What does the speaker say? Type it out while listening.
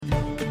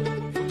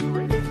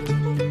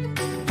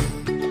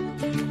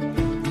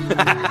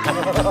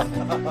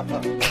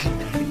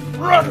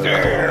Run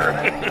there!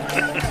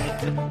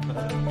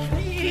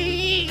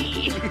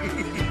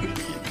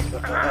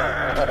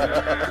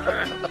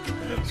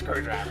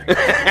 Screwdriver.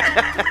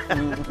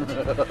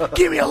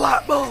 Give me a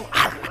light bulb.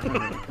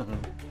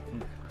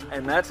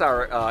 And that's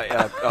our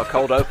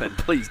cold open.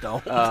 Please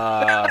don't.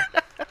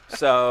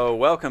 So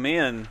welcome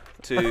in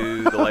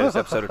to the latest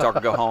episode of Talk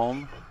or Go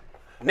Home.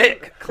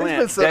 Nick,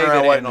 Clint, sitting David,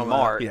 around waiting and on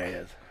Mark. Yeah, he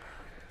is.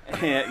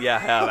 Yeah, I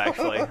have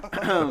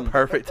actually.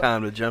 Perfect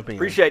time to jump in.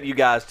 Appreciate you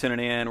guys tuning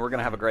in. We're going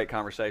to have a great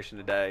conversation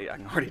today. I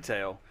can already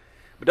tell.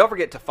 But don't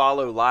forget to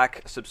follow,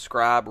 like,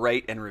 subscribe,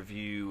 rate, and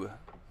review.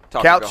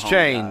 Talk or Couch Go Home,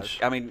 change.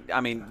 guys. I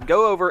mean,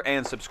 go over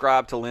and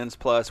subscribe to Lens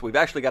Plus. We've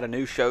actually got a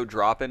new show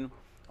dropping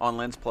on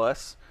Lens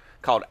Plus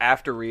called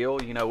After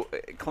Real. You know,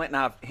 Clint and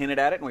I have hinted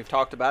at it, and we've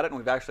talked about it, and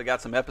we've actually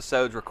got some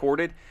episodes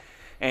recorded.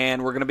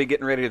 And we're going to be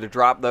getting ready to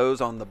drop those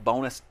on the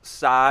bonus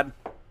side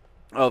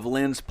of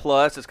Lens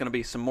Plus. It's going to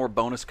be some more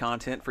bonus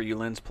content for you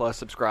Lens Plus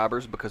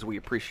subscribers because we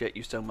appreciate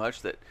you so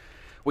much that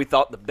we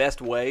thought the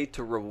best way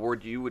to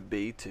reward you would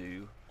be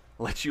to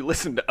let you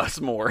listen to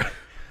us more.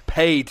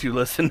 Pay to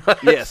listen.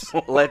 Yes,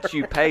 let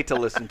you pay to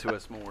listen to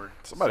us more.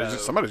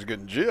 Somebody's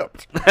getting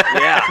gypped.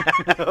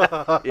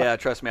 Yeah. Yeah,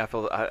 trust me,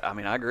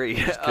 I agree.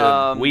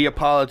 We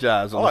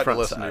apologize I on like the to front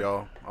listen side. to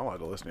y'all. I like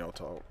to listen to y'all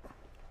talk.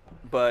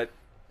 But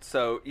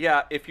so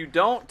yeah, if you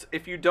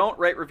don't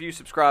rate, review,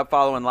 subscribe,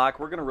 follow, and like,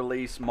 we're going to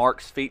release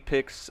Mark's feet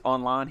pics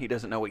online. He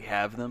doesn't know we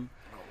have them,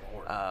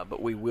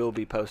 but we will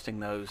be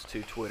posting those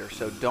to Twitter.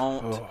 So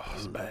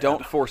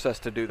don't force us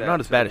to do that. Not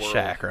as to bad the as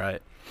world. Shaq,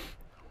 right?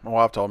 My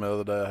wife told me the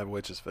other day I have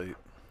witch's feet.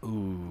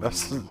 Ooh.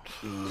 That's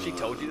She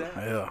told you that?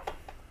 yeah.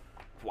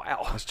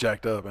 Wow. That's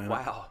jacked up, man.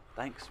 Wow.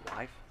 Thanks,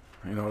 wife.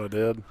 You know what I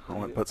did? I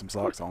went and put some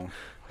socks on.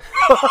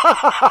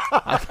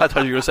 I thought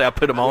you were going to say I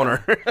put them on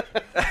her.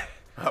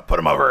 I put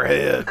them over her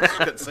head. She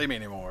couldn't see me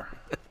anymore.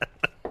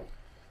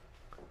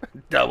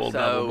 Double,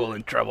 So- we're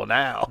in trouble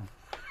now.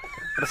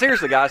 But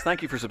seriously, guys,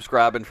 thank you for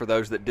subscribing. For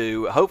those that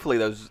do, hopefully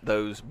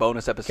those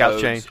bonus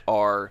episodes change.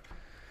 are.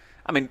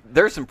 I mean,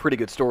 there's some pretty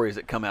good stories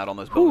that come out on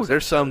those Ooh, bonus.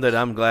 there's some that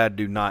I'm glad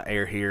do not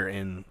air here,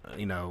 and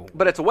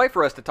But it's a way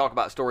for us to talk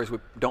about stories we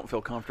don't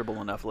feel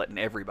comfortable enough letting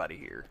everybody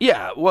hear.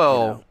 yeah.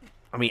 Well,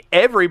 I mean,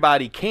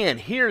 everybody can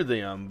hear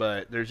them,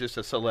 but there's just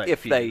a select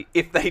If few. they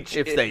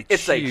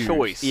it's a choose.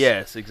 choice.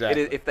 Yes,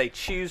 exactly. If they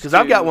choose, Because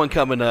I've got one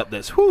coming up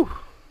that's whew.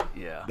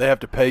 Yeah. They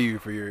have to pay you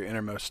for your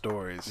innermost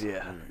stories. Yeah.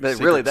 Your But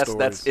secret really, that's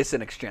stories. it's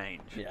an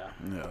exchange. Yeah.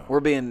 Yeah. We're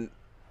being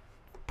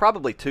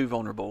probably too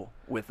vulnerable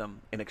with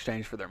them in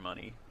exchange for their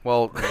money.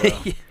 Well,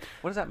 What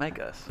does that make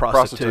us?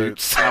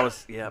 prostitutes.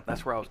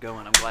 That's where I was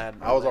going. I'm glad.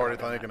 I was already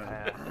thinking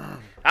it.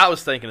 I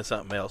was thinking of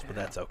something else, but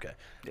that's okay.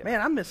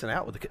 Man, I'm missing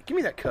out with the cup. Give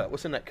me that cup.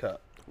 What's in that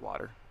cup?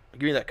 Water.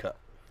 Give me that cup.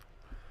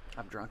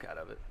 I'm drunk out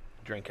of it.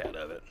 Drink out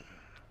of it.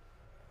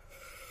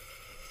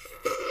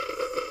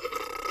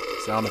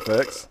 Sound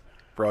effects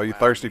for all you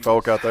thirsty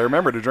folk out there.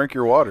 Remember to drink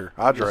your water.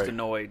 Just Hydrate.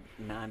 annoyed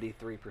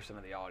 93%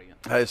 of the audience.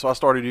 Hey, so I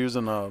started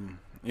using one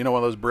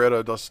of those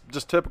Brita,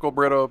 just typical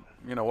Brita,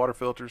 water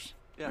filters.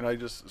 Yeah. You know,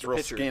 it's The real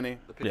pitcher- skinny.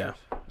 The pitchers.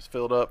 Just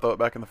fill it up, throw it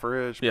back in the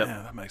fridge. Yep.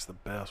 Man, that makes the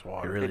best It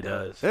water. really It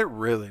does. does. It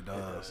really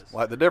does. does.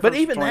 Like the difference. But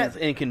even between, that's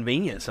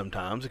inconvenient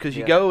sometimes because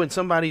you Yeah. go and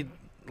somebody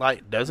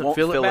doesn't Won't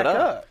fill it back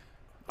up.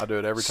 I do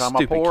it every time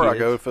Stupid I pour. I kids.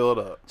 go fill it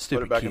up,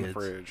 Stupid put it back in the kids.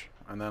 fridge,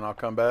 and then I'll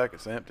come back.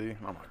 It's empty. And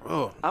I'm like,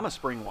 oh, I'm a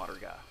spring water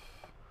guy.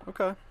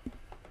 okay.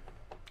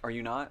 Are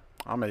you not?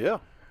 I mean, yeah.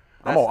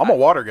 I'm That's- a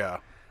water guy.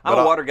 I'm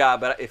But a water guy,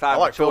 but if I have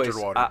like a choice,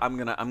 filtered water. I'm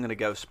gonna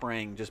go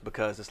spring just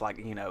because it's like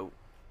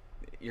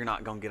you're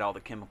not gonna get all the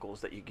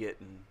chemicals that you get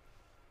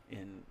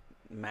in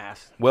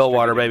mass Well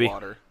water, distributed baby.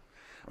 water.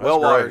 That's Well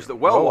great. water's the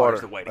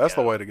water's the way to That's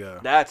go. the way to go.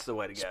 That's the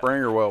way to go.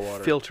 Spring or well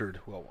water. Filtered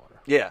well water.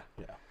 Yeah.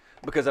 Yeah.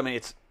 Because I mean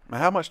it's Now,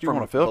 how much do you From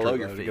want to filter below though,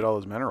 your to feet. get all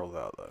those minerals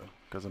out though?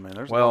 Because I mean,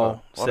 there's a Well, lot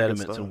of good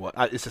sediments stuff. and what?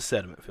 It's a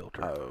sediment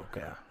filter. Oh,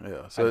 okay,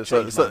 yeah. I So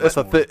changed it's my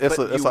a mind. thick, But it's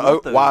you a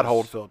want those- wide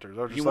hold filter. Is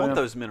that what you you're want saying?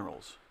 those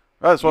minerals.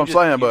 That's what You I'm just-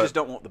 saying. you But just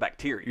don't want the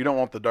bacteria. you don't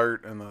want the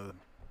dirt and the,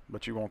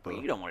 but you want the.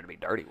 You don't want it to be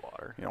dirty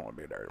water. You don't want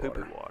to be dirty Poo-poo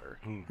water.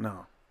 water.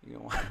 No, You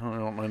don't want I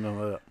don't want none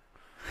of that.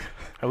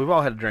 Hey, we've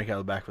all had a drink out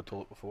of the back of a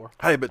toilet before.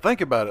 Hey, but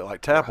think about it, like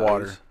tap Or hose.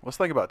 water. Let's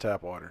think about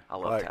tap water. I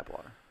love Like, tap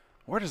water.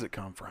 Where does it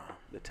come from?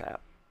 The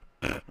tap,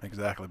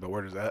 Exactly, but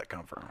where does that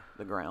come from?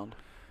 the ground,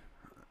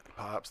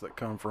 Pipes that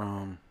come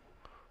from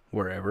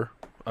Wherever.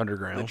 the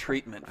Underground.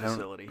 treatment and,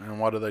 facility. and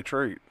what do they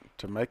treat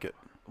to make it?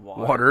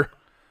 Water.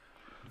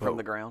 from But-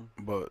 the ground.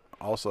 But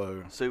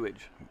also,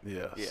 Sewage.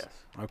 yes. Yes.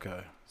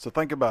 Okay. So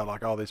think about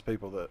like all these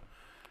people that,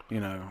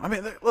 I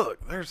mean,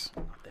 look, there's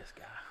This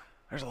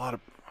guy. a lot of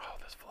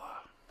this fly.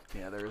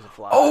 Yeah, there is a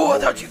fly. Oh, I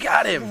thought you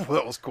got him.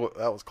 That was cool.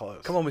 That was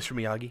close. Come on, Mr.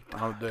 Miyagi.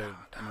 Oh, dude,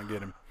 I'm gonna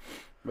get him.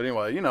 But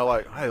anyway,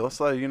 like, hey, let's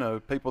say,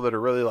 people that are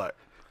really like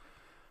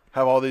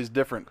have all these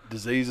different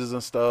diseases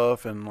and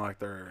stuff, and like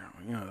they're,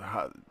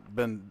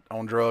 been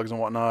on drugs and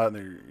whatnot, and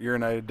they're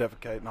urinating,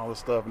 defecating, all this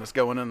stuff, and it's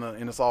going and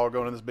it's all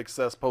going in this big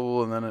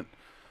cesspool, and then it,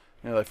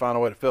 they find a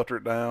way to filter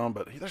it down,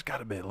 but there's got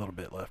to be a little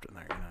bit left in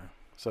there,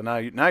 So now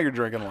you're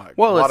drinking like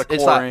Well, a lot of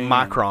it's like chlorine.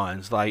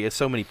 microns. Like it's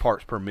so many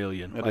parts per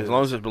million. It Like, as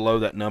long as it's below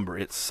that number,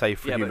 it's safe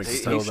for Yeah, but humans to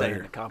he's still saying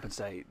there. to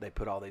compensate, they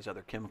put all these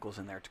other chemicals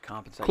in there to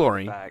compensate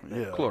Chlorine. for the fact that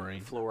Yeah.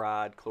 Chlorine.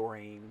 fluoride,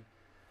 chlorine.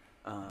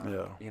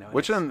 Yeah. You know,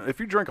 Which it's- if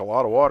you drink a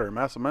lot of water in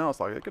massive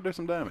amounts, like it could do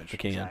some damage. It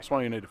can. That's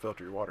why you need to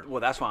filter your water.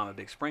 Well, that's why I'm a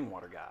big spring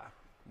water guy.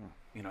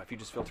 You know, if you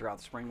just filter out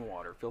the spring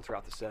water, filter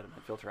out the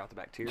sediment, filter out the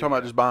bacteria. Talking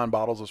about just buying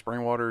bottles of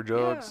spring water or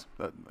jugs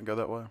that go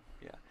that way.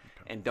 Yeah,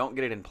 and don't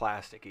get it in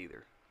plastic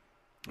either.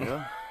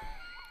 Yeah.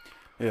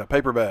 Yeah,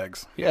 paper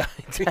bags. Yeah,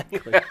 exactly.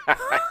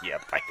 Yeah,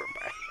 paper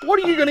bag.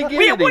 What are you gonna get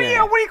it What in?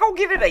 are you gonna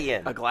get it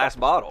in? A glass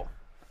bottle.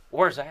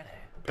 Where's that at?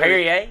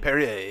 Perrier?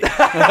 Perrier.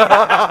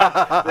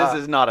 This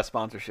is not a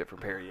sponsorship for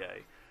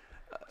Perrier.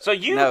 So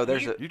you No,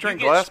 there's you, a- You drink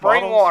get glass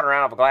spring bottles? water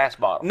out of a glass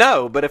bottle.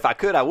 No, but if I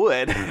could, I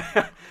would.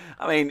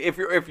 I mean, if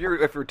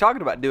you're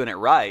talking about doing it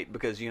right,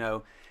 because you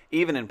know,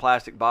 even in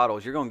plastic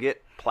bottles, you're going to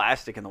get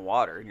plastic in the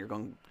water, and you're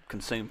going to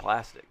consume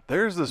plastic.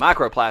 There's this.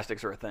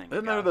 Microplastics are a thing.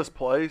 Isn't there guys. this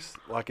place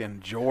like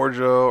in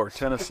Georgia or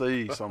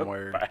Tennessee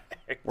somewhere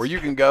where you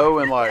can go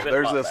and like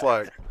there's this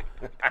like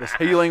this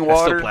healing That's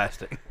still water,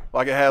 plastic.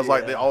 like it has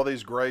like Yeah. all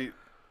these great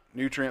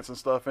nutrients and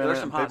stuff in There's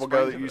it. some And hot people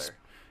go springs that over you there.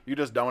 you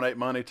just donate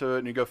money to it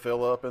and you go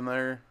fill up in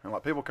there, and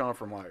like people come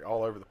from like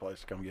all over the place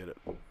to come get it.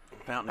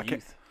 Fountain of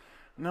can't- Youth.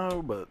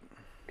 No, but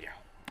Yeah.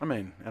 I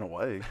mean, in a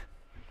way,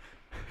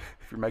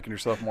 if you're making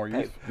yourself more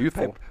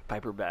youthful.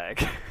 Paper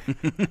bag.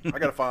 I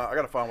gotta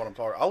find what I'm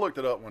talking. I looked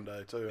it up one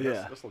day too. And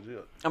Yeah. that's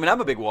legit. I mean,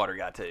 I'm a big water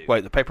guy too.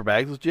 Wait, the paper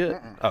bag's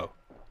legit? Oh.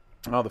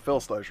 Oh, the fill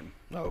station.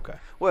 Oh, okay.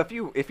 Well,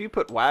 if you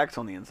put wax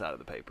on the inside of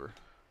the paper,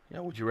 Yeah,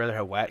 would you rather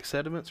have wax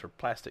sediments or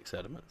plastic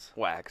sediments?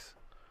 wax.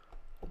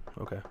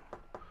 Okay.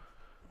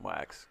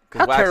 'Cause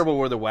How wax- terrible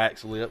were the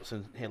wax lips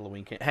and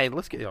Halloween candy? Hey,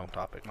 let's get on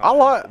topic. I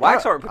like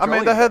Wax I, are I mean,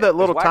 petroleum they had that based.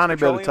 little Is wax tiny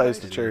bit of petroleum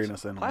taste of based?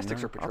 cherryness in them.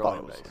 Plastics you are know? I thought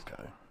it was petroleum based.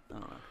 okay. I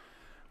don't know.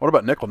 What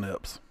about nickel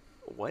nips?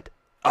 What?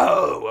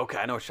 Oh, okay.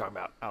 I know what you're talking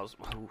about. I was.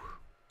 Ooh.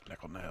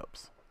 Nickel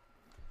nips.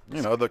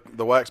 You know the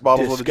wax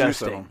bottles with the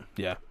juice in Disgusting. them.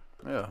 Yeah.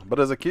 Yeah, but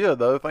as a kid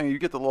though, thing you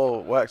get the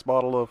little wax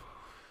bottle of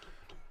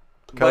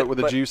Coke with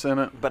the juice in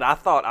it. But I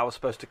thought I was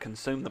supposed to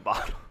consume the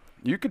bottle.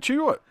 You could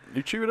chew it.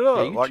 You chew it up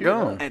you can like chew it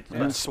gum up. And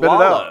and spit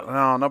swallow. it out.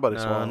 No, nobody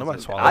No, swallows. nobody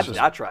it. swallows I, it.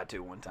 I tried to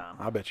one time.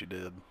 I bet you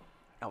did,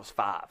 I was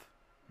 5,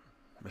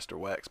 Mr.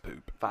 Wax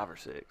Poop, 5 or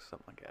 6,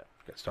 something like that.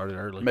 Got started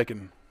early.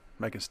 making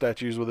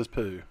statues with his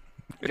poo.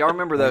 Y'all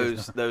remember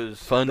those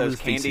Fun those with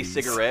candy feces.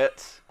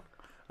 cigarettes?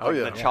 Oh Like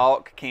yeah, the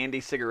chalk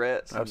candy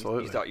cigarettes. And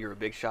Absolutely. You thought you were a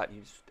big shot. And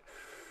you just,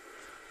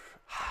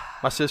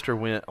 My sister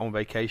went on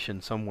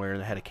vacation somewhere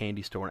and they had a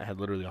candy store and it had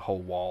literally a whole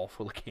wall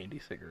full of candy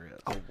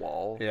cigarettes. a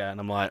wall. Yeah, and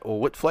I'm like, well,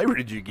 what flavor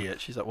did you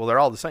get? She's like, well, they're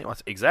all the same. I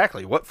said,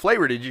 exactly. What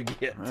flavor did you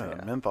get? Yeah,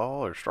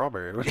 menthol or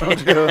strawberry. Which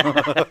one's good?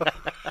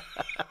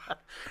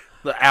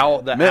 The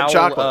owl, Mint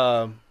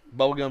chocolate.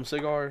 bubblegum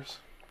cigars.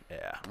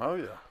 Yeah, Oh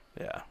yeah,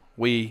 yeah.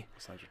 We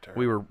Sagittarius.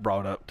 were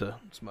brought up to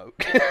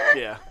smoke.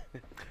 Yeah.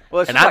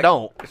 Well, it's And just I like,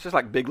 don't. It's just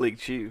like Big League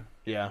Chew.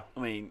 Yeah, I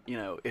mean, you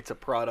know, it's a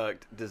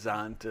product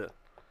designed to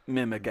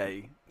mimic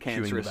a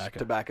cancerous tobacco.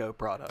 tobacco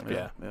product.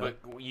 yeah. But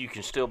you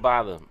can still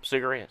buy the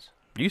cigarettes.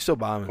 You still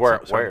buy them in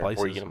Where certain places.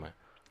 where you get them at?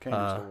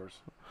 Candy stores.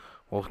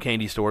 Well,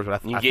 candy stores,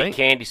 but You I get think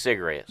candy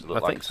cigarettes. That I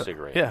look like think a so.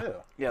 cigarette. Yeah.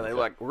 Yeah, they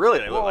look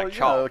they look like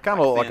chalk. Kind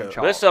of look like thin a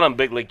chalk. They're selling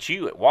Big League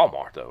Chew at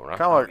Walmart though, right?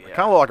 kind of like yeah.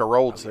 kind of like a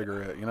rolled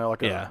cigarette. You know,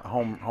 like Yeah. a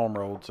home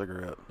rolled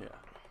cigarette. Yeah.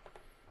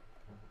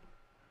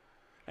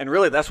 And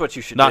really, that's what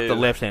you should Not do. the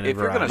left-handed If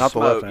you're going to variety. Not the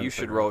smoke, left-handed you should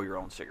cigarette. roll your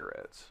own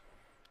cigarettes.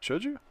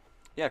 Should you?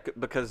 Yeah,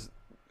 because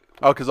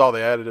Oh, because all the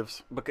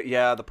additives.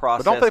 yeah, the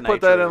process. But don't they put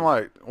that nature in of-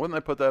 like? Wouldn't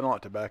they put that in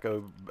like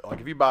tobacco? Like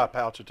if you buy a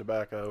pouch of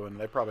tobacco, and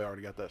they probably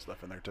already got that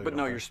stuff in there too. But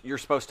don't no, they? you're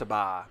supposed to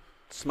buy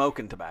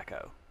smoking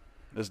tobacco.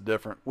 It's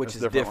different. Which It's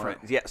is right? different.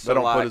 Yeah, they so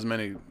don't like- put as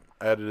many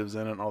additives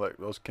in it and all that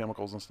those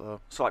chemicals and stuff.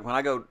 So like when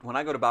I go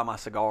to buy my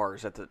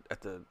cigars at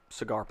the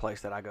cigar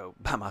place that I go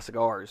buy my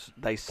cigars,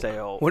 they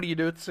sell What do you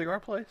do at the cigar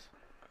place?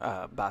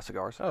 buy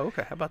cigars, Oh,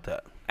 okay. How about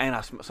that? and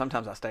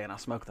sometimes I stay and I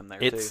smoke them there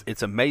It's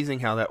too.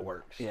 amazing how that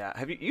works. Yeah,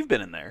 you've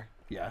been in there?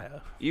 Yeah, I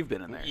have. You've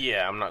been in there.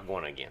 Yeah, I'm not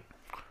going again.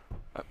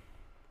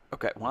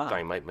 Okay, why?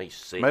 Thing made me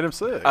sick. Made him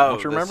sick. Oh, Don't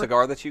you the remember?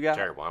 cigar that you got?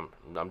 Terrible.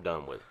 I'm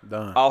done with it.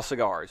 Done. All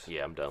cigars.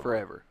 Yeah, I'm done. With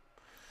Forever.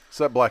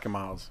 Except Black and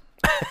Miles.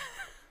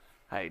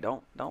 Hey,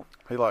 don't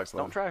He likes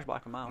don't those. trash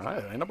Black and Miles.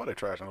 Hey, ain't nobody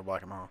trashing a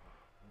Black and Miles.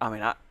 I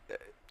mean,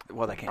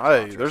 well, they can't. Hey,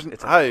 sponsor us. there's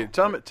It's hey,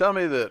 illegal. tell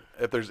me that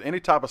if there's any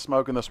type of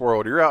smoke in this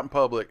world, you're out in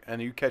public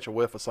and you catch a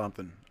whiff of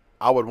something,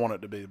 I would want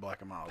it to be Black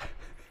and Miles.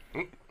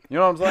 You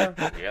know what I'm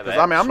saying? it. Yeah, 'Cause, that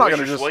I mean, I'm not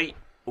gonna Swisher just Sweet.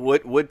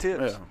 wood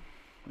tips.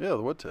 yeah,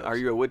 the wood tips. Are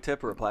you a wood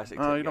tip or a plastic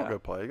tip? No, you don't guy? go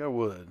play. You go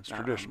wood. It's Nah,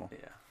 traditional.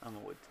 I'm a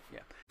wood. Yeah.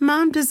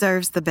 Mom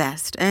deserves the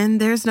best, and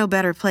there's no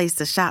better place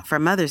to shop for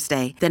Mother's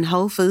Day than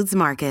Whole Foods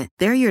Market.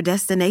 They're your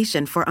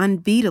destination for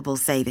unbeatable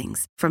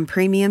savings, from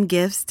premium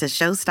gifts to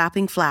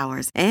show-stopping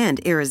flowers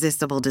and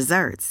irresistible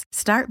desserts.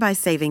 Start by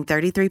saving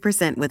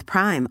 33% with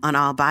Prime on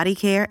all body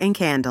care and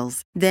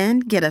candles. Then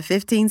get a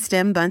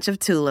 15-stem bunch of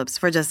tulips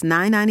for just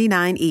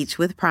 $9.99 each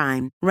with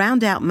Prime.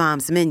 Round out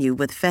Mom's menu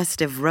with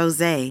festive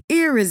rosé,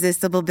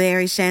 irresistible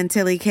berry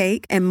chantilly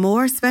cake, and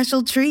more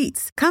special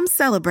treats. Come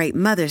celebrate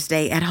Mother's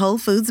Day at Whole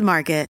Foods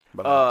Market.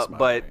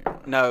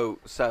 But no.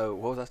 So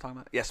what was I talking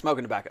about? Yeah,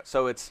 smoking tobacco.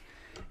 So it's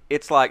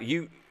like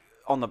you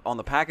on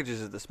the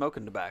packages of the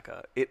smoking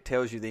tobacco, it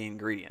tells you the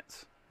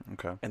ingredients.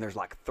 Okay. And there's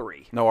like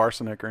 3. No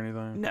arsenic or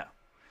anything. No.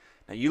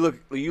 Now you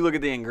look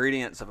at the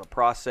ingredients of a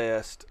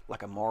processed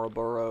like a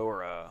Marlboro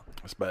or a.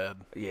 It's bad.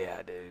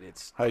 Yeah, dude.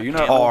 It's. Hey, you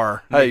know.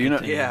 Tar. Hey, you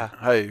know. Yeah.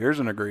 Hey, here's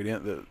an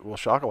ingredient that will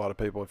shock a lot of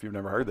people if you've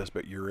never heard this,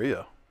 but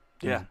urea.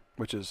 Yeah.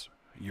 Which is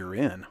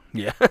urine.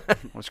 Yeah.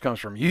 Which comes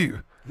from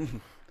you.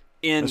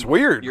 In It's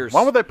weird. your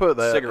Why would they put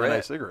that cigarette. in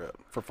a cigarette?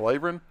 For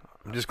flavoring?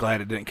 I'm just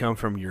glad it didn't come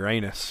from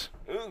Uranus.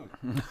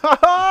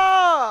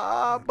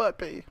 Butt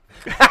pee.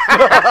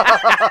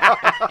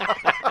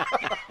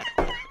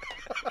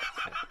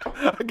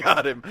 I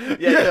got him.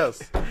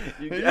 Yes.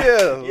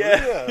 Yeah.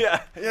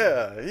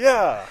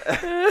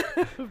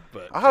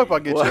 I hope I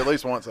get you at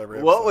least once every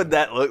episode. What would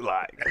that look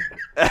like?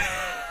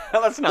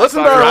 Let's not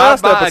Listen talk to our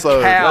about last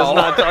episode. Cow. Let's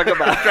not talk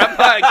about Drop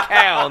by a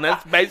cow, and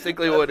that's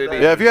basically what it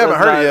is. Yeah, if you haven't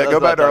Let's heard not- it yet, let's go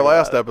not back to our talk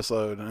last about it.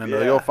 episode, and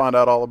Yeah. you'll find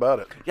out all about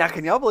it. Yeah,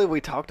 can y'all believe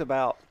we talked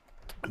about?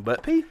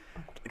 Butt pee?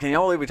 Can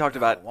y'all believe we talked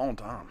about A long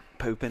time.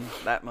 pooping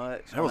that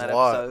much? That on was that a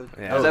lot. Episode?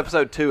 Yeah. That was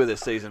episode 2 of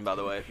this season, by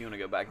the way. If you want to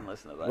go back and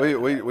listen to that,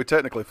 We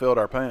technically filled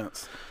our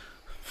pants.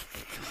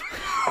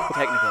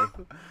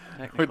 technically.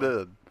 We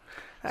did.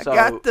 I So-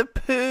 got the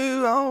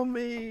poo on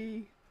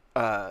me.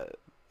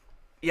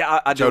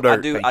 Yeah, I Joe do. Dirt,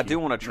 I thank do you.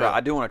 want to try. Yeah. I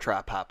do want to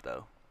try pipe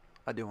though.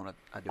 I do want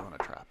to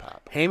try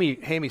pipe.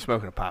 Hammy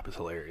smoking a pipe is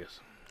hilarious.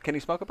 Can he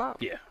smoke a pipe?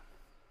 Yeah.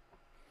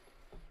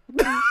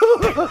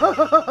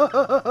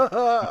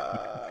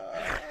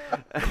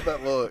 That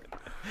look.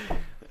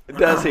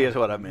 Does he? Is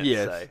what I meant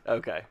Yes. to say.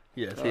 Okay.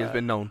 Yes, he has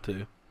been known to.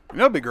 You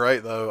know, it'd be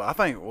great though. I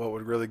think what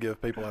would really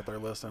give people out there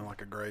listening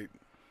like a great,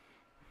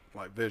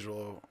 like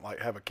visual, like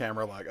have a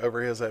camera like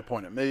over his head,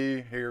 point at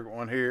me here,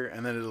 one here,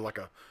 and then it's like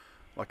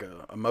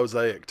a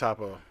mosaic type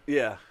of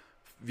Yeah.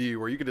 view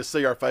where you could just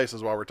see our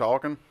faces while we're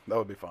talking. That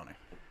would be funny.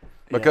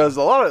 Because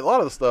a lot of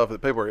the stuff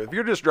that people are, if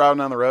you're just driving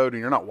down the road and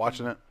you're not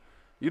watching it,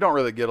 you don't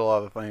really get a lot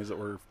of the things that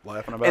we're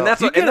laughing about. And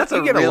that's You and get, that's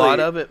you a get really, a lot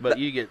of it, but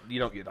you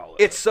don't get all of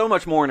it. It's so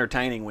much more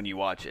entertaining when you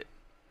watch it.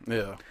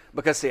 yeah.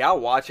 Because see, I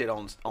watch it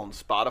on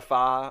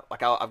Spotify.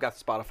 Like I've got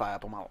the Spotify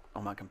app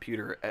on my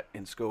computer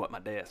in school at my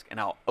desk, and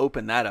I'll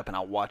open that up and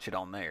I'll watch it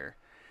on there,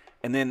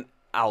 and then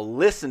I'll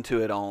listen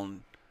to it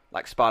on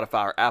like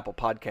Spotify or Apple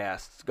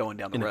Podcasts going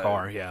down the In the road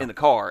car, yeah. in the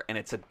car, and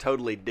it's a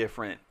totally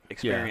different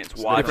experience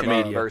it's watching different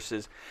it media.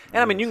 versus.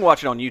 And I mean, you can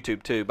watch it on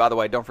YouTube too. By the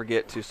way, don't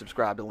forget to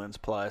subscribe to Lens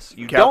Plus.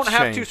 You Couch don't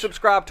have to change.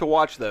 subscribe to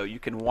watch though. You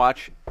can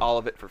watch all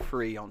of it for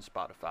free on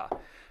Spotify.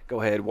 Go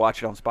ahead,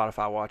 watch it on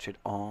Spotify. Watch it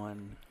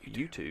on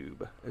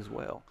YouTube as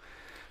well.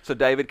 So,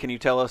 David, can you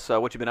tell us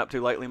what you've been up to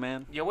lately,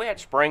 man? Yeah, we had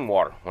spring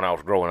water when I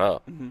was growing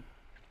up.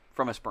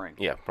 From a spring.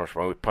 Yeah, from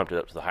spring. We pumped it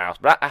up to the house.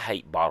 But I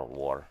hate bottled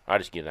water. I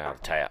just get it out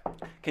of the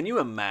tap. Can you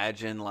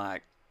imagine,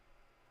 like,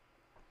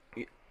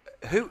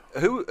 who?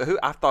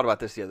 I thought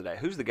about this the other day.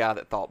 Who's the guy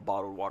that thought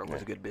bottled water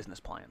was a good business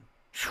plan?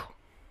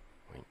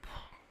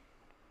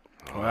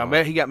 Well, I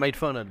bet he got made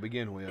fun of to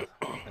begin with,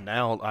 and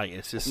now like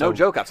it's just No so,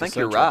 joke. I think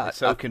you're right. It's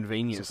so It's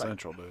convenient. It's like-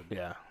 essential, dude.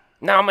 yeah.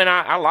 No, I mean,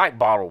 I like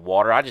bottled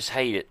water. I just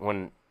hate it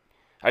when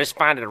I just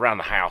find it around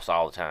the house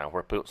all the time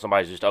where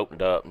somebody's just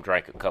opened it up and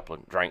drank a couple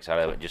of drinks out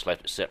of it and just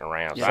left it sitting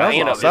around. So I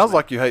end up Sounds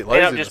like you hate end up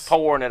laziness. just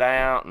pouring it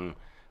out and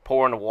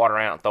pouring the water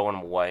out and throwing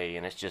them away.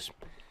 And it's just,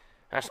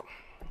 I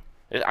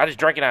just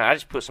drink it out. I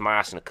just put some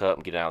ice in a cup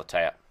and get it out of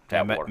the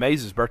tap water.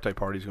 Maze's birthday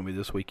party is going to be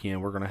this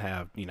weekend. We're going to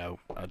have,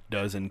 a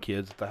dozen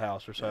kids at the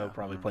house or so,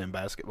 probably playing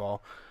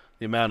basketball.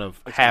 The amount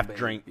of It's gonna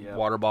half-drink be, yeah.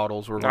 water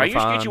bottles we're No, going you to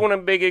just find. get you one of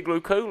them big igloo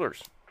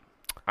coolers.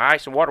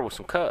 Ice and water with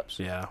some cups.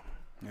 Yeah,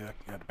 Yeah,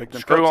 you had to pick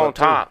them Screw cups on up,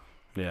 too. top.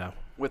 yeah.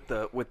 With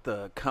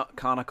the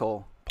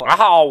conical. I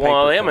hauled one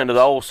of paper them into the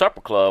cups. old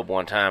supper club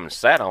one time and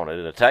sat on it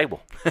at a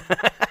table.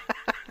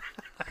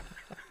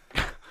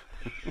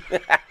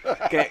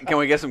 Can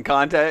we get some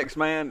context,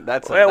 man?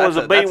 That's Well, it was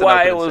that's a that's an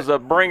BY. It opening was a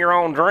bring your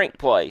own drink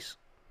place.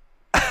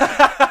 Did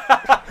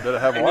it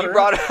have And water? you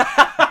brought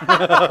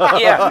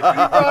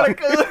Yeah.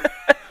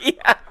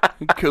 Yeah.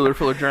 Cooler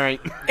full of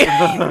drink.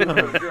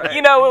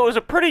 You know, it was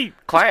a pretty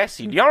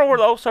classy. Do y'all know where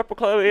the old supper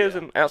club is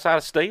outside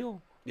of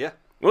Steele? Yeah.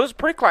 It was a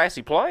pretty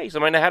classy place. I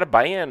mean, they had a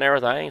band and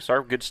everything,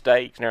 served good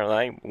steaks and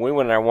everything. We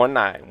went in there one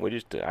night. And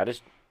I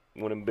just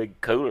one of them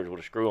big coolers with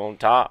a screw on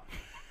top.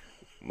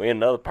 Me and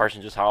another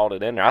person just hauled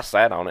it in there. I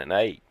sat on it and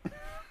ate.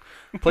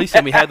 Please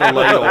tell me had the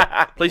ladle.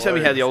 Please tell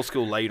me had the old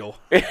school ladle.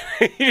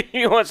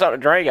 You want something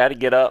to drink? I had to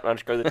get up and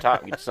unscrew the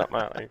top and get something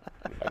out there.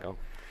 Back on.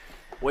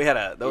 We had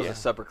there was a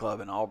supper club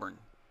in Auburn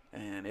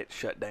and it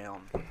shut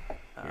down.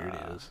 Here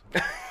it is.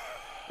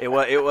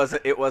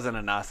 It wasn't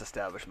a nice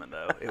establishment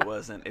though. It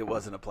wasn't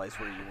a place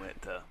where you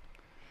went to,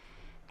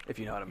 if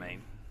you know what I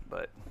mean.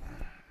 But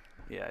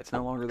yeah, it's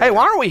no longer there. Hey,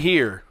 why are we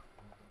here?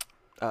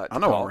 I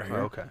know why we're here.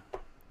 Okay.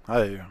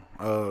 Hey,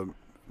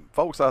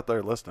 folks out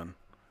there listening,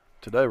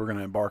 today we're going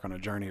to embark on a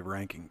journey of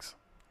rankings.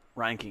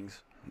 Rankings.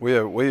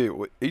 We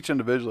each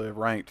individually have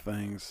ranked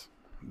things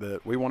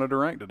that we wanted to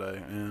rank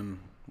today, and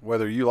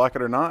whether you like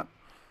it or not,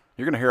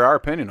 you're going to hear our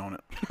opinion on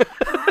it.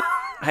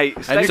 Hey,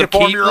 And stay, you So can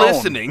form keep your own.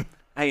 listening.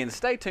 hey, and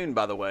stay tuned.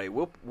 By the way,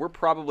 we're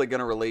probably going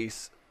to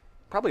release,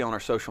 probably on our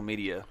social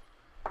media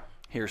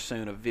here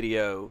soon, a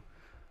video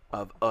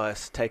of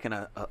us taking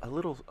a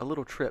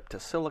little trip to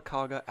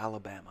Sylacauga,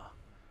 Alabama,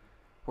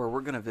 where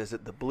we're going to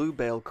visit the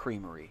Bluebell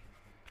Creamery,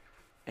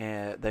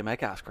 and they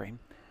make ice cream,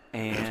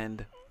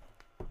 and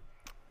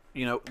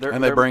you know,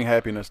 And they bring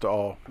happiness to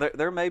all.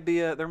 there may be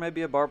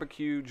a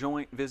barbecue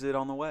joint visit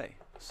on the way.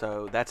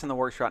 So that's in the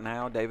works right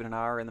now. David and I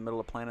are in the middle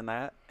of planning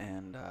that,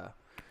 and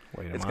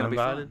Wait, it's am going I to be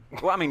invited? fun.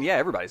 Well, I mean, yeah,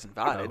 everybody's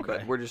invited, but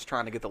Okay. we're just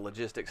trying to get the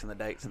logistics and the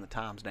dates and the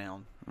times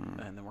down,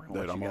 and then we're going to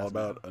Dude, let I'm you all guys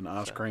about know. an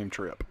ice So- cream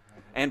trip.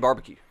 and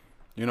barbecue.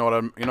 You know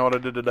what I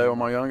did today with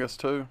my youngest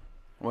too?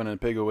 Went in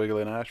Piggly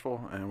Wiggly in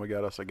Asheville, and we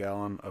got us a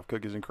gallon of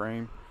cookies and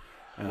cream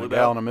and Bluebell?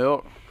 a gallon of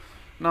milk.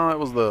 No, it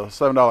was the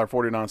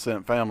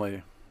 $7.49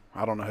 family.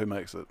 I don't know who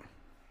makes it.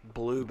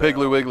 Bluebell.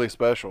 Piggly Wiggly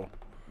special.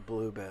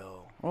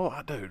 Bluebell.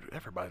 Well, dude,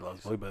 everybody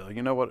loves Bluebell.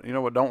 You know what?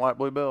 Don't like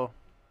Bluebell?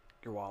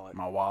 Your wallet.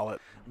 My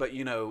wallet. But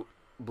you know,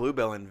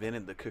 Bluebell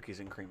invented the cookies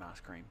and cream ice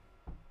cream.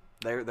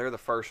 They're the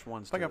first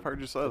ones. I think I've heard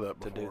you say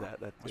that to do before. that.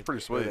 That's pretty they're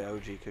sweet. The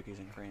OG cookies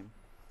and cream.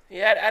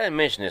 Yeah, I didn't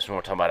mention this when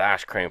we're talking about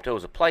ice cream. There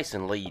was a place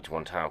in Leeds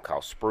one time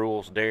called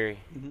Spruill's Dairy,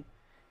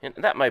 and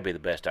that may be the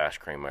best ice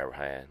cream I ever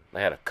had.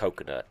 They had a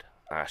coconut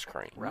ice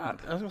cream. Right.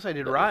 I was gonna say,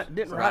 didn't Wright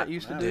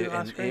used to do Dude,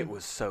 ice and cream? it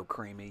was so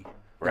creamy.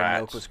 The Right,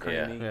 milk was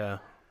yeah. creamy. Yeah.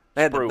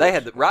 They had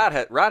the Ride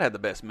had the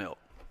best milk.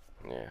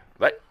 Yeah,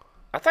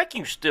 I think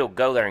you still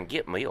go there and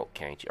get milk,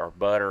 can't you, or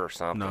butter or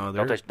something? No,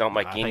 don't they're- they don't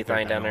make I think they're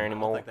anything down there down. I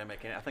don't anymore? think they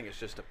make any. I think it's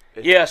just a.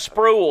 Yeah,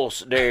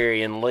 Spruill's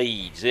Dairy in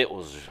Leeds. It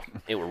was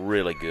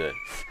really good,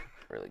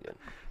 really good.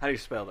 How do you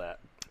spell that?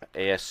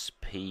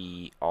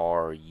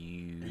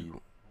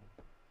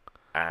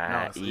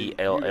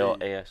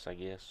 SPRUIELLS, I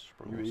guess,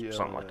 Spruill's,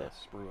 something like that.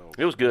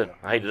 It was good.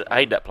 I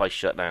hated that place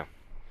shut down.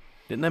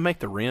 Didn't they make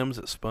the rims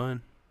that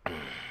spun? I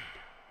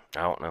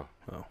don't know.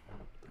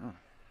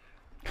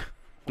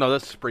 No,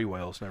 that's Spree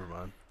Wells. Never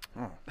mind.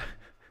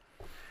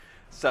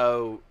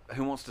 So,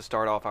 who wants to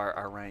start off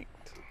our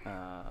ranked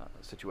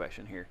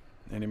situation here?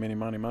 Any, mini,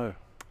 money, mo.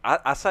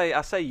 I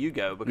say you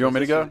go. Because You want me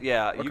to this go? is-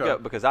 yeah, you Okay. go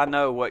because I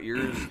know what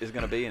yours is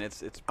going to be, and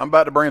it's. I'm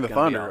about to bring the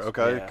gonna be thunder, awesome.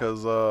 okay? Yeah.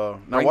 Because now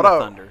Bring what the I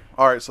thunder.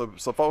 all right, so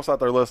folks out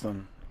there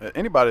listening,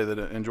 anybody that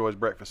enjoys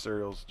breakfast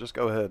cereals, just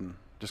go ahead and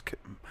just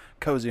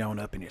cozy on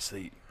up in your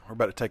seat. We're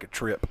about to take a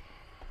trip,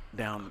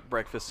 down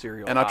breakfast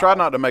cereal. and I tried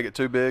not to make it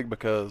too big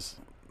because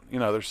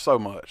there's so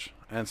much,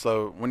 and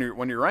so when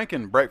you're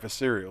ranking breakfast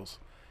cereals,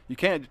 you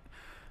can't.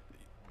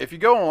 If you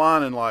go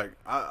online and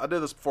I did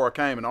this before I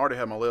came and already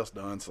had my list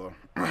done, so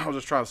I was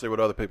just trying to see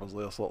what other people's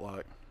lists look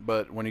like.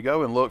 But when you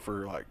go and look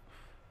for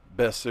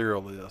best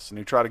cereal lists and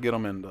you try to get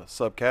them into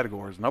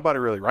subcategories, nobody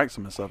really ranks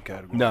them in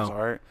subcategories. No.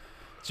 All right.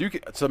 So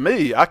to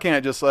me, I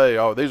can't just say,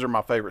 oh, these are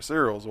my favorite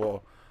cereals.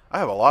 Well, I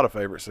have a lot of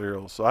favorite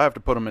cereals, so I have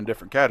to put them in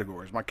different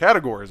categories. My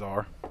categories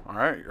are, all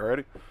right, you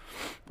ready?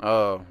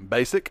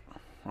 Basic,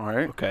 all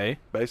right. Okay.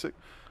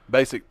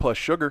 Basic plus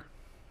sugar,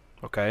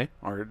 Okay.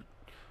 all right.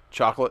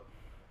 Chocolate,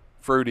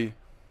 fruity,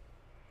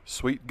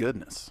 sweet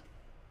goodness.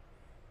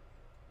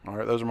 All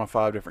right, those are my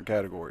 5 different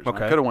categories. And I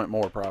Okay. could have went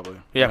more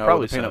probably. Yeah, with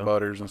probably the peanut so.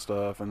 butters and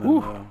stuff, and then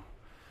or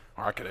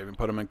I could even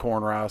put them in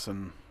corn, rice,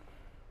 and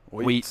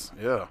wheats.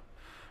 Yeah.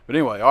 But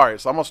anyway, all right.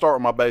 So I'm gonna start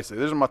with my basic.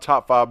 These are my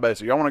top 5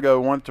 basic. Y'all want to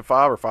go 1 to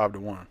 5 or 5 to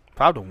 1?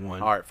 5 to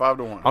 1. All right, 5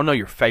 to 1. I'll know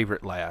your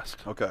favorite last.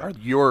 Okay.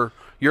 Or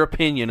your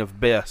opinion of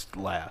best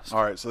last.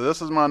 All right. So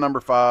this is my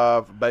number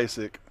 5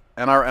 basic,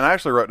 and I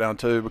actually wrote down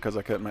 2 because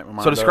I couldn't make my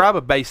mind So up. describe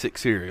a basic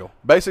cereal.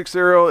 Basic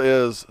cereal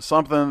is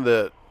something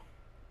that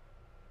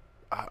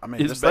I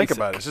mean, It's just think basic.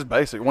 about it. It's just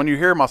basic. When you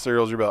hear my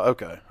cereals, you're like,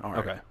 okay, all right,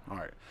 Okay. all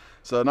right.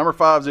 So number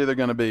 5 is either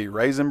going to be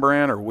Raisin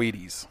Bran or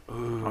Wheaties.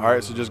 All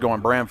right, so just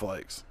going Bran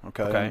Flakes.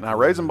 Okay. Now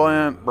Raisin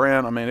Bran.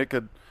 I mean, you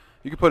could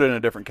put it in a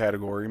different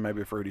category,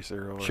 maybe a fruity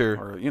cereal. Sure.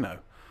 Or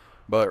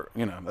but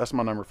that's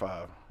my number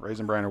 5,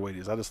 Raisin Bran or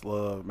Wheaties. I just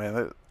love,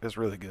 man, it's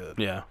really good.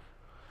 Yeah.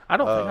 I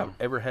don't think I've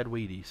ever had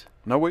Wheaties.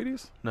 No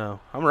Wheaties? No.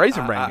 I'm a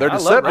Raisin Bran. they're guy.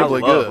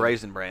 deceptively I love good.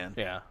 Raisin Bran.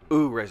 Yeah.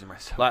 Ooh, Raisin Bran.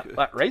 So good.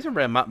 Like Raisin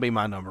Bran might be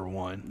my number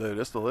 1. Dude,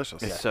 it's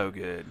delicious. It's so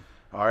good.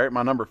 All right,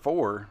 my number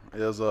 4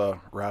 is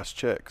Rice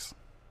Chex.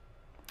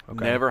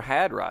 Okay. Never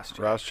had rice. Chex.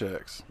 Rice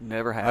Chex.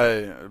 Never had.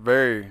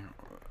 Hey,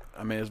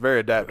 it's very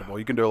adaptable.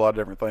 You can do a lot of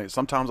different things.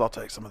 Sometimes I'll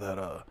take some of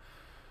that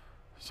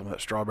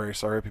strawberry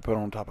syrup you put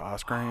on top of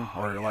ice cream,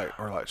 or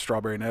like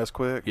strawberry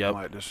Nesquik. Yep.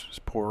 And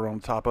just pour it on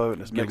top of it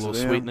and just Give mix a it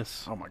little in.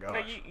 sweetness. Oh my Now,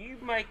 gosh. you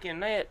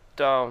making that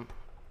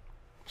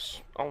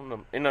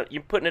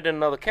You're putting it in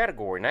another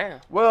category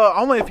now. Well,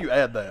 only if you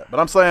add that. But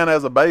I'm saying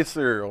as a base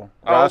cereal,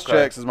 Rice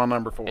okay. Chex is my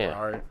number 4. Yeah.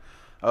 All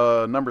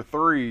right. Number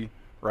 3,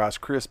 Rice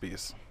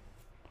Krispies.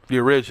 The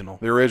original.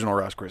 The original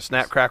Rice Krispies.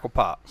 Snap, crackle,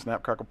 pop.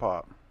 Snap, Crackle,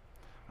 Pop.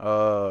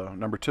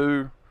 Number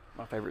 2.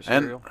 My favorite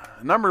And cereal.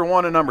 number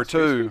 1 and number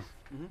 2.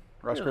 Mm-hmm.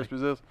 Rice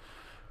Krispies is.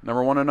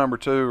 Number 1 and number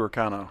 2 are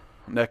kind of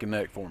neck and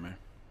neck for me.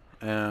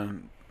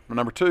 And my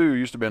number 2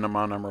 used to be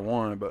my number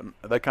 1, but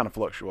they kind of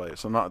fluctuate.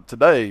 So not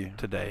today.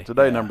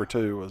 Today. Number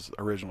 2 was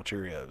original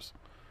Cheerios,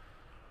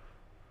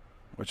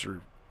 which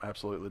are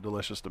absolutely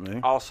delicious to me.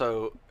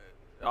 Also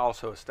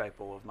a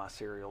staple of my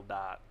cereal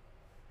diet.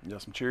 You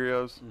got some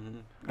Cheerios.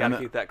 Got And to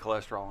keep that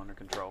cholesterol under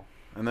control.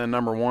 And then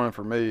number 1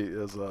 for me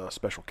is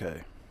Special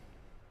K.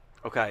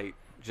 Okay,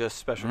 just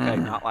Special K,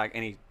 not like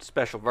any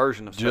special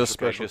version of Just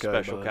Special K. Special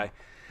K, Special bud. K.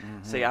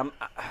 See,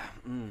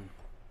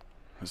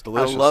 It's I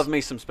delicious. love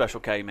me some Special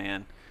K,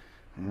 man.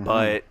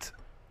 But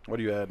What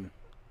are you adding?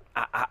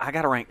 I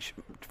got to rank,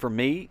 for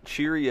me,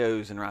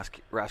 Cheerios and Rice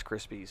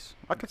Krispies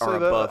I could are say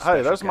above that. Hey,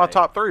 Special those are my K.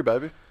 top 3,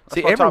 baby. That's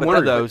See, my every top one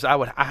of 3. those,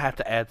 I have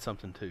to add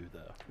something to,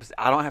 though.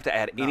 I don't have to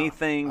add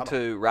anything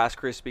to Rice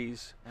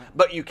Krispies,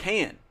 but you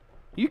can.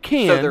 You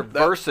can. So they're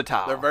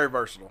versatile. They're very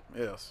versatile.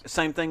 Yes.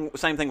 Same thing with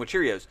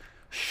Cheerios.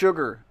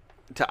 Sugar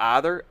to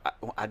either.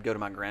 I'd go to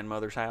my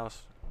grandmother's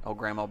house, old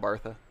Grandma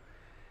Bertha,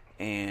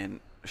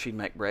 and she'd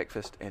make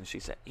breakfast, and she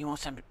said, "You want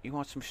some?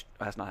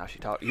 That's not how she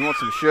talked. You want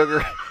some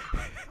sugar?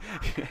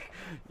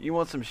 You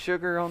want some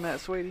sugar on that,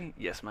 sweetie?"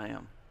 "Yes,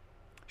 ma'am."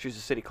 She's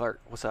a city clerk.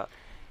 "What's up?"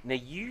 Now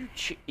you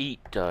eat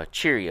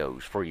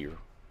Cheerios for your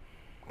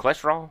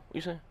cholesterol,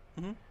 you say?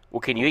 Mhm. Well,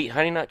 can you eat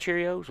Honey Nut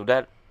Cheerios? Would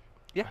that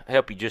Yeah.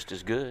 help you just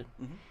as good?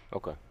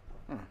 Okay.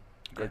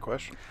 Great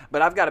question.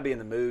 But I've got to be in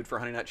the mood for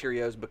Honey Nut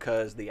Cheerios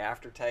because the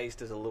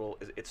aftertaste is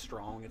it's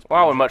strong. It's Well,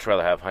 I would pungent, much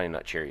rather have Honey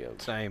Nut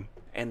Cheerios. Same.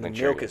 and the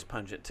than milk Cheerios. is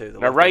pungent too. The Now,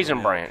 leftover Raisin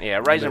milk. Bran.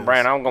 Yeah, Raisin is.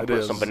 Bran. I'm going It to put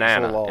is. some It's a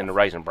banana little in the off.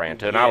 Raisin Bran,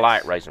 too. And I Yes.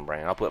 like Raisin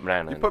Bran. I'll put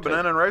banana You in put it, too.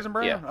 banana in Raisin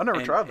Bran? Yeah. I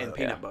never tried that. And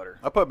peanut butter.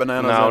 I put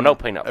bananas No, in no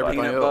peanut butter.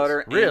 everything Peanut else.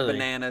 butter Really? and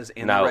bananas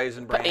in No. the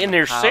Raisin Bran. In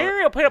their How-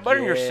 cereal? Peanut butter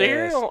in your Yes.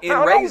 cereal? In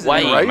No, Raisin no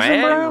way,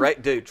 Bran.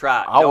 man. Dude,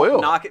 try it. I Don't will.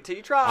 knock it till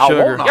you try it. I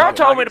Sugar. won't knock Y'all it.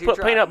 told me Knock to it till put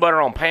you try peanut it.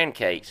 butter on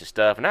pancakes and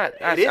stuff, and I'm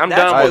that's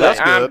done with that's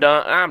that. good.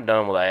 I'm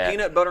done with that.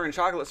 Peanut butter and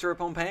chocolate syrup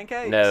on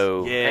pancakes?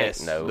 No.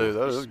 Yes. No. Dude,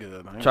 that is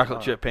good. I ain't Chocolate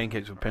lying. chip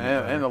pancakes with peanut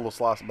And, butter. and a little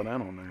slice of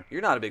banana on there.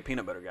 You're not a big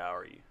peanut butter guy,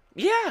 are you?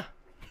 Yeah.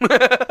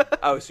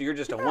 Oh, so you're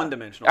just a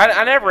one-dimensional.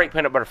 I never ate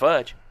peanut butter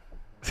fudge.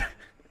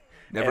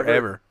 Never, ever.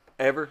 ever.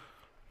 Ever?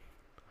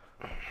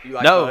 You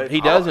like No, fudge?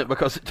 he doesn't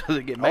because it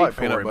doesn't get I made like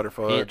for peanut him. butter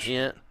fudge. Hint,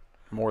 hint.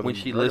 More When than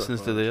she regular listens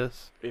to fudge.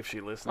 this. If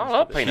she listens. I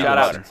love to this. peanut Shout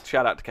butter.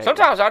 Shout out to Kate.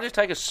 Sometimes I'll just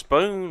take a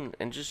spoon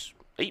and just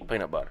eat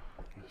peanut butter.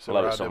 So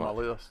Love it I so did my much.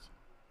 list.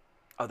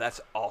 Oh,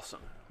 that's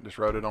awesome. Just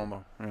wrote it on the.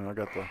 I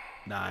got the.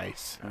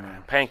 Nice.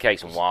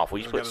 Pancakes and waffles.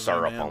 You just Gotta put zoom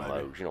syrup in, on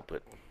maybe. those. You don't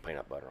put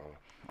peanut butter on them.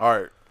 All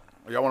right.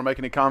 Y'all want to make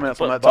any comments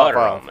Put on that top butter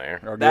 5? on there.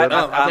 Y'all That-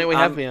 good? I think we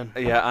have I'm-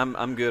 been. Yeah,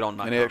 I'm good on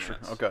my Any extra?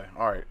 comments. Okay.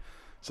 All right.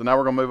 So now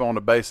we're gonna move on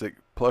to basic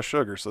plus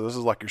sugar. So this is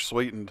like your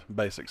sweetened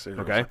basic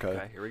cereal. Okay.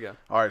 Okay, here we go.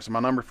 All right. So my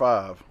number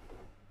 5,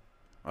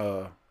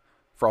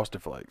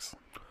 Frosted Flakes.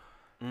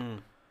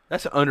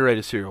 That's an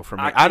underrated cereal for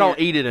me. I I don't can't-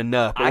 eat it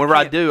enough, but I whenever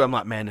I can't- do, I'm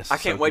like, man, this is I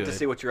can't so wait good. to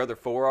see what your other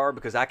 4 are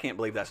because I can't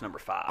believe that's number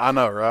 5. I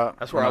know, right?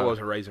 That's where I know. was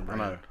a Raisin I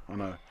Bran.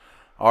 know.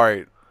 All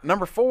right.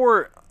 Number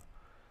 4,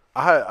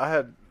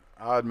 I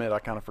admit I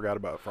kind of forgot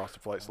about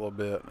Frosted Flakes a little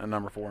bit, and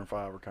number 4 and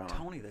 5 were kind of.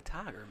 Tony the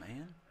Tiger,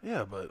 man.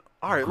 Yeah, but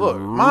all right. Look,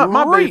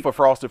 my beef with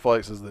Frosted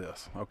Flakes is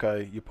this.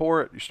 Okay, you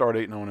pour it, you start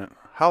eating on it.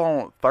 How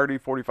long? 30,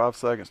 45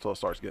 seconds till it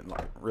starts getting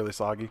like really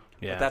soggy.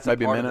 Yeah. But that's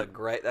Maybe a a part of minute. the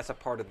great. That's a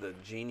part of the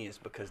genius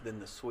because then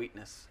the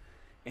sweetness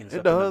ends It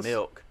up in does. the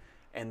milk,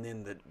 and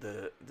then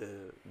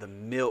the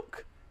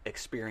milk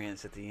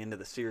experience at the end of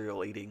the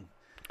cereal eating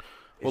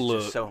is Well,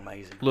 just look. so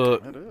amazing.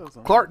 Look, It is.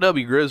 Clark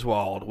W.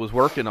 Griswold was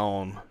working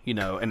on,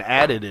 an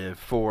additive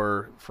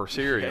for Yeah,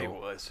 cereal. it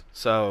was.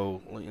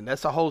 So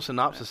that's the whole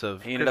synopsis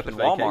of He ended up in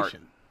Christmas Walmart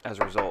Vacation. as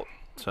a result.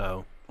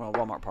 So Well,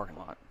 Walmart parking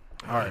lot.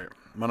 All right,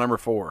 my number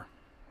 4.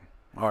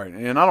 All right,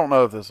 and I don't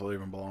know if this will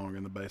even belong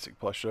in the basic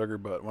plus sugar,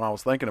 but when I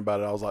was thinking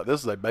about it, I was like,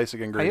 this is a basic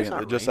ingredient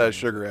not that just raining, has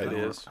sugar it added.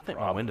 is. It. I think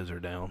my windows are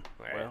down.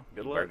 Well,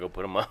 good you luck. better go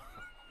put them up.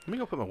 Let me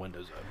go put my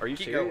windows up. Are you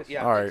serious?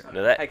 Yeah. All right.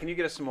 Now that, Hey, can you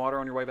get us some water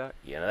on your way back?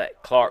 yeah, now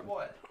that Clark.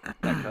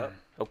 That cup.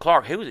 Oh,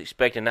 Clark, he was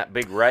expecting that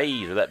big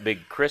raise or that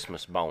big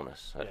Christmas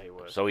bonus. Yeah, he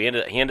was. So he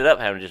ended up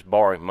having to just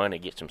borrow money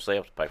to get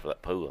himself to pay for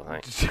that pool, I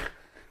think.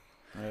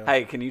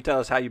 Hey, can you tell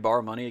us how you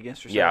borrow money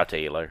against yourself? Yeah, I'll tell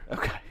you later.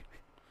 Okay.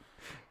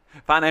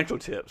 Financial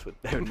tips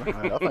with David Murray.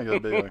 Hey, I think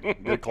it'd be a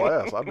good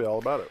class. I'd be all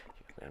about it.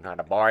 And how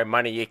to borrow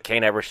money you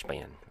can't ever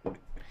spend.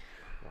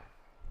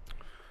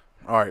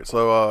 All right,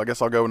 so I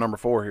guess I'll go with number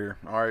 4 here.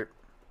 All right,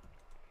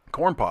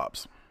 corn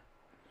pops.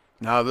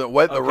 Now the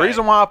Okay.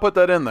 reason why I put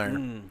that in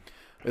there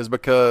is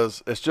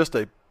because it's just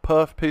a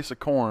puff piece of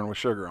corn with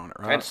sugar on it,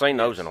 I right? hadn't seen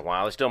those in a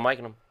while. They still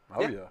making them.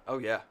 Oh yeah, Oh,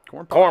 yeah.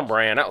 corn pops. Corn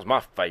Bran, that was my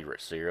favorite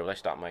cereal. They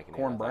stopped making it.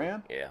 Corn I think.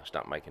 Bran? Yeah,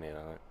 stopped making it.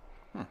 I think.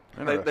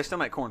 They still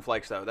make corn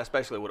flakes though. That's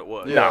basically what it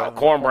was. Yeah. No,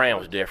 Corn Bran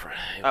was different.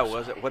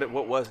 Was it?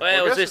 What was it? Well, it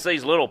I was guess just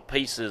these little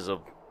pieces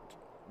of,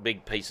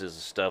 big pieces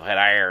of stuff, had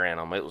air in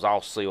them. It was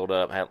all sealed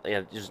up,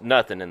 had just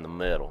nothing in the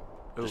middle.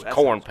 Ooh, Just that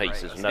corn sounds great.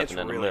 pieces, It's nothing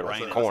in the really middle.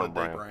 raining. Corn That's a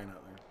deep Bran. rain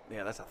out there.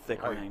 Yeah, that's a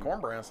thick Hey, rain.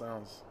 corn bran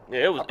sounds.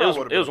 Yeah, it was. I probably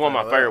would've It was been one of a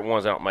my fan of that. favorite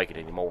ones. I don't make it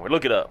anymore.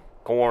 Look it up.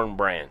 Corn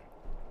Bran.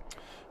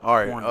 All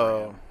right. Corn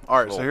All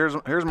right. So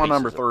here's my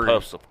number Pieces of 3.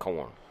 Puffs of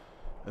corn.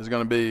 Is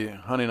going to be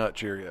Honey Nut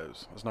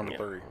Cheerios. That's number Yeah.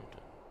 3.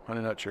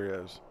 Honey Nut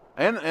Cheerios,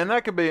 and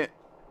that could be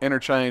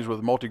interchanged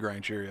with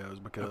multigrain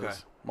Cheerios because Okay.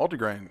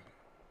 multigrain,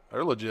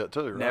 they're legit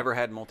too. Right? Never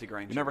had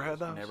multigrain. You never Cheerios. had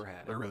those? Never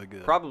had. They're it. really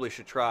good. Probably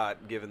should try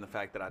it, given the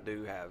fact that I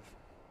do have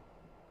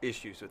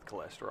issues with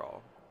cholesterol.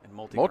 And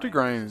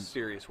multigrain is a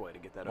serious way to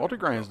get that. under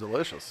Multigrain is control.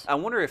 delicious. I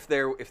wonder if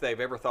they've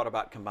ever thought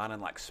about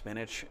combining like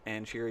spinach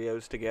and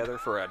Cheerios together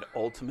for an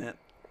ultimate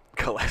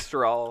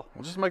cholesterol,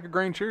 We'll just make a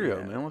green Cheerio,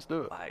 Yeah. man. Let's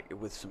do it. like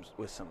with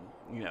some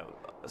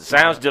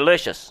Sounds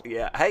delicious.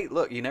 Yeah. Hey,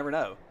 look, you never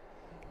know.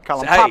 Call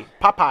them Hey,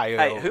 Popeyes.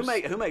 Hey,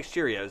 who makes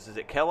Cheerios? Is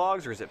it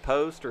Kellogg's or is it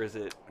Post or is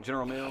it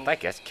General Mills? I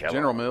think that's Kellogg.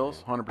 General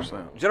Mills,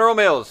 100%. General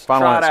Mills.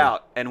 Final try answer. it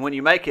out, and when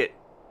you make it,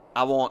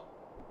 I want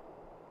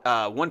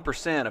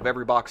 1% of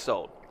every box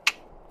sold.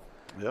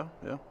 Yeah,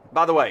 yeah.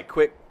 By the way,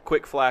 quick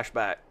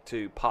flashback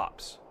to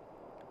Pops.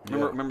 Yeah.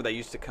 Remember they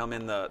used to come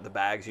in the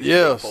bags. Used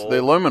Yes, to be full?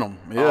 the aluminum.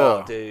 Yeah.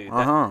 Oh, dude, that-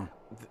 Uh huh.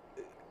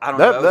 I don't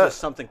that- know. that- There's just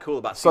something cool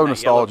about so seeing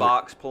that yellow nostalgic.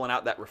 box, pulling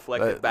out that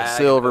reflective That bag.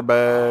 silver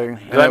bag. man.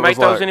 Do And they it make was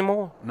those like-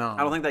 anymore? No.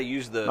 I don't think they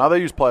use the. No, they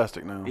use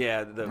plastic now.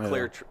 yeah, the Yeah.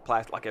 clear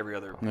plastic like every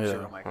other Yeah.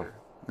 cereal maker.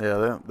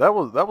 Yeah, that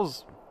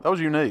was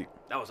unique.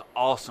 That was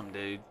awesome,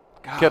 dude.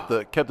 God.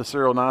 Kept the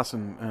cereal nice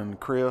and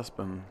crisp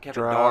and Kept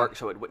dry. it dark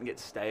so it wouldn't get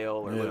stale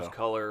or Yeah. lose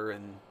color,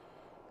 and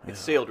it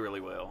sealed really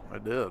well.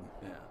 It did.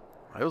 Yeah.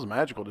 It was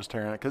magical just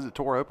tearing it because it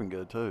tore open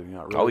good too. You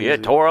know, really Oh yeah,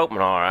 easy. it tore open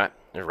all right.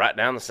 It was right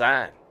down the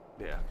side.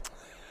 Yeah.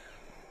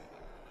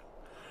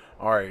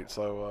 All right,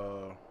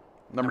 so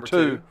number Number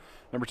two, two.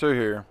 number 2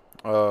 here.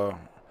 God,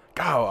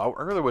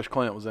 I really wish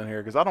Clint was in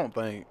here because I don't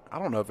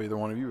know if either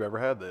one of you have ever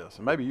had this,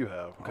 and maybe you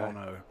have. I don't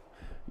know.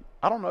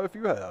 I don't know if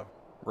you have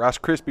Rice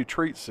Krispie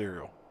Treats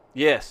cereal.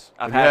 Yes,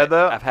 I've Have you had it.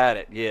 that? I've had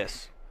it.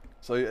 Yes.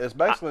 So it's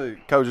basically,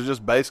 Coach, it's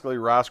just basically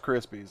Rice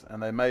Krispies,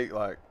 and they make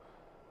like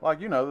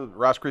you know the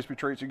Rice Krispie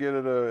Treats you get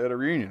at a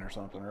reunion or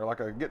something, or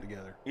like a get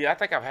together, Yeah, I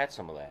think I've had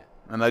some of that.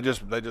 and they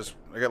got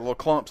little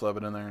clumps of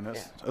it in there, and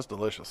that's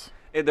delicious.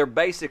 They're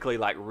basically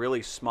like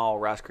really small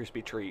Rice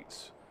Krispie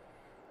treats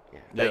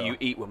that Yeah. you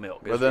eat with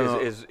milk. But then,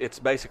 It's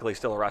basically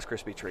still a Rice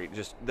Krispie treat.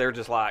 They're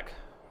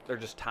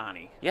just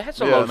tiny. Yeah, I had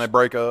some Yeah, of and those. they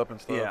break up and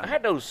stuff. Yeah. I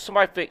had those.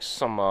 Somebody fixed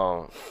some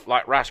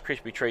like Rice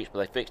Krispie treats, but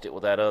they fixed it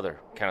with that other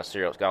kind of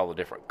cereal. It's got all the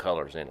different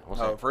colors in it.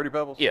 What's Oh, that? Fruity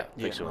Pebbles. Yeah,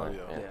 fixed it Oh, with that.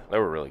 yeah. Yeah. Yeah. They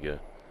were really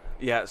good.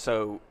 Yeah,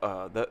 so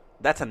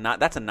that's a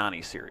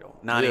 90s cereal.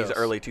 90s, Yes.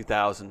 early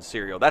 2000s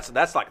cereal.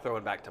 That's like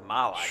throwing back to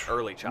my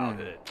early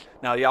childhood.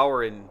 Now y'all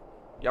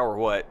were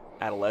what,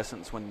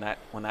 adolescents when that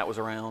was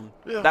around?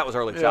 Yeah. That was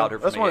early Yeah, childhood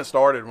for That's me. when it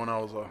started when I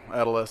was an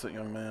adolescent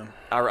young man.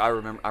 I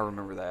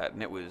remember that,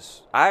 and it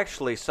was. I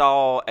actually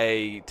saw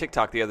a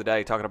TikTok the other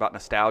day talking about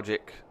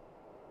nostalgic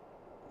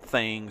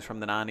things from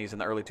the 90s and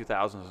the early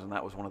 2000s, and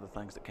that was one of the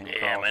things that came Yeah,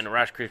 across. man, the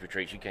Rice Krispie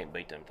treats, you can't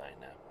beat them things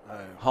now.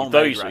 Homemade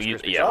Throw you Rice some-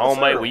 Krispies. yeah, Not homemade.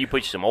 cereal. Where you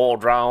put some oil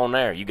dry on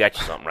there, you got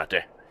you something right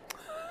there.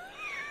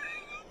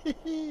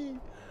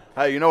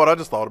 Hey, you know what I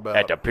just thought about?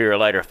 At the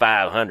Purolator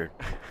 500.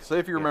 See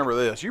if you remember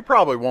this. You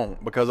probably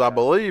won't because I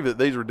believe that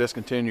these were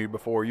discontinued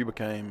before you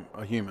became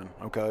a human.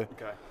 Okay.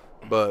 Okay.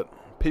 But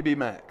PB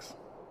Max.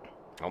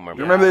 I don't remember.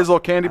 You remember these little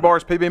candy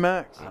bars, PB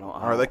Max? I don't-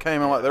 All right, they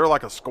came in like they were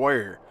like a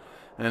square,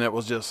 and it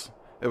was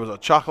a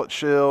chocolate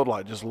shield,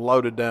 like just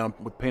loaded down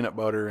with peanut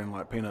butter and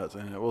like peanuts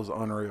in it. It was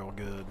unreal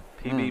good.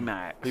 PB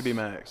Max. PB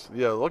Max.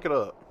 Yeah, look it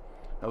up.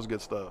 That was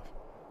good stuff.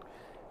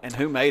 And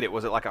who made it?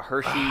 Was it like a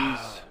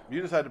Hershey's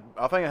You just had to,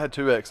 I think it had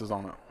 2 X's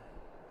on it.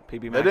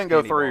 PB Max? They didn't go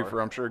candy 3 bar?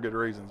 for I'm sure good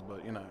reasons,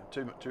 but you know,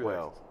 two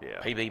Well, X's.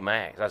 yeah. PB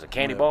Max. That's a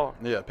candy Yeah. bar.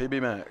 Yeah, PB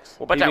Max.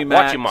 What about PB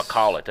that Max.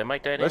 whatchamacallit? They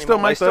make that They anymore? still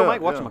They make still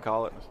that, make yeah.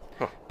 whatchamacallit.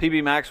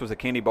 PB Max was a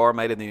candy bar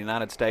made in the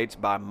United States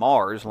by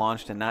Mars,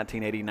 launched in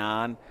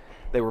 1989.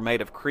 They were made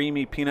of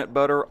creamy peanut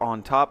butter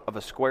on top of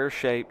a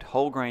square-shaped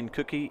whole grain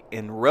cookie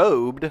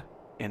enrobed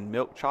in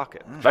milk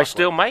chocolate. They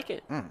still make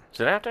it. Is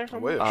it out there I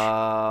somewhere?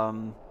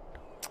 wish.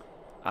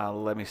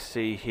 Let me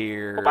see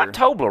here. What about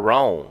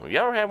Toblerone? You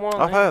ever had one of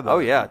I've them? had those. Oh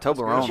yeah, That's good.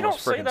 Toblerone You don't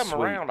was see freaking them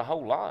sweet. around a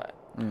whole lot.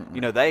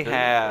 You know they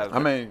have. I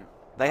mean,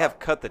 they have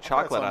cut the I had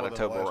chocolate some out of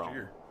within the last Toblerone.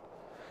 year.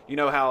 You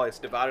know how it's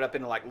divided up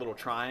into like little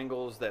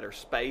triangles that are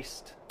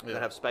spaced, Yeah.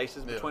 that have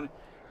spaces Yeah. between.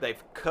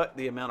 They've cut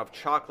the amount of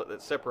chocolate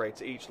that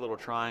separates each little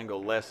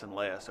triangle less and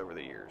less over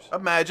the years.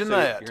 Imagine So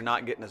that. you're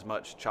not getting as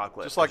much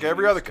chocolate. Just as like you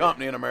every used other to.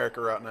 company in America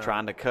right now.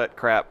 Trying to cut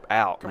crap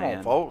out, Come man.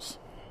 on, folks.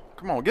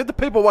 Come on, give the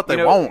people what they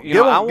You know- want. you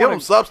Give know, I them wanna-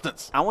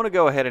 substance. I want to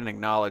go ahead and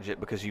acknowledge it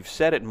because you've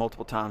said it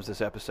multiple times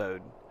this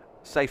episode.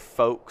 Say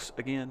folks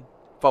again.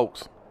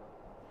 Folks.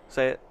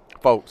 Say it.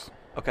 Folks.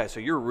 Okay, so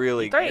you're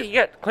really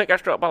Clint got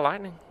struck by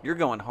lightning. you're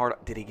going hard.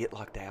 Did he get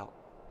locked out?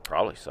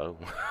 Probably so.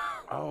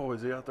 Oh,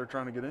 is he out there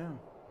trying to get in?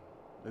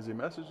 Has he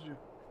messaged you?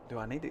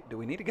 Do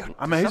we need to go?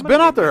 I mean, he's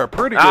been out there a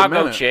pretty good I'll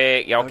minute. go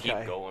check. Y'all Okay.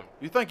 keep going.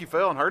 You think he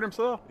fell and hurt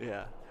himself?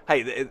 Yeah.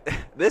 Hey,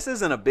 this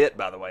isn't a bit,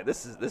 by the way.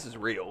 This is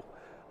real.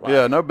 Like,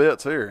 Yeah, no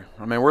bits here.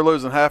 I mean, we're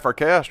losing half our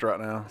cast right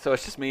now. So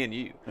it's just me and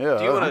you. Yeah,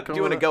 Do you I'm want cool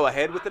to with that. go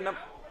ahead with the number?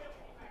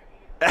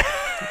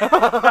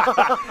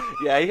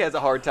 Yeah, he has a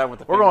hard time with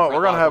the. We're fingerprint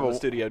gonna lock have on a the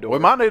studio door. We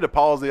might need to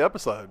pause the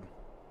episode.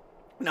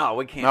 No,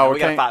 we can't. No, we we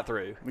got to can't. fight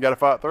through. We got to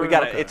fight through. We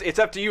got to. Okay. It's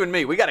up to you and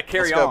me. We got to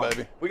carry Let's go, on,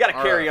 baby. We got to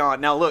All carry right.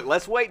 on. Now look,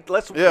 let's wait.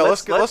 Let's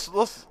let's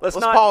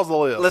not pause the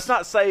list. Let's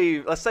not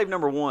save. Let's save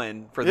number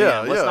one for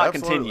Yeah, them. Let's yeah, not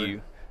absolutely.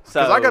 continue.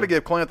 So Because I got to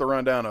give Clint the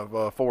rundown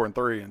of 4 and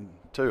 3 and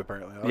 2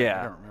 apparently.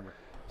 I don't remember.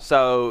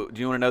 So do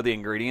you want to know the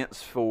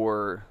ingredients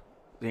for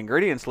the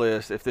ingredients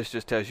list? If this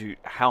just tells you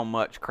how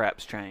much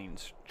crap's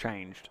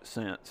changed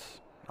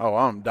since. Oh,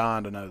 I'm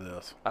dying to know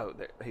this. Oh,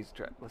 there,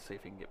 let's see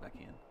if he can get back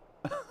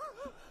in.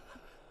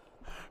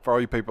 For all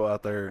you people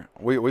out there,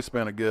 we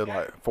spent a good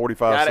 45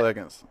 Got it.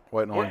 seconds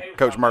waiting on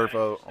Coach Murphy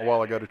a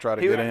while ago to try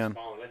to get in.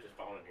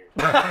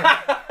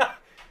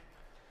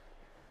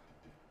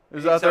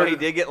 Is out So there? he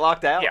did get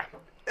locked out. Yeah.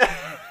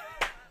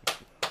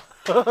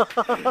 Clint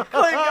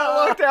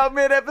got locked out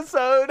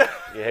mid-episode.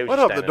 Yeah, he was What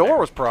just up? The standing door there.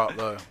 was propped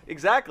though.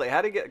 Exactly.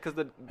 How did he get? Because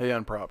the. He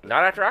unpropped it.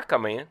 Not after I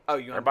come in. Oh,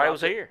 you Everybody unpropped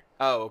was it? here.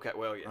 Oh, okay.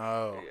 Well, yeah.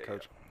 Oh, Yeah,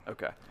 Coach. yeah.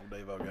 Okay.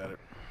 Devo got it.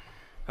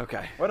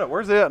 Okay. What up?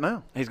 Where's he at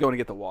now? He's going to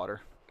get the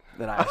water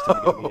that I asked him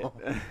to go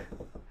get.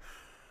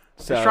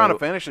 So, He's trying to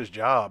finish his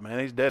job, man.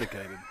 He's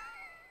dedicated.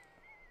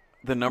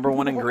 the number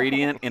one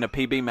ingredient in a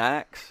PB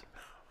Max,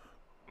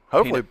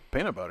 Hopefully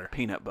peanut butter.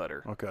 peanut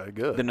butter. Okay,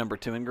 good. The number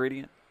two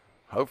ingredient,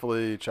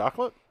 Hopefully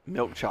chocolate.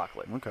 milk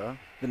chocolate. Okay.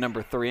 The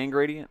number three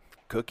ingredient,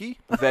 Cookie.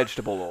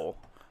 vegetable oil.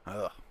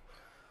 Ugh.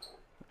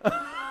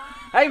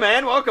 Hey,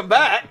 man, welcome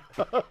back.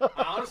 I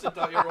honestly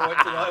thought you were going to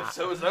wait till the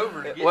episode was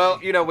over to get Well,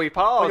 you know, we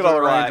paused. Look at all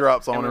and the we're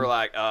raindrops like, on and we him. were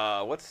like,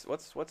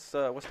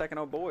 what's taking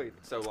old boy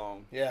so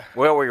long? Yeah.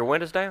 Well, were your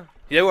windows down?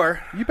 You were.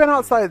 You been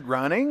outside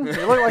running? You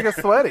look like a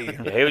sweaty.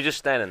 Yeah, he was just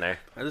standing there.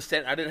 I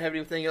didn't have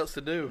anything else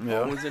to do. Yeah.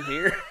 Phone was in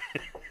here.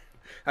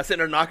 I was sitting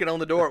there knocking on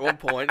the door at one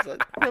point. It's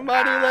like,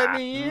 somebody let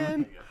me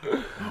in.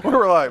 We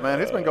were like, man,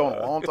 he's been going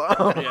a long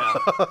time. Yeah.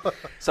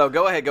 So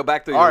go ahead, go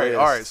back through All your right, list.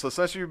 all right. So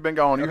since you've been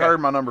gone, you Okay. heard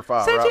my number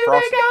 5, Since right? you've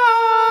been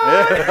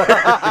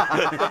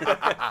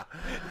Yeah.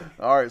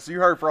 All right, so you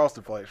heard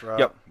Frosted Flakes, right?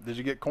 Yep. Did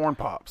you get corn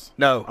pops?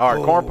 No. All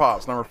right, corn Oh.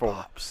 pops, number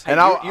 4. Hey,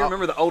 And you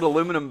remember the old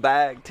aluminum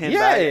bag, tin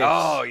Yes. bag?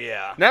 Oh,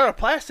 yeah. Now they're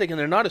plastic and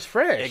they're not as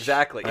fresh.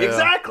 Exactly. Yeah.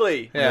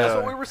 Exactly. Yeah. That's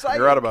what we were saying.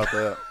 You're right about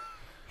that.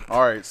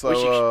 All right, We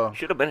so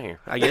should have been here.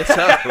 I guess so.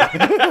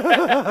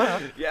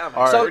 Yeah, man.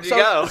 All right. Where'd you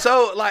go?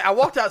 So, like, I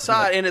walked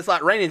outside and it's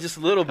like raining just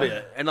a little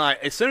bit, and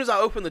like as soon as I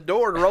opened the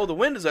door to roll the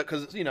windows up,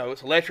 because it's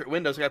electric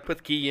windows, I got to put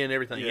the key in and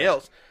everything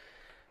else.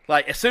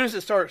 Like as soon as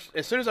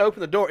I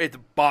open the door, the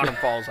bottom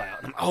falls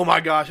out. I'm, oh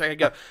my gosh, I gotta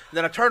go. And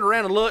then I turned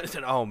around and looked and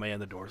said, "Oh man,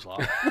 the door's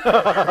locked."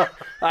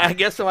 I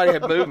guess somebody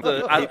had moved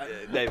the.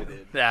 David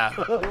did. Yeah.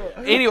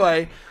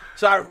 Anyway,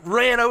 so I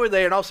ran over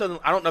there, and all of a sudden,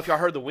 I don't know if y'all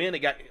heard the wind. It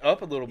got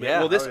up a little bit. Yeah.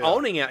 Well, this Oh, yeah.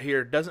 awning out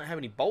here doesn't have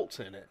any bolts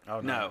in it. oh,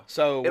 No.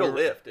 So It'll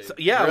we're- lift, dude. So,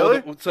 yeah. Really?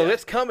 Well, so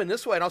it's coming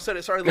this way, and all of a sudden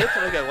it started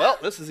lifting. I go, well,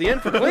 this is the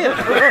end for Clint.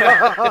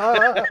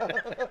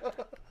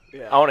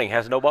 Awning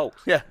has no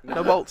bolts. Yeah,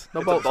 no bolts, no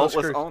It's bolts, a no boltless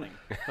screws. awning.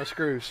 No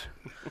screws.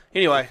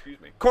 Anyway,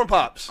 corn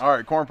pops. All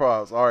right, corn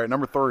pops. All right,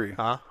 number 3,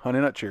 Huh? Honey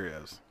Nut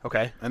Cheerios.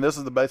 Okay. And this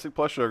is the basic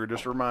plus sugar,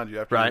 just to remind you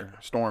after Right. your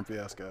storm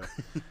fiasco.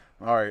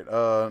 All right,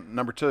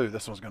 number 2.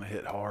 This one's going to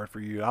hit hard for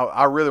you.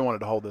 I really wanted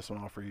to hold this one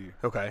off for you.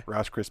 Okay.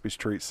 Rice Krispies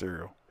Treat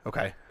cereal.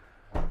 Okay.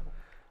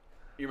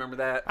 You remember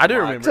that? I do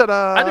Like, remember. It.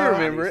 Ta-da. I do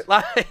remember it.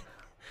 Like,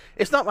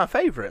 it's not my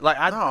favorite. Like,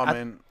 No, I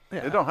mean,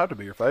 yeah. it don't have to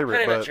be your favorite,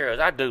 Honey Nut but Cheerios.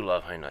 I do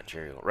love Honey Nut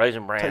Cheerios.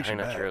 Raisin Bran, Takes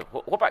Honey you Nut back. Cheerios.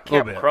 What about Little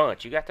Captain bit.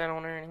 Crunch? You got that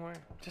on there anywhere?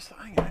 just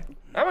hang it.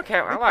 I like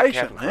patient,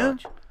 Captain man.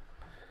 Crunch.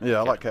 Yeah,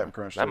 I like Captain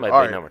Crunch. That too. may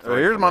All be right, number so 3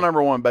 here's for my me.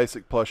 number 1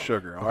 basic plus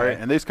sugar. All right,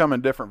 Okay. and these come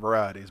in different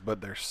varieties,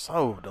 but they're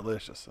so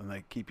delicious and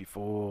they keep you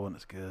full and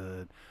it's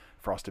good.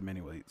 Frosted Mini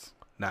Wheats.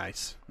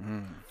 nice.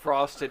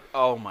 Frosted.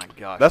 Oh my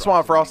gosh. That's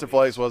why Frosted Mini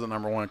Flakes wasn't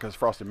number 1 because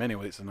Frosted Mini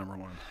Wheats is number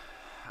 1. Wheats.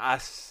 I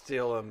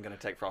still am gonna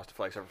take Frosted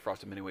Flakes over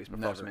Frosted Mini Wheats, but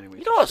Never. Frosted Mini Wheats.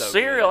 You know are a so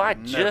cereal good. I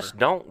just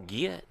don't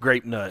get?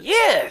 Grape nuts.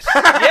 Yes.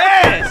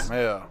 Yes.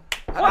 Yeah,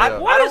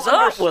 What is don't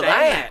up with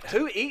understand that?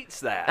 Who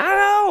eats that? I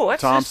know.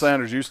 That's Tom just,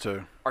 Sanders used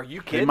to. Are you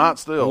He kidding? might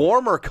still.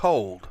 Warm or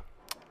cold?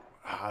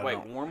 I Wait,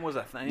 don't- warm was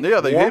a thing. Yeah,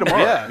 they Warm, heat them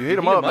up. yeah, You heat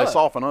them up, they up.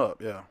 soften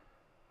up. Yeah,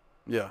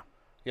 yeah.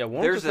 Yeah,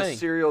 warm's There's a a thing.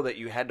 cereal that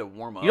you had to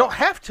warm up. You don't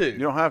have to. You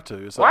don't have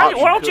to. It's an why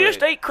option. don't you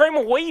just could. eat cream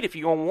of wheat if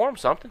you're going to warm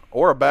something?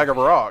 Or a bag of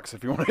rocks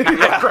if you want to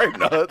eat grape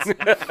nuts.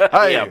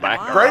 Hey, Yeah, bag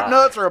of grape rocks.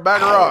 nuts or a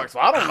bag of rocks?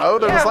 I don't know.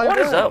 They're the Yeah, same what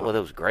thing. is up with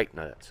those grape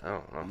nuts? I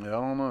don't know. Yeah,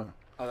 I don't know.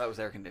 Oh, that was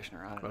air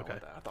conditioner. I don't know Okay.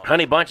 what that. I thought.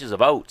 Honey bunches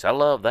of oats. I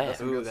love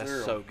that. Ooh, good that's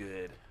cereal. so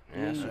good.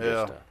 Yeah, that's some Yeah.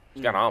 good stuff.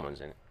 It's got almonds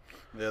in it.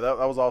 Yeah, that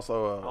was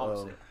also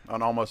Almost it.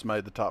 an almost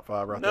made the top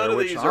 5 right None there. of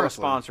Which these are a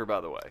honestly, sponsor,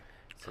 by the way.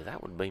 So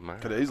that would be mine.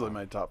 Could have easily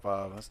made top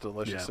 5. That's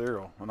delicious Yeah.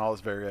 cereal and all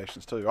its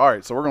variations too. All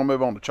right, so we're gonna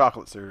move on to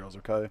chocolate cereals.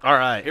 Okay, All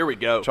right. Here we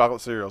go. chocolate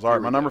cereals. All right,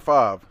 Here my we number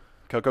 5,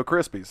 Cocoa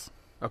Krispies.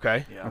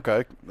 Okay. Yeah.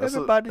 Okay, that's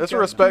a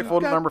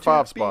respectful number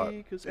 5 spot.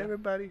 Because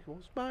everybody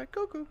wants my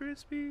Cocoa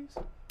Krispies.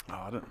 Oh,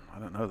 I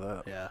didn't know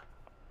that. Yeah.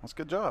 That's a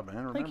good job,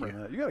 man. Thank Remembering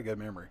you. that. You got a good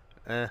memory.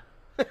 Eh.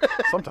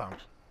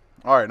 Sometimes.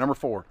 All right, number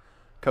 4,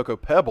 Cocoa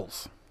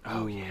Pebbles.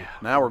 Oh yeah.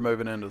 Now we're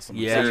moving into some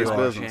Yeah, serious you are.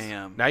 business.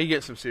 Jam. Now you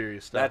get some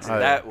serious stuff.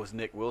 That was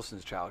Nick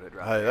Wilson's childhood,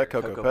 right? Hey, there. that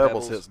Cocoa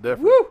Pebbles hits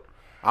different.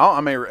 I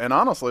mean, and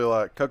honestly,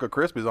 like Cocoa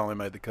Krispies only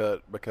made the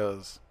cut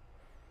because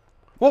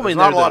Well, there's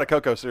not a lot of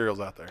cocoa cereals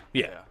out there.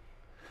 Yeah.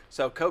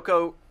 So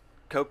Cocoa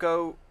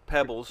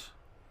Pebbles,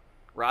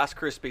 Rice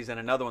Krispies, and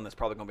another one that's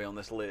probably going to be on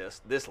this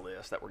list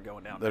that we're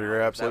going down. That are now.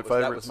 your absolute That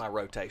favorites? was my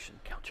rotation.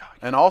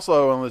 And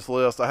also on this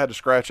list, I had to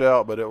scratch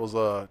out, but it was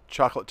a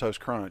chocolate toast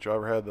crunch. You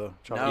ever had the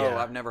chocolate? No, Yeah.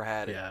 I've never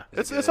had it. Yeah.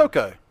 Is it It's good?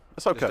 okay.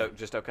 It's okay.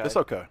 Just okay. It's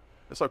okay.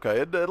 It's okay.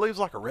 It leaves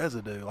like a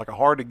residue, like a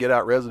hard to get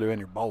out residue in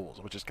your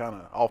bowls, which is kind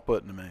of off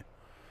putting to me.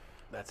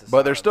 That's a But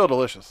sign they're of still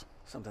delicious.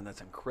 something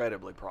that's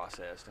incredibly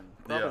processed and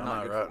probably Yeah, not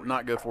I good know, right? for you.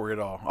 Not good for you at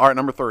all. All right,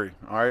 number 3.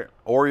 All right,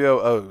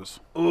 Oreo O's.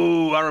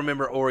 Ooh, I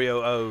remember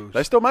Oreo O's.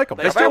 They still make them.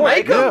 They still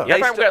make them. them. Yeah.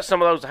 I think we got some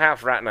of those at the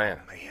house right now.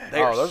 They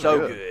are those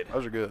so are good.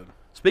 Those are good.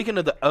 Speaking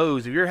of the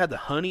O's, have you ever had the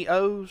honey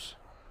O's?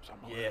 It's on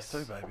my Yes.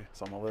 list too, baby.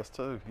 It's on my list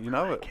too. You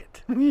know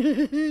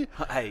it.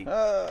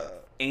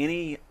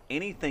 Hey,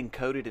 anything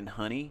coated in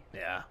honey,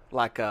 Yeah.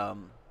 like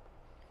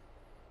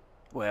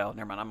well,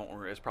 never mind.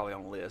 It's probably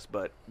on the list,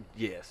 but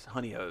yes,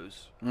 Honey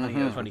O's.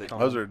 Honey O's. Honeycomb.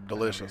 Those are I know where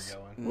delicious. you're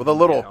going. With a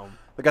little, Yeah.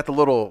 they got the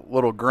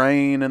little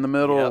grain in the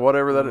middle, or Yep.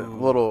 whatever that is,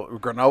 little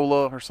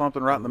granola or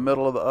something right in the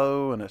middle of the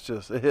O, and it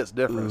hits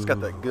different. It's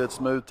got that good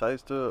smooth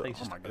taste to it. It's Oh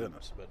just my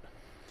goodness! But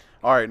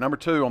All right, number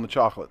 2 on the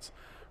chocolates.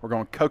 We're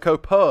going Cocoa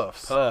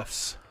Puffs.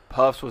 Puffs.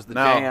 Puffs was the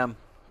Now, jam.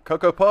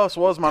 Cocoa Puffs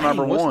was my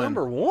number What's 1.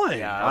 number 1?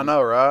 Yeah. I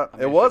know, right? I'm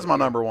It was interested my to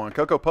hear. number 1.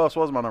 Cocoa Puffs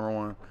was my number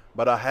 1,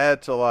 but I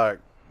had to like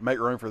make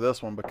room for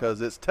this one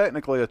because it's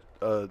technically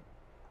a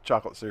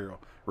chocolate cereal.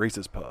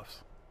 Reese's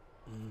Puffs.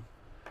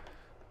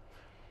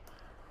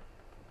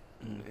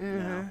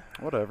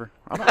 Whatever.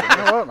 I don't, you know what?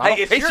 I don't-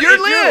 Hey, it's It's your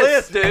your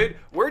list. dude.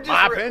 We're just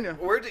My opinion.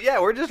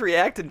 We're just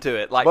reacting to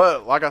it. Like,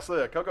 but like I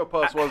said, Cocoa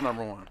Puffs was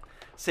number 1.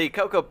 see,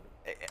 Cocoa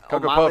Cocoa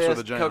on my Puffs are list,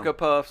 the jam. Cocoa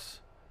Puffs,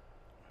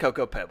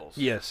 Cocoa Pebbles.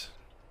 Yes.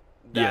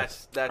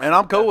 That's And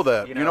I'm cool with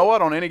that's, that. You know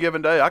what? On any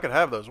given day, I could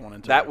have those 1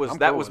 and 2. That was I'm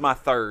cool with my it.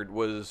 third.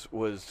 Was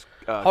Hold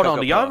on.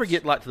 Cocoa Do y'all ever Puffs.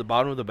 get like to the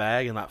bottom of the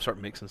bag and like start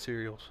mixing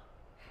cereals?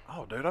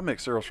 Oh, dude, I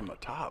mix cereals from the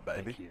top,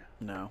 baby.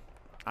 No.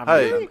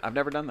 Hey. I've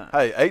never done that.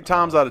 Hey, 8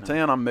 times out of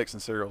 10, I'm mixing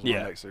cereals when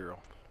Yeah. I make cereal.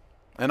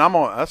 And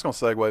that's gonna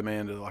segue me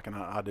into like an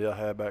idea I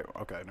had back.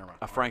 Okay, never mind.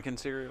 A Franken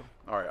cereal.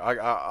 All right,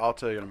 I'll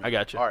tell you in a minute. I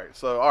got you.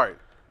 All right,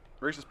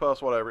 Reese's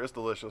Puffs, whatever. It's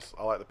delicious.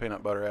 I like the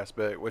peanut butter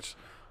aspect, which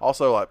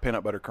also like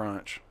peanut butter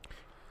crunch.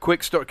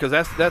 Quick story, because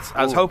that's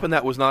I was hoping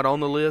that was not on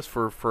the list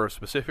for a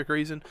specific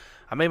reason.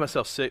 I made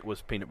myself sick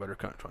with peanut butter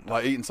crunch one time.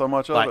 Like eating so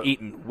much of Like it,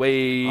 eating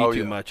way Oh, too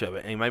yeah. much of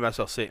it, and it made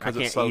myself sick. I 'Cause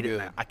can't it's so eat good. it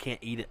now. I can't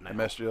eat it now. it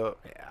messed you up.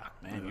 Yeah.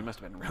 Man, you must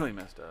have been really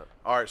messed up.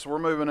 All right, so we're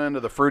moving into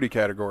the fruity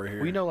category here.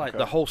 Well, you know, like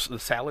Okay. the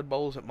salad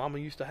bowls that Mama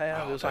used to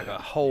have. it was like dude. a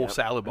whole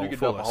salad bowl You could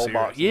full dump a of whole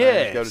cereal. box. In there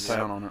and Yes. just go to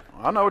town on it.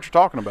 I know what you're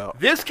talking about.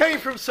 This came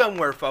from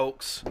somewhere,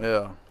 folks.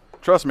 Yeah,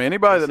 trust me.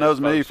 Anybody This that knows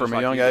is me folks from just a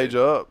like young you age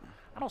do. up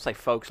I don't say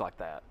folks like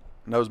that.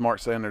 knows Mark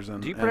Sanders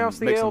and, Do you and pronounce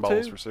the mixing L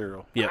bowls too? for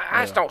cereal. Yeah.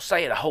 I just don't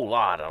say it a whole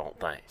lot. I don't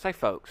think. Say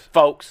folks.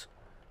 Folks.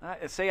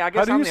 See, I How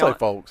guess do I'm you the say, only-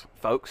 folks?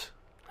 Folks.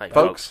 Hey,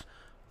 Folks.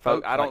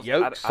 Folk. I don't. Like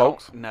yolks? I don't-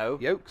 Folks? No.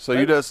 Yolks. So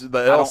you just the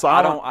I L don't,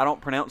 silent? I don't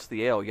pronounce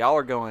the L. Y'all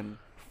are going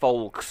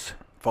folks.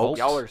 Folks.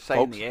 Y'all are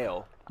saying Folks. the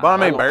L. But I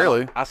mean, don't-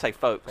 barely. I say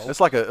folks. It's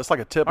like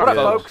a tip What of up,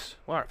 the L. folks?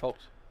 All right,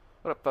 folks.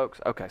 What up, folks?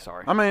 Okay,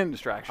 sorry. I mean,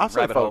 Distraction. I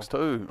say Rabbit folks hole.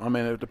 too. I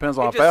mean, it depends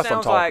on It how just fast I'm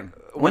sounds talking.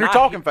 like When when you're I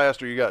talking he-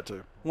 faster, you got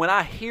to. When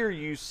I hear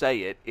you say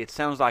it, it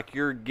sounds like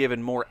you're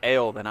giving more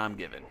L than I'm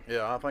giving.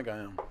 Yeah, I think I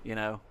am. You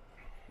know,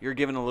 you're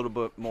giving a little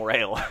bit more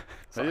L.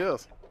 He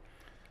is.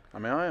 I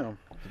mean, I am.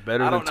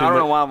 Better I than don't too know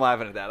much. why I'm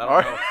laughing at that. I All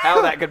don't right. know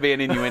how that could be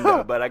an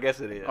innuendo, but I guess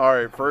it is. All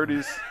right,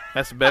 Fruities.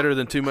 That's better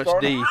than too much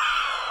D.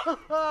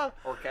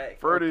 Okay.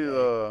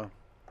 Fruities.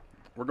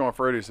 We're going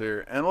Fruities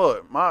here. And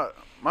look, my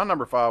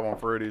number 5 on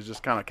Fruities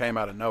just kind of came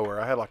out of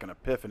nowhere. I had like an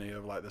epiphany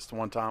of like this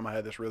one time I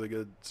had this really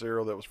good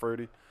cereal that was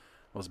fruity. It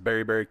was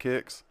Berry Berry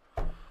Kicks.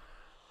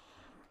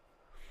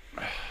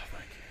 Thank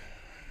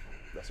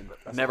you.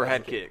 That's Never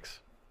had kid. kicks.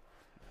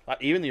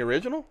 Like, even the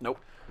original? Nope.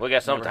 We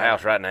got some at the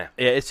house right now.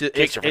 Yeah, it's just,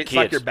 Kicks are for it's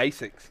like kids. your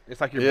basics.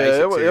 It's like your Yeah,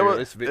 basic it cereal. was-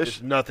 It's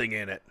it's- nothing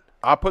in it.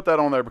 I put that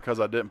on there because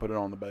I didn't put it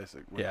on the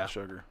basic with Yeah. the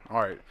sugar.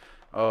 All right.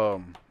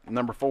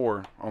 Number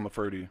 4 on the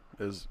fruity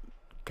is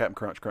Captain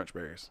Crunch Crunch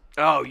Berries.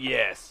 Oh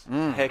yes.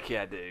 Heck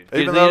yeah, dude. At the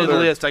Even end though of the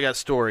they're- list, I got a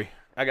story.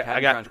 I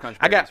Captain got Crunch, Crunch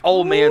I got Berries.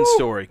 old man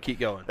story. Keep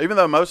going. Even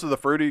though most of the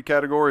fruity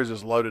category is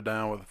just loaded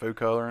down with food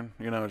coloring,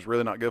 it's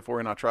really not good for you.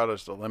 And I try to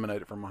just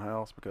eliminate it from my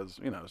house because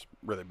it's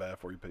really bad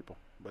for you people.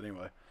 But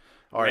anyway,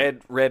 all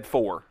right. Red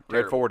 4. Red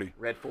Terrible. 40.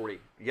 Red 40.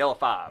 Yellow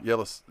 5.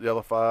 Yellow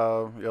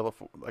 5, yellow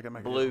 4. I can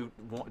make Blue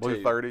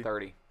Blue 30.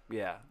 30.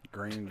 Yeah.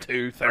 Green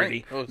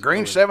 230.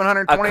 Green A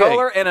 728.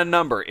 color and a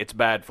number. It's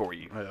bad for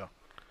you. Yeah.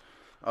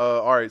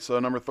 All right. So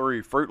number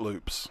 3, Fruit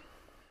Loops,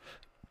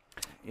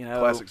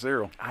 classic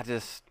cereal.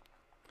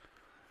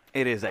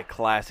 It is a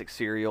classic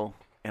cereal,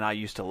 and I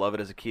used to love it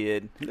as a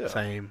kid. Yeah.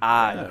 Same.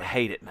 I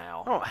hate it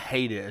now. I don't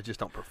hate it. I just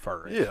don't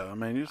prefer it. Yeah. I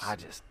mean,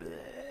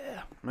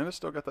 Bleh. it's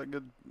still got that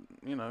good,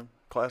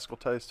 classical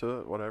taste to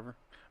it. Whatever.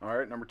 All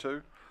right. Number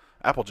 2,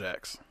 Apple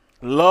Jacks.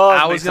 Love.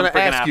 I me was some going to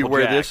freaking ask you Apple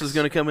where Jacks. this was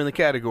going to come in the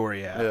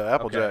category at. Yeah,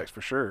 Apple Okay. Jacks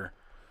for sure.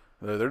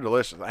 They're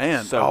delicious.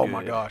 And So oh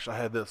my good. gosh, I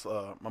had this.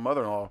 My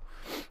mother-in-law,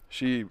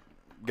 she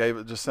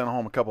just sent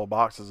home a couple of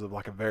boxes of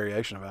like a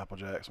variation of Apple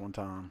Jacks one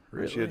time. She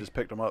Really? had just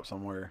picked them up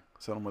somewhere,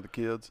 sent them with the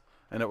kids,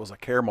 and it was a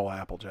caramel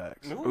Apple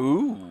Jacks.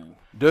 Ooh.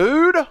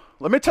 Dude,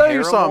 let me tell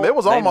you Caramel? something. It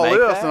was on They my make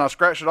list, that? and I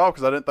scratched it off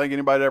because I didn't think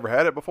anybody had ever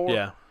had it before.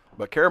 Yeah.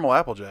 But caramel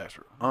Apple Jacks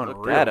are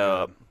unreal. that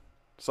up. good.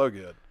 So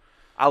good.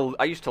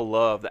 I used to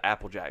love the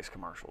Apple Jacks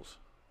commercials.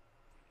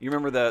 You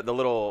remember the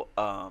little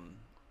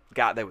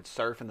guy they would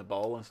surf in the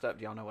bowl and stuff?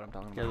 Do y'all know what I'm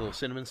talking Yeah, about? a little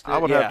cinnamon stick. I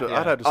would Yeah, have to. yeah.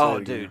 I'd have to see Oh,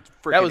 it again. dude,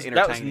 freaking That was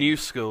entertaining. new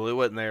school. It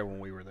wasn't there when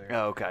we were there.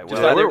 Oh, okay,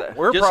 Just well, like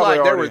we're just probably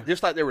like there were already-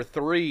 just like there were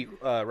 3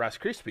 Rice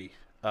Krispie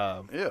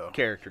Yeah.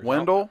 characters.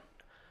 Wendell.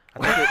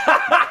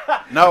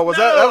 No,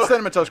 that was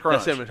Cinnamon Toast Crunch?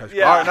 That's Cinnamon Toast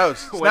Yeah. All right, no,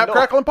 Snap, Wendell.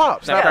 Crackle, and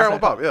Pop. Snap, Yeah. Crackle,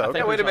 and Pop. Yeah, I okay.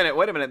 think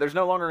Wait a minute. There's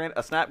no longer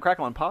a Snap,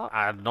 Crackle, and Pop?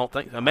 I don't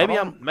think so. Maybe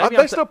I I'm. don't- Maybe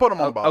they I'm still put them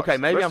on box. Okay,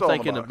 maybe They're I'm still on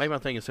the thinking. box. Maybe I'm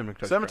thinking Cinnamon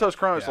Toast. Cinnamon Toast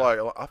Crunch, Yeah.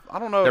 like I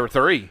don't know. There were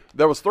 3.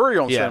 There was 3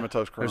 on Yeah. Cinnamon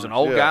Toast Crunch. There's an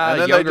old yeah. guy,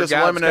 and then younger they just guy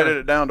that's eliminated kinda-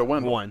 it down to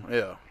Wendell. one.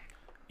 Yeah.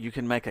 You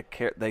can make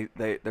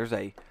there's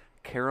a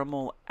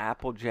caramel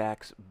Apple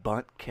Jacks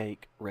bunt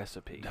cake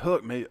recipe.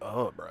 Hook me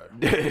up, bro.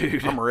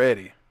 Dude. I'm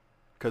ready,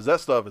 because that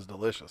stuff is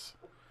delicious.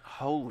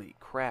 Holy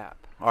crap.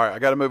 All right, I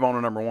got to move on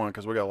to number 1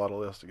 because we got a lot of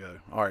lists to go.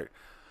 All right,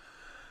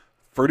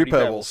 Fruity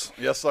Pebbles.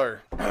 Yes,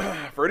 sir.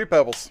 Fruity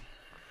Pebbles.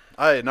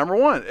 Hey, number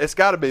 1. It's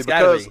got to be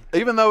gotta because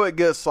even though it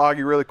gets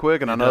soggy really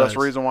quick, and I It know that's the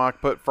does. reason why I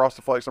put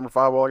Frosted Flakes number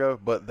 5 a while ago,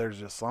 but there's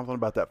just something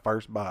about that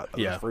first bite of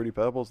Yeah. those Fruity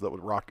Pebbles that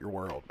would rock your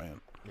world, man.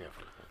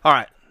 All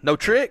right, no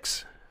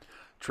tricks.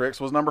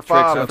 Tricks was number Tricks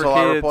 5 are until for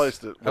I kids.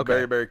 replaced it with Okay.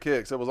 Berry Berry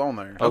Kicks. It was on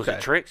there. Oh, is Okay.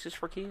 it Tricks is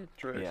for kids?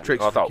 Tricks. Yeah.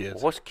 Tricks Oh, I for thought,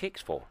 kids. what's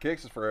Kicks for?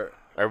 Kicks is for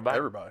Everybody?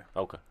 everybody.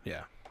 Okay.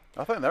 Yeah.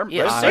 I think they're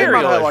Yeah, they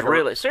cereal might have is like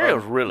really-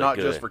 cereal's really not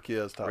good. just for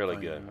kids type Really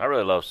thing. good. I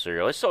really love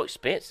cereal. It's so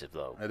expensive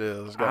though. It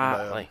is. It's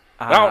gotten bad. Like,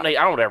 I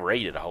don't ever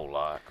eat it a whole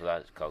lot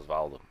because of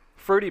all the.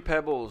 Fruity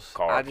Pebbles,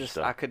 Carbs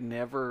stuff. I could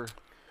never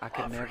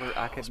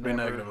Let's be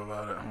negative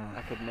about it.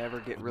 I could never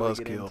get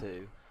Buzzkill.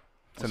 into.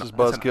 It's just It's an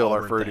Buzzkill or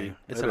Auburn Fruity. thing.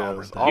 It's It an is.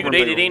 Auburn thing. You could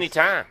eat it Beagles. any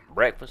time,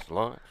 breakfast,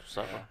 lunch,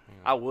 supper.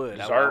 I would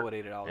Dessert.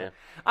 eat it all day. Yeah.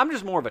 I'm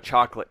just more of a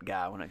chocolate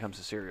guy when it comes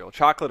to cereal.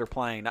 Chocolate or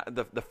plain.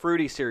 The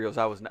fruity cereals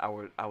I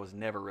was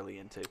never really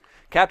into.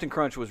 Captain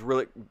Crunch was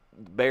really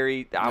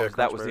berry. That Crunch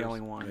was the berries.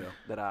 only one Yeah.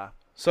 that I.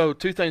 So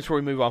 2 things before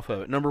we move off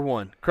of it. Number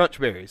 1, Crunch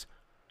Berries.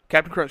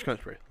 Captain Crunch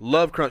Crunch Berries.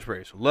 Love Crunch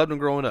Berries. Loved them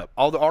growing up.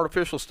 All the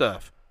artificial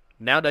stuff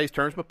nowadays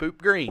turns my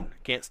poop green.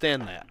 Can't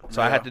stand that.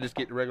 So I Yeah. had to just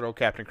get the regular old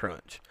Captain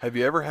Crunch. Have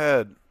you ever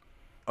had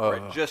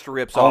it just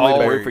rips all off the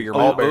berries. roof of your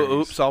All mouth. berries.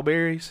 Oops, all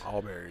berries.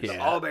 all berries? Yeah.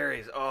 All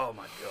berries. Oh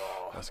my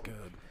god. That's good.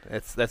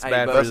 That's Hey,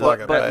 bad. but, for That's the- like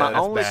a but bad- my that's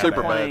only bad.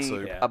 Super bad complaint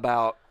soup. Yeah.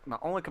 about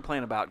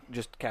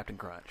just Captain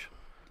Crunch.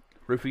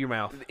 roof of your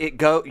mouth.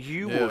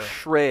 You Yeah. will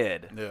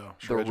shred Yeah, the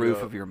shred you roof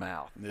up. of your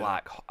mouth. Yeah.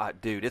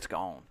 Like, dude, it's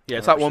gone. Yeah,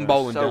 it's like one 100%.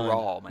 bowl and So done.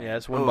 raw, man. Yeah,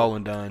 it's one Ugh. bowl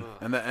and done.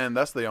 And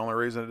that's the only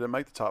reason it didn't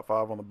make the top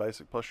 5 on the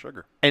basic plus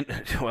sugar. And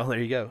well, there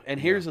you go. And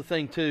here's the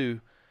thing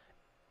too.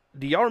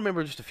 Do y'all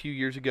remember just a few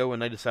years ago when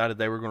they decided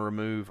they were going to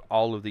remove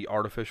all of the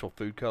artificial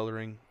food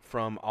coloring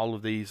from all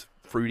of these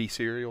fruity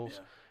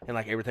cereals, and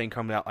like everything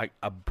comes out like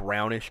a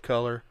brownish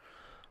color?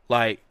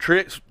 Like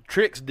Trix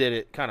did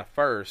it kind of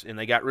first, and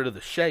they got rid of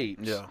the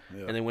shapes. Yeah,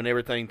 yeah. And then when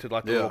everything to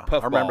like the Yeah, little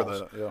puff I remember balls,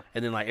 that, yeah.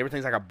 And then like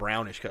everything's like a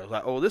brownish color.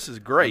 Like, oh, this is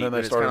great. And then but they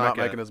it's started kinda not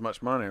like making as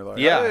much money. They're like,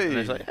 yeah. hey, And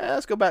it's like,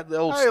 let's go back to the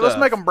old hey, stuff. let's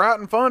make them bright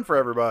and fun for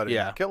everybody.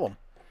 Yeah. Kill them.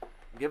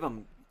 Give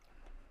them.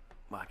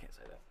 Well, I can't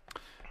say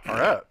that. All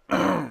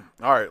right.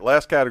 All right,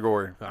 last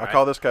category. All I right.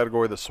 call this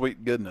category the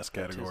sweet goodness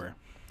category.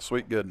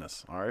 Sweet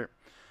goodness. All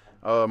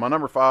right. My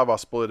number 5, I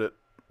split it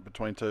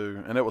between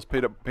 2, and it was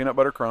peanut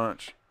butter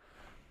crunch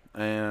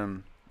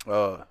and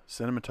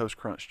cinnamon toast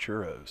crunch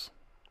churros.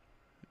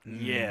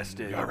 Yes,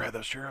 dude. You ever had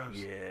those churros?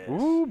 Yes.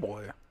 Ooh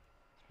boy,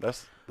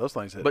 those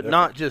things hit. but different.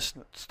 not just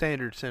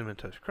standard cinnamon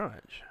toast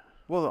crunch.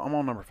 Well, I'm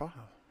on number 5.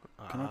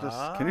 Can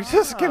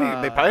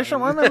you be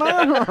patient with me,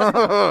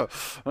 man?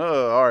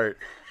 All right.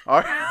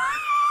 Okay.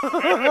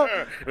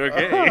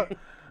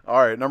 All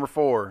right, number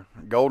 4,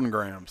 Golden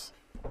Grams.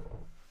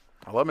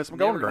 I love me some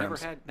Golden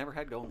Grams. Never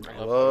had Golden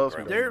Grams. I love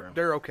some Golden They're Grams.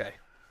 they're okay.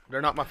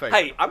 They're not my favorite.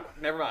 Hey,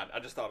 never mind. I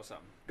just thought of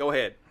something. Go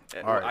ahead.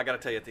 All right. I got to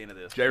tell you at the end of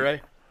this. J.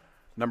 Ray.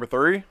 Number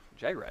 3.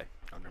 J-Ray.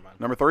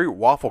 Number 3,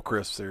 Waffle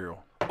Crisp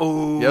cereal.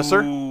 Ooh. Yes,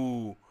 sir.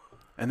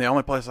 And the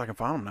only place I can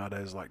find them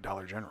nowadays is like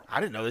Dollar General.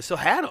 I didn't know they still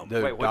had them.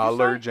 Dude, Wait, what'd you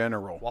Dollar say?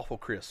 General. Waffle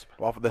Crisp.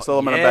 Waffle. They sell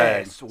them in a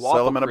bag. Yes, Sell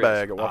Waffle them in a Crisp.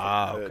 bag at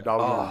Waffle. Okay.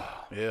 Dollar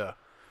General.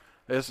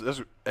 Yeah,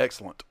 it's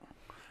excellent.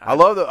 I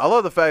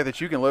love the fact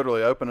that you can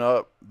literally open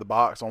up the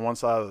box on one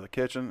side of the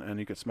kitchen and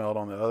you can smell it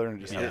on the other and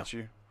it just hits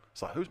you.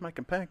 It's like, who's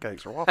making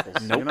pancakes or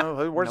waffles? You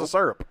know, where's the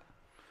syrup?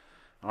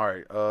 All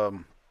right.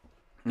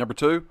 Number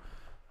 2,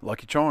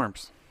 Lucky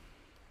Charms.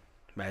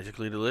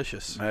 Magically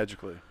delicious.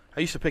 Magically.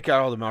 I used to pick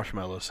out all the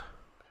marshmallows.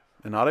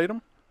 And not eat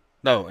them?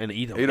 No, and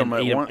eat them. Eat 'em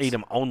at once? Eat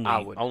them only. I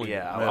would, only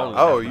yeah, only I would.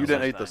 Oh, have you no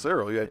didn't such eat the thing.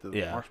 cereal. You ate the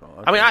Yeah.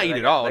 marshmallow. I mean, I Okay. eat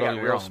it all. They don't got get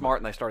me real wrong, smart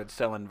and they started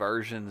selling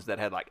versions that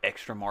had like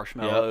extra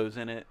marshmallows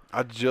in it.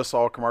 I just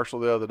saw a commercial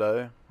the other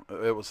day.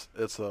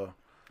 It's a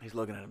He's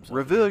looking at himself.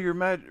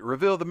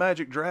 reveal the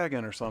magic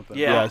dragon or something.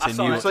 Yeah, it's I in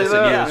saw you. You it. see It's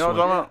that? a You newest know what I'm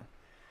talking about?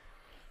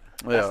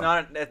 That's Yeah.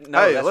 not.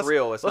 Hey, That's let's,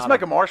 real. It's let's not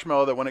make a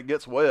marshmallow that when it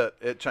gets wet,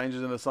 it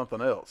changes into something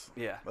else.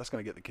 Yeah. That's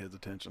going to get the kids'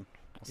 attention.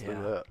 Let's do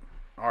Yeah. that.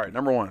 All right,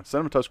 number 1,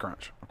 Cinnamon Toast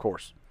Crunch, of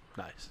course.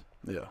 Nice.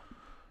 Yeah.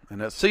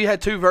 And that's So you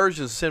had 2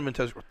 versions of Cinnamon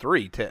Toast, or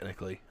 3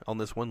 technically, on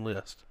this one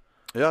list.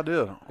 yeah, I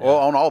did. Well,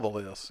 on all the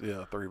lists,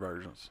 yeah, 3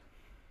 versions.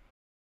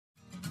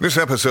 This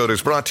episode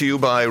is brought to you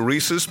by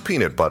Reese's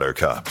Peanut Butter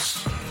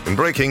Cups. In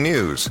breaking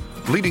news,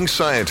 leading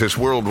scientists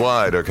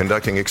worldwide are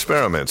conducting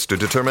experiments to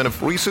determine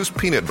if Reese's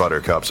Peanut Butter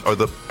Cups are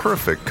the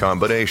perfect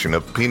combination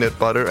of peanut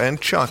butter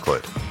and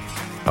chocolate.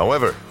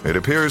 However, it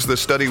appears the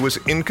study was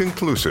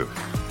inconclusive,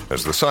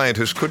 as the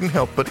scientists couldn't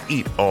help but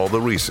eat all the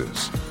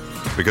Reese's.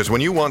 Because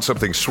when you want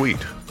something sweet,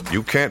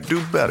 you can't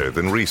do better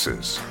than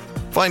Reese's.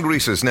 Find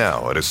Reese's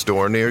now at a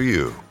store near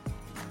you.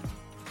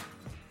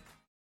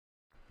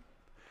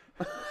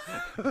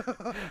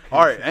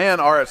 All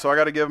right, so I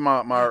got to give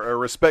my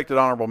respected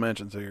honorable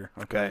mentions here.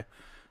 Okay.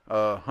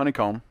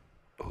 Honeycomb.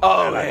 Oh,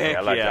 I like that.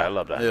 I like that. I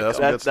love that. Yeah, that's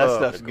some that good stuff.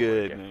 stuff's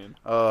good, man.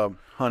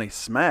 Honey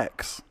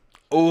Smacks.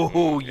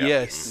 Oh,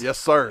 yes. Yes,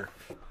 sir.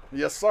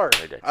 Yes, sir.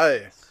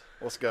 Hey,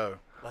 let's go.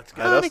 Let's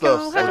Hey, that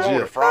stuff's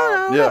legit.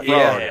 Frog. Yeah,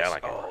 Yeah. frog. Yeah, I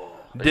like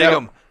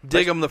it.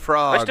 Dig 'em the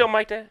frog. They still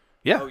make that?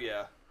 Yeah. Oh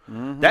yeah.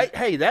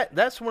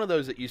 That's one of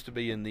those that used to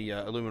be in the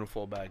aluminum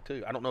foil bag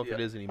too. I don't know if it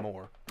is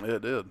anymore. Yeah,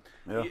 it did.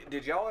 Yeah.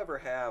 Did y'all ever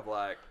have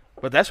like?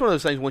 But that's one of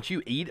those things. Once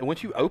you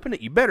open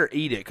it, you better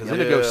eat it because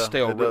it'll go Yeah,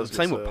 stale. it does get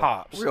Same with stale.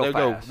 pops. Real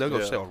fast. They'll go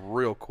Yeah. stale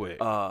real quick.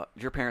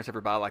 Did your parents ever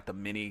buy like the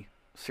mini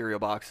cereal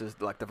boxes,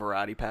 like the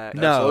variety pack?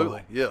 No.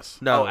 Absolutely. Yes.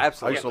 no, Oh,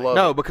 absolutely. I used to love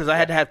no, it. because I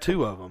had to have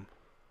 2 of them.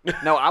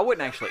 No, I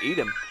wouldn't actually eat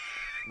them.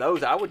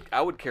 Those I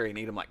would carry and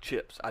eat them like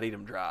chips. I'd eat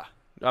them dry.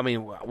 I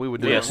mean, we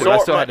would do Yeah, it. But I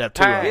still had to have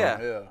 2 of assortment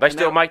them. Yeah. Yeah. They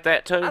still now- make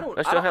that too? I don't.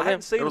 They I still don't- have I hadn't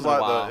them? seen It them was in a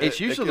like while. the. It's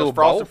usually it little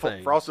frosted, bowl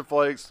things. Frosted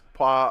Flakes,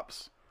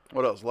 Pops.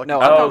 What else? Lucky No,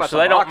 I'm talking Oh, about so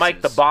the they don't make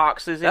the boxes.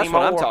 boxes That's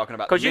anymore? what I'm talking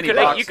about, Because you mini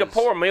could you could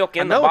boxes. pour milk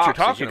in I the know what you're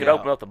boxes. talking You could about.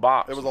 open up the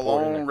box. It was a and pour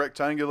it in long there.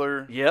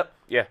 rectangular Yep.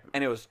 Yeah.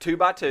 And it was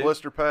 2x2.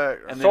 blister pack.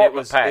 And then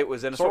Assortment pack. it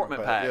was an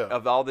Assortment assortment pack, pack yeah.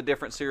 of all the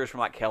different cereals from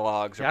like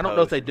Kellogg's. Or Yeah, I don't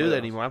know if Post they or do that whatever.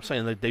 anymore. I'm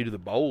saying they do to the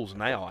bowls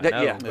now. I That-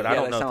 know, yeah, but yeah, I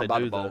don't they know sell if them by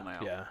they the do bowl that. now.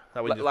 Yeah,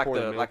 that way Like, just like pour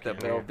the milk like the in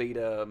there.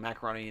 Velveeta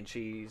macaroni and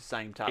cheese,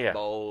 same type Yeah.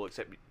 bowl,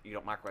 except you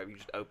don't microwave. You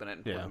just open it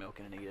and pour Yeah. the milk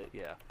in and eat it.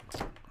 Yeah.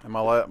 And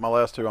my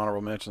last 2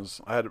 honorable mentions,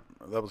 that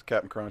was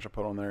Captain Crunch I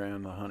put on there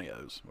and the Honey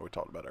O's we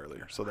talked about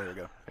earlier. So there you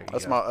go.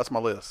 That's my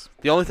list.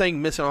 The only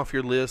thing missing off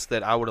your list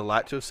that I would have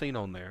liked to have seen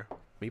on there,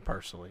 me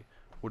personally,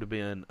 would have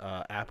been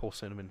apple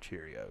cinnamon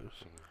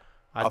Cheerios.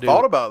 I do-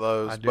 thought about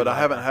those, do but I like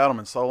haven't them. had them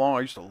in so long.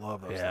 I used to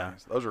love those Yeah.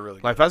 things. Those are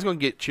really Like if good. I was going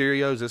to get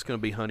Cheerios, it's going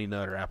to be honey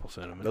nut or apple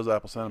cinnamon. Those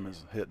apple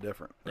cinnamons hit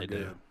different. They They're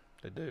do. good.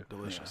 They do.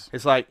 Delicious.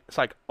 It's like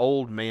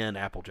old man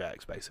Apple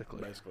Jacks,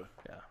 basically. Basically.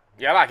 Yeah.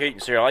 Yeah, I like eating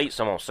cereal. I eat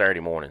some on Saturday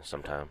mornings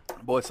sometime.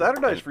 Boy,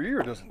 Saturdays for you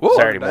are just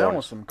Saturday down morning.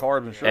 with some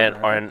carbs and sugar.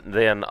 And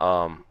then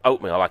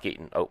oatmeal. I like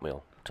eating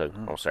oatmeal too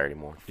Mm-hmm. on Saturday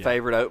morning.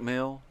 Favorite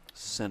oatmeal?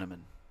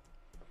 Cinnamon.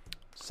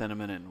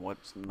 Cinnamon and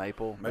what's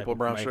maple? Maple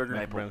brown sugar.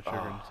 Maple brown sugar.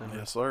 and cinnamon.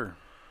 Yes, sir.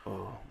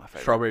 Oh, my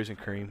favorite. Strawberries and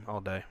cream all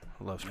day.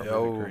 I love strawberries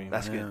Yo, and cream.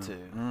 That's Man. good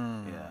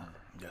too. Yeah.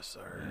 Yes,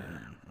 sir.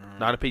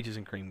 Not a peaches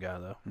and cream guy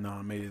though.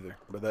 No, me either.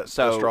 But that's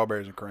So-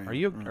 strawberries and cream. Are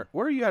you?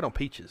 Where are you at on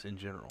peaches in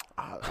general?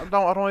 I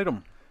don't eat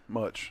them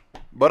much,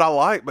 but I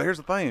like. But here's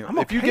the thing: I'm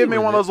if you okay give me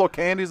with one it. of those little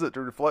candies that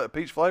are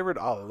peach flavored,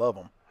 I love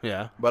them.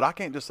 Yeah. But I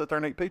can't just sit there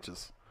and eat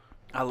peaches.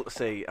 I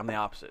see. I'm the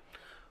opposite.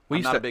 We I'm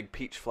used not to- a big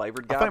peach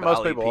flavored guy. think but most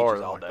I'll eat people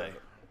peaches are all like day.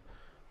 that.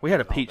 We had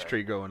a peach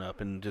tree growing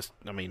up, and just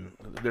I mean,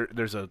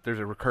 there's a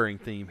recurring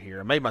theme here.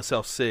 I made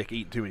myself sick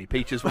eating too many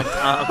peaches one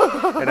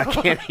time, and I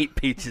can't eat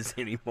peaches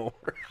anymore.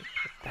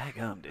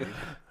 Daggum, dude.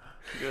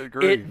 Good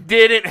grief. It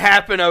didn't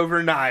happen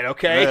overnight,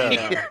 okay?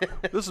 Yeah.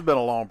 This has been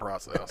a long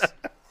process.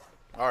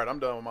 All right, I'm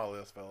done with my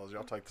list, fellas.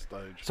 Y'all take the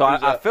stage. So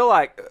I feel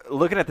like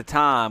looking at the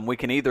time, we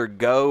can either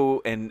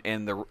go and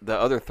the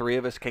other 3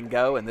 of us can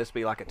go, and this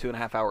be like a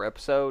 2.5 hour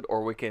episode,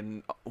 or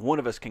one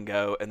of us can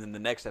go, and then the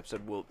next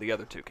episode the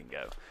other 2 can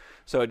go.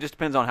 So it just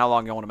depends on how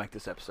long you want to make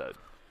this episode.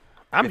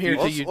 I'm here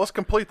till Let's, you. let's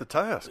complete the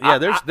task. Yeah,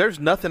 there's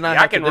nothing I I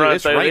have to can do. run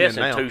It's through raining this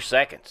in now. 2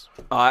 seconds.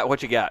 All right,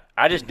 what you got?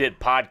 I just did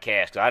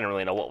podcasts. I didn't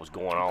really know what was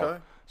going on. Okay.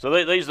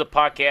 So these are the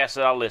podcasts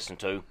that I listen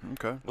to.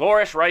 Okay.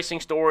 Glorious Racing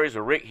Stories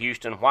with Rick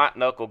Houston, White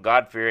Knuckle,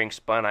 God-Fearing,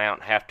 Spun Out,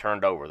 and Half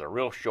Turned Over. They're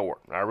real short.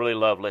 I really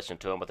love listening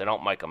to them, but they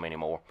don't make them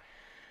anymore.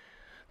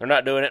 They're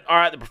not doing it. All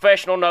right, The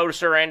Professional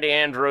Noticer, Andy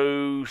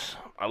Andrews.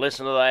 I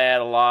listen to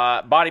that a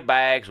lot. Body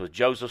Bags with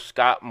Joseph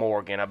Scott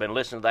Morgan. I've been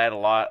listening to that a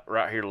lot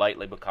right here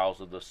lately because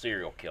of the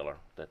serial killer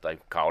that they've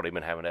called him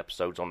and having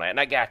episodes on that. And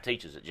that guy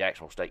teaches at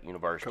Jacksonville State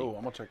University. Cool.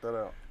 I'm gonna check that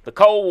out. The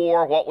Cold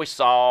War, What We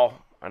Saw.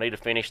 I need to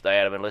finish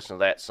that. I've been listening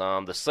to that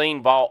some. The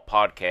Scene Vault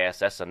podcast.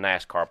 That's a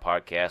NASCAR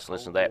podcast.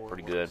 Listen to that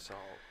pretty good.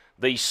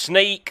 The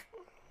Sneak.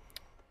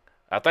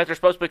 I think they're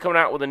supposed to be coming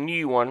out with a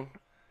new one.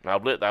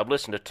 I've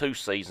listened to 2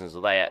 seasons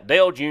of that.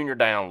 Dale Jr.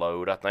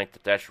 Download. I think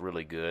that's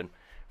really good.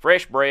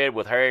 Fresh Bread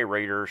with Harry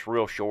Readers.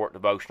 Real short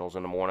devotionals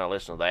in the morning. I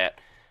listen to that.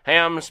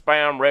 Ham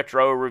Spam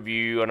Retro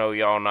Review. I know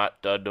y'all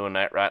not doing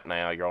that right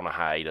now. You're on a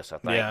hiatus, I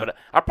think. Yeah. But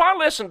I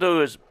probably listen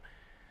to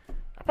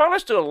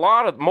a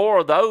lot of more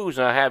of those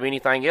than I have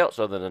anything else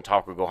other than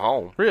Talk or Go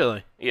Home.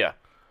 Really? Yeah.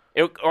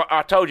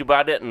 I told you, but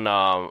I didn't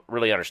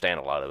really understand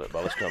a lot of it.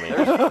 But let's come in.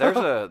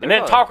 And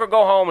then Talk or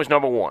Go Home is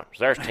number 1.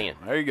 So there's 10.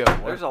 There you go.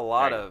 There's a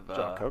lot of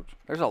Coach.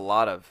 there's a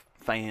lot of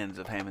fans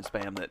of Ham and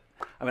Spam that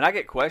I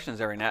get questions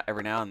every now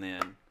and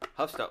then.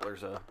 Huff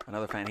Stutler's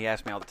another fan. He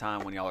asks me all the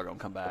time when y'all are gonna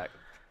come back.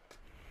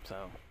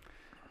 So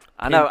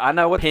I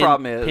know what the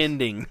problem is.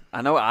 Pending.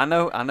 I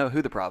know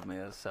who the problem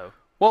is. So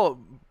Well,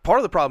 part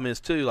of the problem is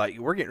too, like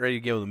we're getting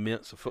ready to go to the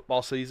midst of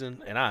football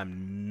season, and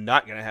I'm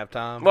not going to have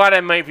time. Well, I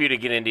didn't mean for you to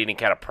get into any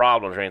kind of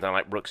problems or anything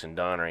like Brooks and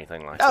Dunn or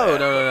anything like that.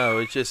 No.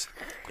 It's just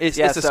it's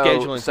a so,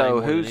 scheduling thing. So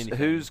more than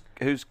anything.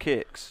 who's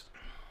Kicks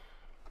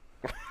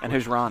and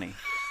who's Ronnie?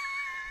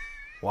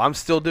 Well, I'm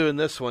still doing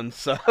this one,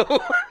 so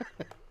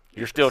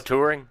You're still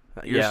touring?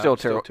 You're Yeah, still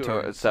I'm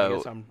touring. So I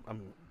guess I'm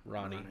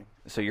Ronnie.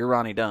 So you're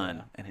Ronnie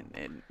Dunn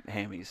and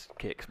Hammy's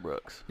Kicks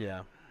Brooks.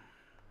 Yeah.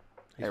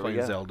 He's There we playing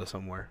go. Zelda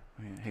somewhere.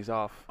 Yeah, he's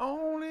off.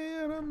 Only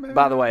in America.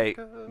 By the way,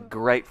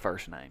 great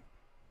first name.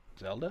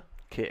 Zelda?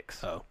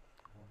 Kicks. Oh,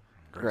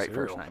 Great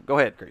first name. Go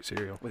ahead great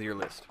cereal. with your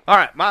list. All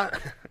right,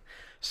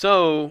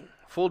 so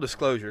full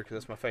disclosure, because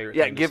that's my favorite.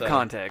 Yeah, thing to give say.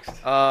 context.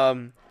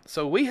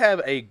 So we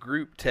have a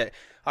group text.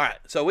 All right,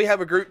 so we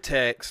have a group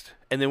text,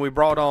 and then we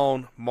brought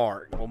on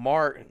Mark. Well,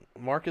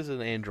 Mark is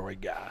an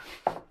Android guy.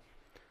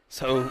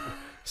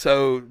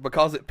 So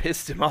because it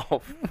pissed him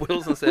off,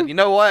 Wilson said, "You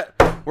know what?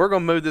 We're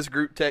gonna move this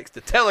group text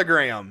to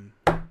Telegram."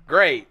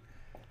 Great.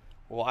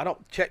 Well, I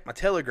don't check my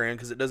Telegram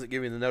because it doesn't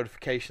give me the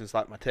notifications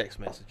like my text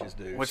messages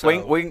do. Which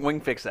So- we can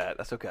fix that.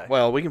 That's okay.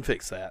 well, we can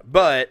fix that,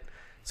 but.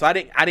 So I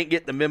didn't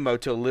get the memo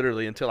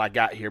until I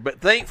got here.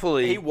 But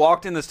thankfully, he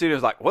walked in the studio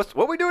and was like,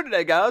 what we doing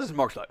today, guys? And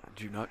Mark's like,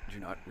 do you not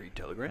read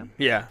Telegram?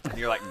 yeah, And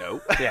you're like,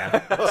 no. yeah.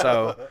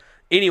 So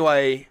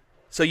anyway,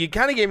 so you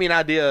kind of gave me an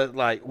idea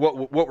like what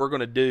we're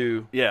gonna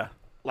do. Yeah.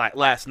 Like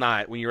last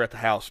night when you were at the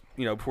house,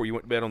 before you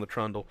went to bed on the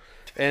trundle,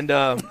 and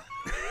And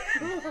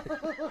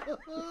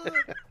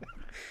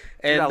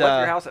and I left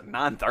your house at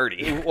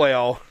 9:30.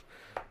 well,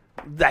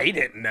 they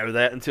didn't know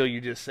that until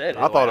you just said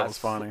it. I thought it was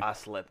funny. I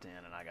slept in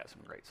and I got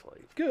some great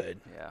sleep.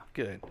 Good. Yeah.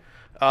 Good.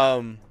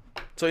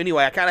 So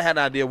anyway, I kind of had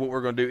an idea what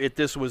we're going to do if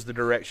this was the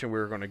direction we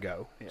were going to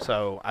go. Yeah.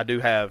 So I do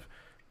have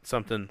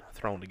something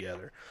thrown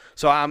together.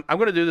 So I'm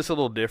going to do this a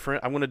little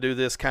different. I'm going to do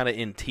this kind of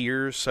in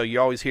tiers. So you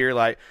always hear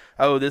like,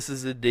 oh, this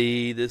is a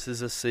D, this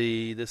is a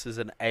C, this is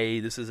an A,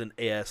 this is an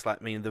S,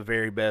 like meaning the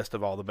very best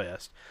of all the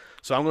best.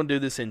 So I'm going to do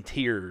this in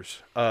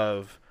tiers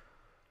of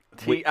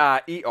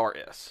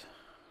TIERS.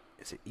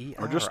 is it E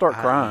Or just start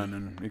crying,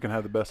 and you can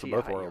have the best of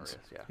both worlds.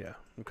 Yeah. Yeah.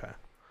 Okay.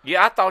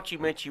 Yeah, I thought you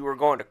meant you were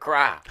going to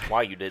cry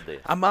while you did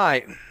this. I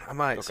might.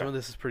 Some of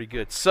this is pretty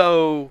good.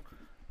 So,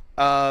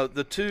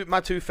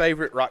 my two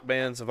favorite rock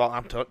bands of all.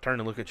 I'm turning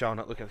to look at y'all,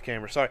 not looking at the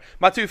camera. Sorry.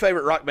 My two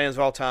favorite rock bands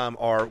of all time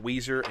are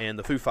Weezer and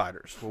the Foo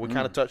Fighters. Well, we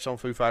kind of touched on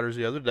Foo Fighters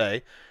the other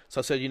day, so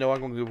I said, I'm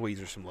going to give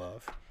Weezer some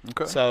love.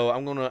 Okay. So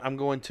I'm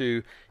going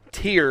to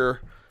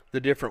tier the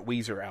different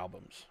Weezer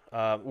albums.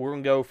 We're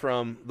going to go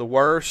from the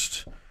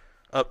worst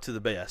up to the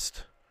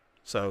best.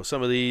 So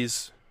some of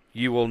these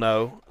you will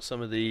know.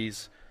 Some of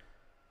these.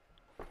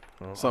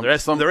 Some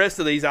The rest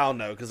of these I'll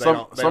know because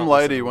some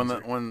lady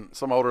when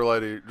some older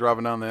lady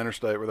driving down the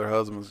interstate with her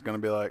husband is going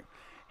to be like,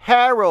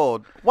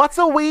 Harold, what's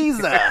a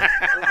Weezer?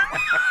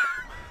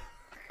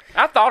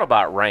 I thought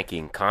about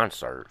ranking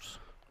concerts.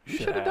 you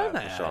should have done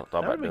that. I thought That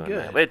about would be doing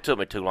good. that. But it took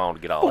me too long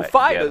to get all Foo that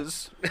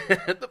Fighters.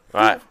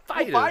 Right.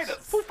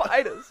 Foo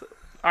Fighters.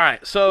 All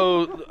right,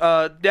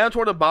 so down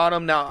toward the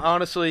bottom now.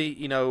 Honestly,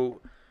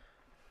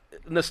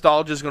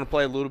 nostalgia is going to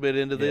play a little bit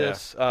into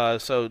this.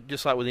 So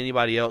just like with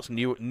anybody else,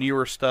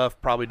 newer stuff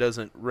probably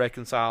doesn't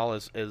reconcile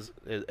as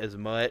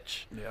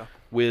much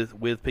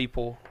with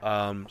people.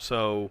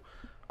 So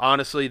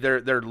honestly,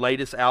 their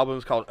latest album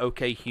is called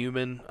OK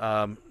Human.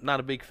 Not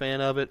a big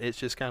fan of it. It's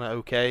just kind of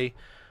okay.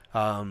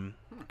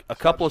 A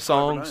couple of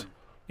songs.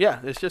 Yeah,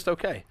 it's just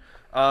okay.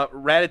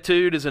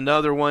 Ratitude is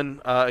another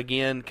one.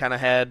 Again, kind of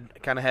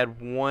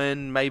had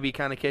one maybe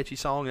kind of catchy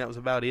song, and that was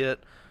about it.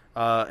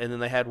 And then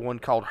they had one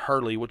called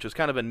Hurley, which was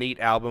kind of a neat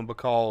album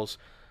because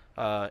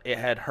it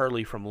had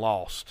Hurley from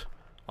Lost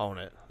on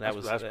it. That's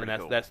pretty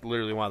cool. That's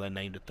literally why they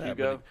named it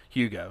that.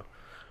 Hugo.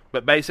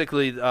 But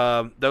basically,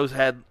 those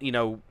had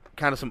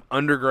kind of some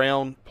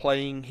underground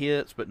playing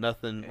hits, but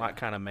nothing like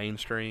kind of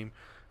mainstream.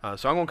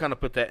 So I'm gonna kind of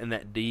put that in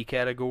that D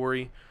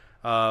category.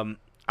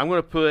 I'm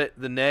going to put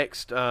the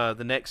next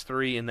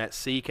three in that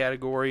C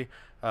category.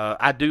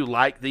 I do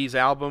like these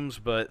albums,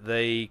 but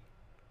they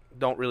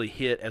don't really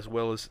hit as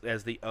well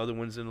as the other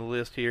ones in the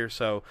list here.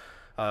 So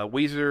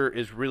Weezer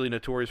is really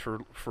notorious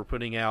for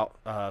putting out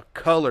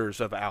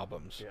colors of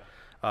albums.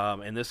 Yeah.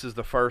 And this is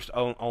the first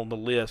on the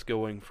list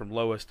going from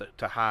lowest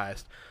to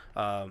highest.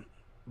 The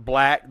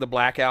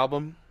Black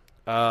Album,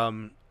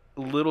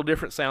 little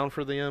different sound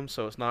for them,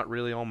 so it's not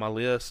really on my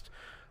list.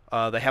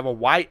 They have a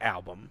White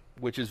Album,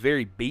 which is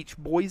very Beach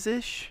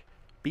Boys-ish.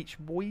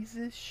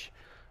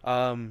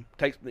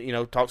 Talks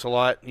a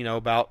lot,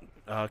 about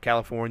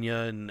California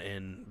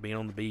and being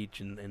on the beach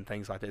and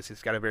things like this.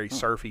 It's got a very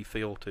surfy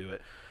feel to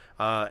it.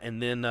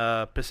 And then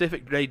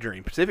Pacific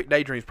Daydream. Pacific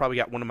Daydream's probably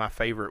got one of my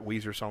favorite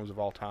Weezer songs of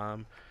all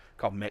time,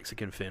 called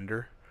Mexican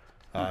Fender.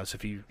 So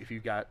if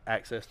you've got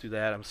access to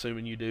that, I'm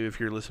assuming you do. If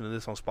you're listening to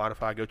this on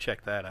Spotify, go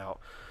check that out.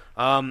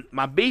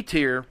 My B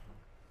tier.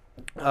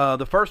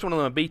 The first one on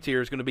my B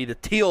tier is going to be the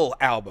Teal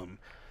album,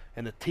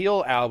 and the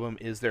Teal album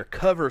is their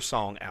cover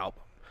song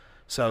album.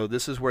 So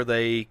this is where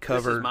they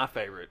covered. This is my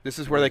favorite. This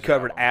is where they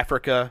covered album.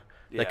 Africa.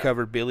 Yeah. They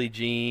covered Billie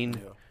Jean. Yeah.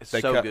 It's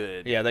so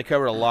good. Yeah, they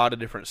covered a lot of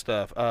different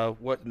stuff.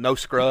 No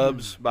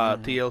Scrubs by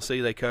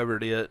TLC. They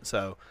covered it.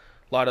 So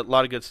a lot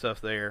of good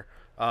stuff there.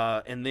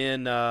 And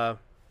then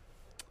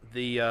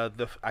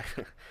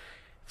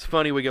it's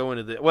funny we go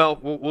into the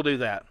we'll do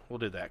that. We'll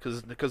do that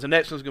because the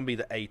next one's going to be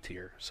the A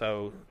tier.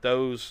 So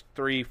those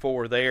 3,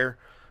 4 there.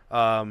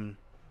 Then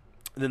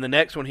the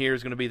next one here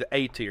is going to be the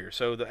A tier.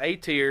 So the A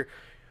tier,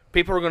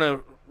 people are going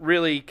to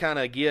really kind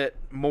of get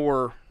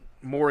more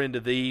into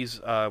these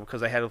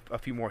because they had a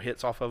few more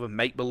hits off of them.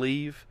 Make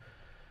Believe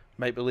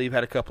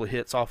had a couple of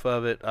hits off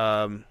of it.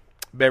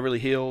 Beverly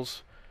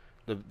Hills,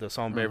 the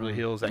song Beverly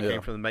Hills that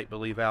came from the Make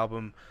Believe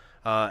album.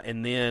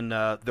 And then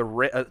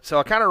so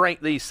I kind of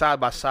ranked these side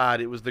by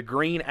side. It was the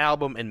Green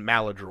Album and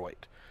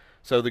Maladroit.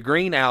 So the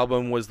Green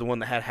Album was the one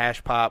that had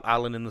Hash Pipe,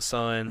 Island in the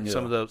Sun,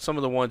 some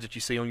of the ones that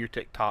you see on your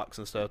TikToks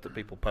and stuff that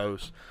people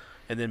post.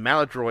 And then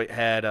Maladroit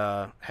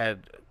had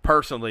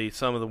personally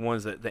some of the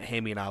ones that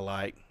Hammy and I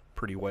like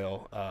pretty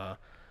well.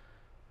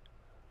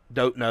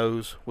 Dope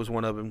Nose was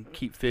one of them.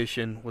 Keep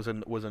Fishing was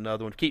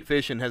another one. Keep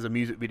Fishing has a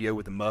music video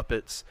with the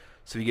Muppets,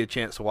 so if you get a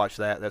chance to watch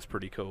that, that's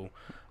pretty cool.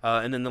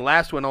 And then the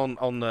last one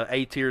on the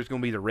A tier is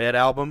going to be the Red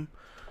Album.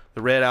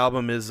 The Red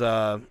Album is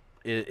one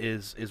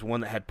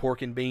that had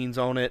Pork and Beans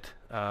on it.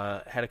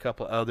 Had a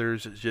couple of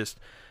others.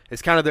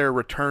 It's kind of their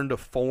return to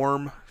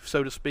form,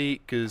 so to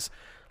speak, because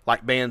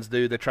like bands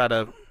do, they try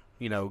to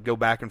go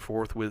back and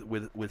forth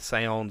with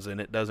sounds,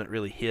 and it doesn't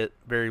really hit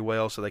very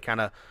well. So they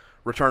kind of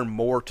return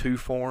more to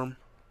form.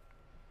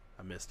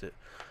 I missed it.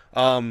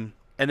 And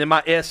then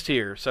my S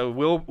tier. So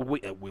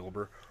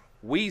Wilbur,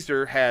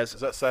 Weezer has.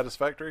 Is that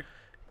Satisfactory?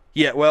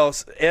 Yeah, well,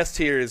 S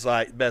tier is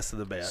like best of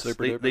the best.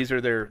 Super these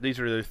are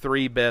their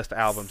 3 best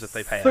albums that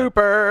they've had.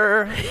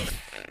 Super.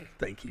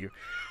 Thank you.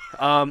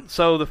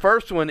 So the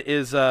first one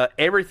is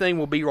Everything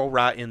Will Be All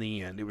Right in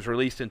the End. It was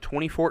released in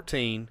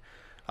 2014.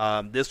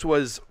 This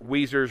was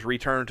Weezer's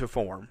return to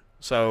form.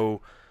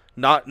 So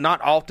not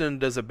often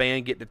does a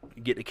band get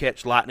to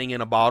catch lightning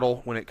in a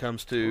bottle when it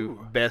comes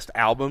to best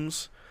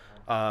albums.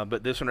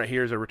 But this one right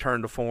here is a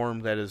return to form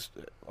that is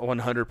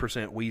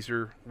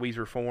 100%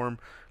 Weezer form.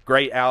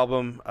 Great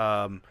album.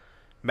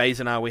 Maze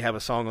and I, we have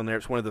a song on there.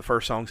 It's one of the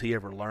first songs he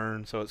ever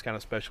learned, so it's kind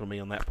of special to me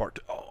on that part.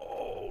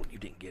 Oh, you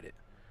didn't get it.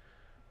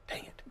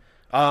 Dang it.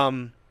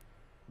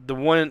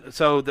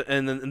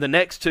 The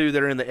next 2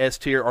 that are in the S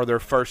tier are their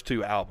first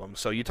 2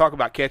 albums. So you talk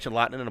about catching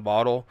lightning in a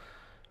bottle.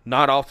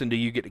 Not often do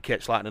you get to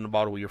catch lightning in a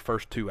bottle with your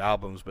first 2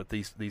 albums, but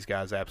these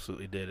guys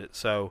absolutely did it.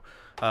 So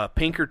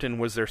Pinkerton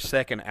was their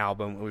second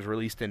album. It was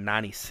released in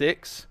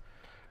 '96.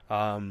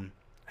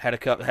 Had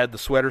the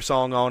Sweater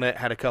song on it.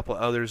 Had a couple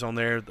of others on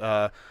there.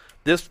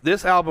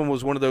 This album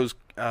was one of those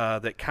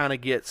that kind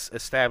of gets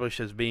established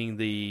as being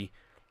the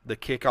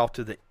kickoff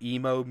to the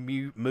emo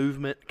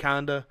movement,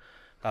 kinda.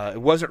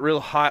 It wasn't real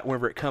hot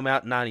whenever it come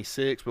out in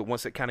 '96, but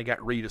once it kind of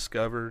got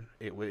rediscovered,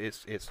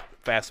 it's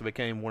fast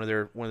became one of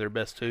their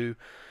best 2.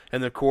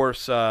 And of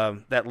course,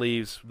 that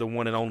leaves the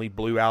one and only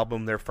Blue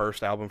Album, their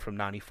first album from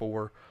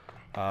 '94.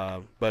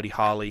 Buddy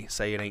Holly,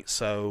 Say It Ain't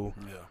So.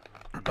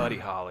 Yeah. Buddy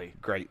Holly.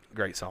 Great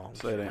songs.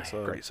 Say It Ain't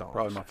So. Great songs.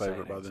 Probably my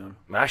favorite by them.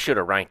 Man, I should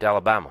have ranked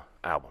Alabama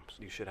albums.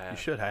 You should have. You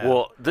should have.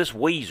 Well, this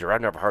Weezer,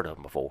 I've never heard of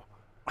them before.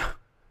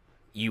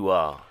 You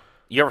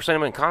ever seen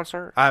them in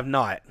concert? I have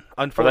not.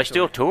 Unfortunately, Are they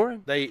still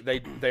touring?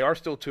 They are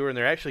still touring.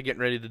 They're actually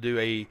getting ready to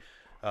do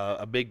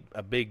a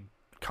big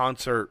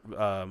concert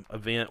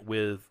event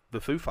with the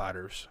Foo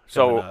Fighters.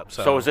 So, coming up.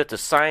 so is it the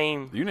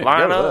same You need to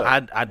go to lineup?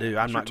 that. I do.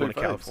 I'm Sure, not going to two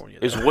faves. California.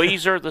 Is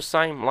Weezer the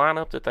same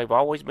lineup that they've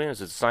always been?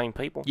 Is it the same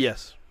people?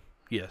 Yes.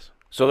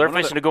 So they're One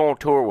of fixing to go on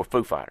tour with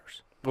Foo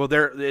Fighters. Well,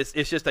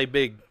 it's just a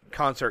big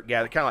concert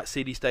gather, kind of like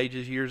CD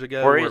Stages years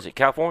ago. Where is it?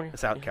 California?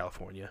 It's out in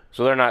California.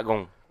 So they're not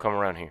going to come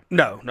around here.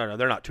 No,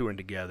 they're not touring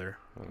together.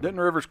 Didn't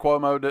Rivers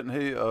Cuomo? Didn't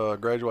he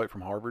graduate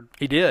from Harvard?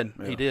 He did.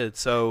 Yeah. He did.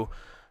 So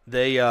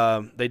they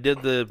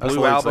did the That's Blue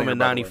the lead album singer, in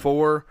by the way.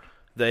 '94.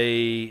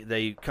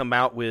 They come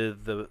out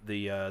with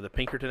the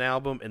Pinkerton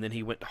album, and then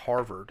he went to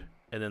Harvard,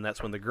 and then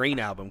that's when the Green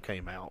album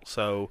came out.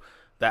 So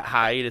that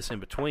hiatus in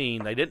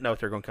between, they didn't know if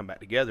they were going to come back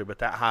together, but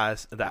that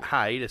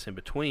hiatus in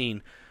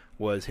between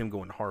was him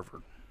going to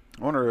Harvard.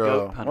 I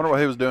wonder what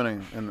he was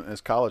doing in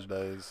his college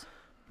days.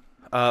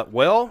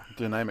 Well,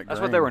 To name it. That's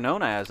Green. what they were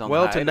known as. On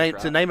well, the to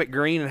hiatus, name right? it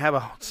Green and have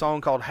a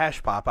song called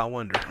Hash Pipe, I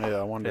wonder. Yeah,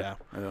 I wonder.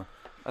 Yeah.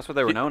 That's what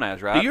they were known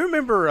as, right? Do you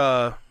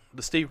remember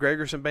the Steve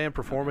Gregerson band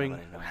performing No,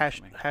 they don't Hash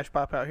to me.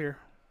 Pipe out here?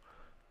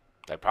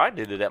 They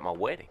probably did it at my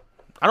wedding.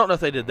 I don't know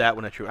if they did that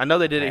one at true. I know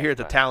they did it here at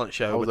the Hash pipe. talent I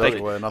show, was but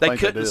over there, and I they think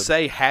they couldn't did.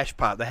 say hash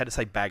pipe. They had to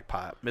say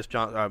bagpipe.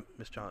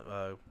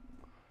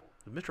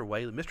 Mr.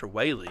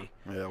 Whaley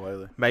Yeah,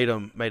 Whaley. made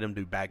them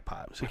do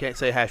bagpipe. So you can't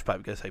say hash pipe.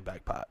 You got to say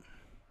bagpipe.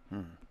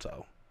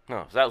 So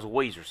No, so that was a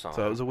Weezer song.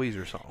 it was a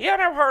Weezer song. Yeah, I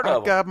never heard I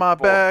of them. got my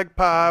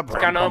bagpipe. It's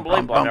kinda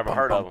unbelievable. I never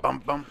heard of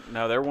them.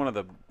 No, they're one of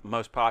the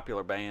most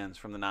popular bands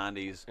from the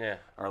 90s, Yeah.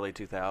 early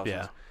 2000s.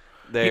 Yeah.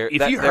 They're, If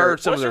that- you they're- heard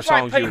some Well, of their it's just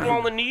songs, like you people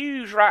on the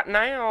news right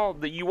now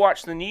that you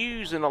watch the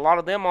news, and a lot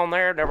of them on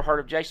there never heard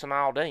of Jason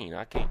Aldean.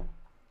 I can't.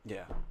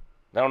 Yeah,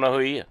 They don't know who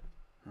he is.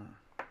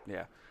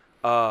 yeah.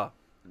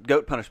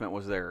 Goat Punishment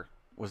was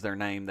their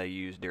name they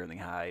used during the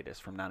hiatus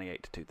from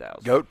 98 to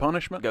 2000. Goat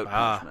punishment. Goat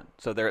Punishment.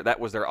 So that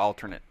was their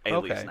alternate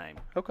alias name.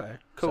 Okay,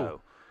 cool.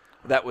 So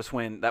that was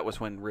when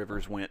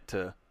Rivers went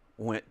to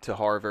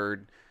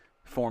Harvard,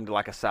 formed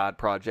like a side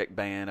project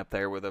band up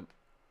there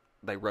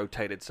they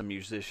rotated some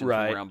musicians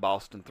Right. from around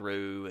Boston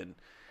through, and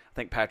I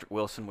think Patrick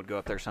Wilson would go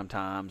up there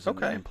sometimes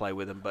and play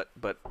with them. But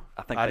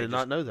I think I they did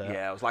not know that.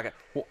 Yeah, it was like a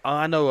Well,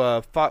 I know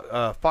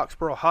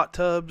Foxborough Hot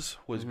Tubs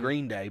was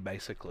Green Day,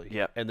 basically.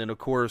 Yep. And then, of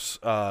course,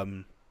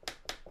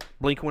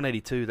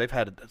 Blink-182, they've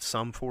had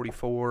some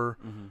 44.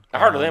 I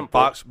heard of them.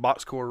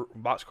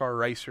 Boxcar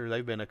Racer,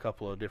 they've been a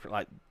couple of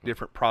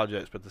different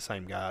projects, but the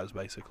same guys,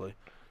 basically.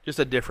 Just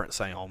a different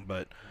sound.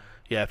 But,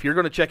 yeah, if you're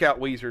going to check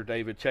out Weezer,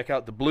 David, check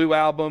out the Blue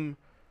album,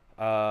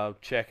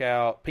 check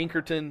out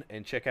Pinkerton,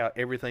 and check out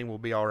Everything Will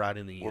Be All Right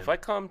in the End. Well, if they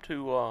come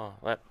to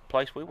that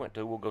place we went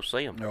to, we'll go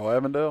see them. No,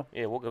 Avondale.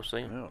 Yeah, we'll go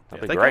see them. Yeah. if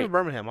That'd they be come to great.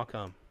 Birmingham, I'll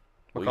come.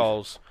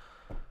 Because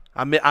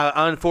I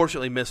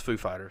unfortunately miss Foo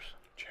Fighters.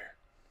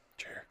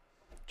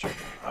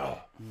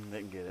 they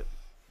can get it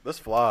This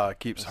fly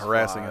keeps This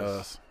harassing flies.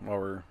 us while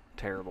we're.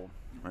 terrible.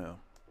 Yeah.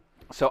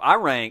 So I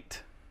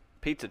ranked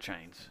pizza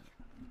chains.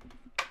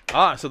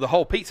 So the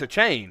whole pizza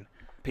chain.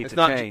 Pizza it's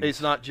not. chains.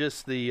 It's not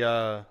just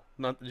the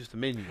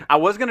menu. I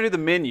was going to do the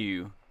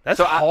menu. That's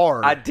so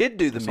hard. I did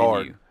do the It's menu.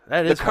 hard.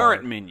 That the is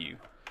current hard. menu.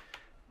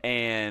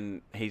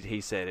 And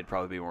he said it'd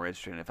probably be more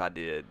interesting if I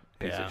did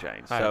pizza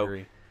chains. I So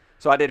agree.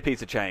 So I did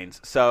pizza chains.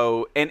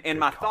 So and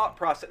my thought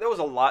process, there was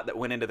a lot that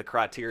went into the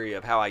criteria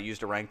of how I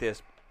used to rank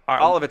this. All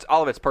right.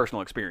 All of it's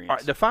personal experience. All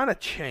right, define a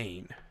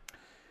chain.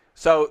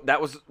 So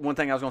that was one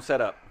thing I was going to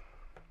set up.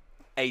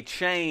 A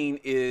chain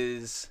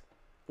is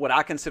what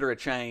I consider a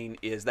chain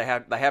is they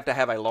have to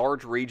have a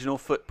large regional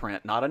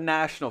footprint, not a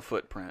national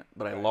footprint,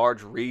 but a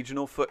large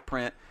regional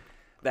footprint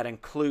that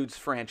includes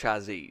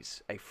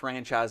franchisees, a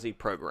franchisee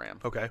program.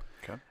 Okay.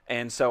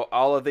 And so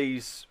all of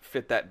these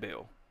fit that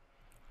bill.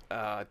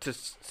 To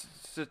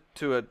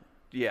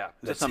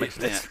some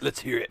extent. Let's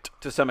hear it.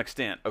 To some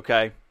extent,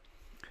 okay.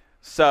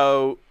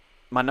 So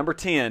my number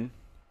 10.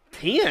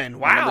 10. Number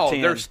Wow.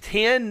 10. There's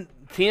 10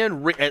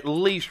 at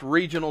least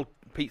regional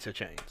pizza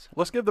chains.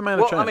 Let's give the man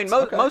a Well, chance. I mean,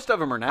 most of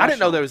them are national. I didn't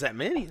know there was that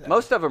many. Though.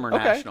 Most of them are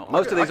Okay. national.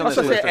 Most of these I on this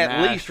was gonna list say are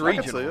at least national. I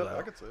can see regional. it. though.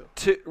 I can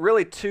see it.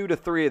 Really, 2 to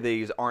 3 of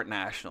these aren't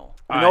national.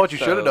 You know what you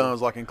so- should have done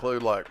is like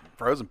include like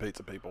frozen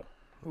pizza people.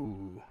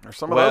 Ooh. Or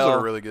some of those that Well-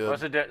 are really good.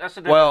 That's a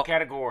different Well-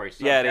 category.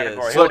 Yeah, it is.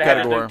 Category. Sub They had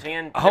to do category.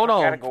 10 Hold different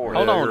on. categories.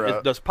 Hold Yeah, on. you're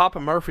right. Does Papa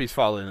Murphy's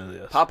fall into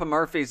this? Papa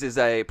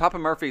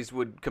Murphy's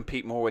would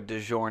compete more with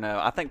DiGiorno.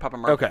 I think Papa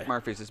Okay.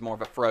 Murphy's is more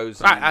of a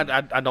frozen.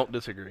 I don't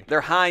disagrry.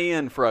 They're high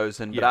end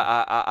frozen, but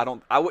Yeah.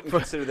 I wouldn't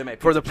consider them a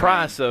For the pizza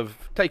price chain.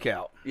 of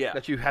takeout. Yeah.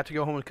 That you have to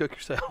go home and cook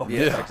yourself.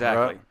 Yeah, exactly.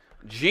 right.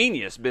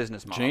 Genius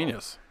business model.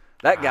 Genius.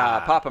 That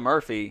guy, Papa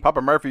Murphy.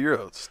 Papa Murphy, you're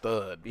a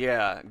stud.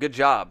 Yeah, good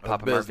job,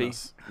 Papa Murphy.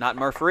 business. Not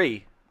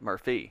Murphy.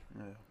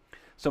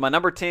 So my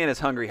number 10 is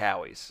Hungry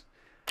Howie's.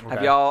 Have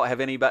Okay. y'all had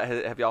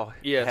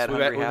Yes, had we've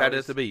Hungry had it at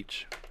Howie's? the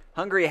beach.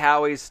 Hungry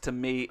Howie's to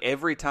me,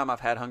 every time I've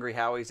had Hungry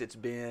Howie's, it's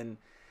been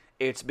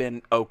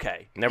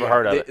okay. Never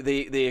heard of it.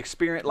 The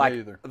experience, like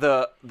either.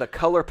 the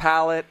color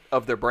palette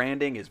of their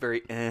branding is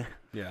very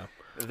Yeah.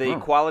 The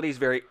quality is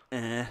very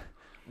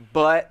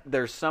but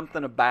there's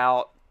something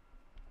about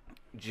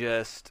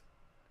just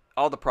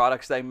all the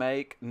products they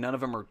make, none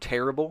of them are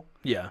terrible.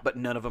 Yeah. But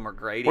none of them are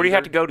great. Where do you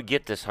have either. to go to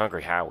get this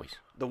Hungry Howie's?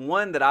 The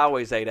one that I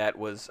always ate at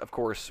was, of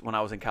course, when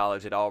I was in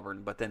college at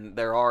Auburn. But then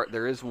there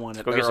is one.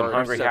 Go get some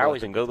Hungry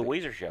Howie's and go to the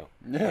Weezer show.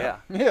 Yeah.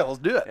 Yeah, let's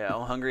do it. Yeah,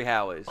 on Hungry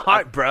Howie's. All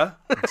right, bruh.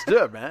 Let's do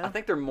it, I man.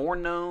 think they're more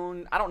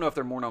known. I don't know if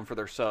they're more known for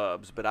their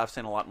subs, but I've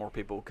seen a lot more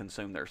people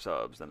consume their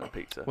subs than their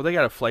pizza. Well, they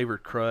got a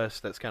flavored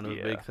crust. That's kind of a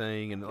Yeah. big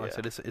thing. And like I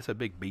Yeah. said, it's a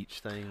big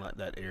beach thing, like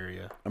that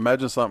area.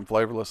 Imagine something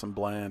flavorless and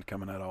bland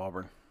coming out of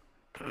Auburn.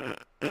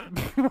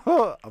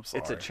 I'm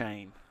sorry. It's a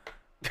chain.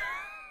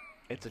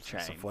 It's a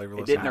chain.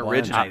 flavorless It didn't and bland.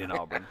 originate in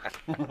Auburn.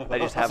 They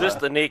just Is have this a,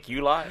 the Nick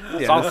you like?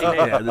 Yeah, Salty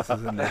Nick? this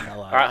is a Nick I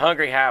like. All right,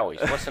 Hungry Howie's.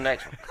 What's the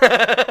next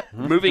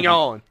one? Moving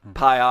on.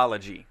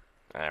 Pieology.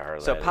 I heard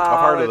of So that. I've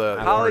heard of that.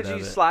 I've heard Pieology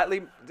of it.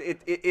 slightly.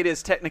 It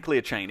is technically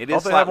a chain. It Don't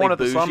is they have slightly one at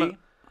the bougie. Summit?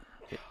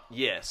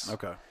 Yes.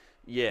 Okay.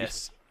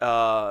 Yes.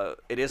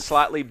 It is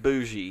slightly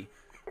bougie,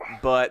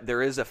 but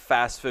there is a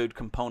fast food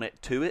component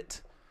to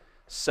it.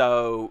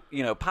 So,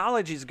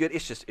 Pieology is good.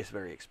 It's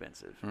very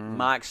expensive.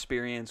 My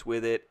experience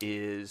with it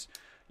is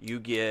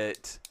you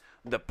get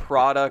the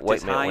product Wait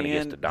is a minute when it gets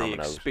high-end, to the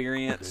Domino's.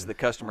 experience, the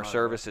customer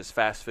service is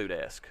fast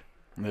food-esque.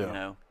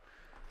 Yeah.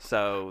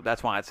 So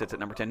that's why it sits at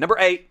number 10. Number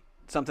 8,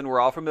 something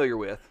we're all familiar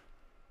with,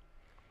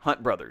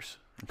 Hunt Brothers.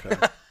 Okay.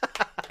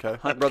 Okay.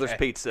 Hunt Brothers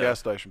Pizza. Gas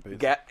station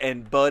pizza.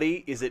 And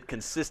buddy, is it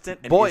consistent?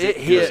 And Boy, is it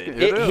hits.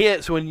 good? It is.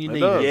 hits when you It need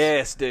does. it.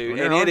 Yes, dude, When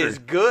you're and it hungry. is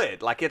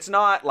good. Like it's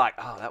not like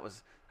that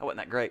wasn't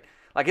that great.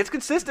 Like it's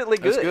consistently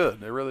good. It's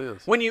good. It really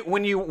is. When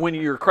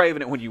you're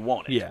craving it, when you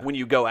want it, Yeah. when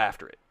you go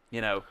after it,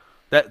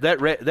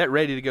 That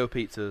ready to go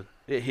pizza,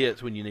 it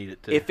hits when you need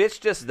it too. If it's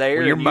just there,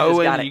 when you're and you just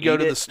mowing, gotta and you go eat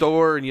to it, the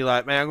store and you're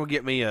like, man, I'm gonna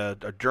get me a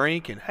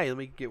drink, and hey, let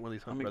me get one of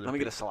these Hunt Let Brothers me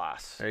get a pizzas.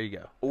 slice There you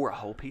go. or a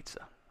whole pizza.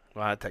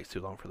 Well, it takes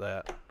too long for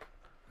that.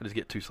 I just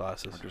get 2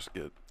 slices. Just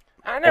get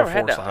I never or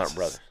had 4 that slices. Hunt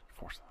Brothers.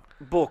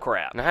 Bull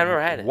crap. No, I never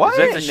had it. What? Is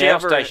that the Shell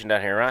Never- station down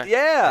here, right?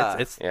 Yeah,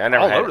 It's Yeah, I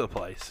never all had over it. the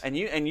place. and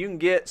you can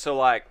get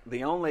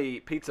the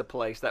only pizza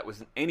place that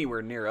was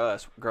anywhere near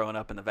us growing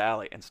up in the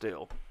valley and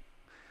still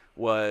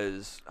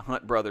was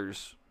Hunt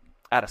Brothers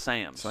out of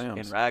Sam's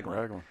in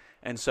Raglan.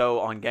 And so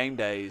on game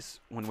days,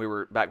 when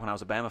I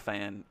was a Bama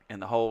fan,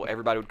 and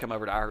everybody would come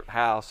over to our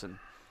house and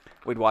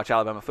we'd watch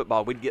Alabama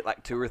football, we'd get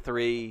like 2 or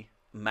 3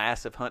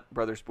 massive Hunt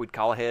Brothers. We'd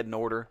call ahead and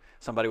order.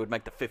 Somebody would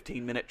make the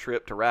 15-minute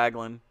trip to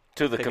Raglan.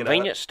 To the pick it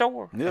convenience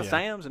store. Yeah.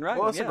 Sam's and Raglan.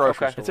 Well, it's a yeah.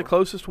 grocery Okay. store. It's the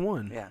closest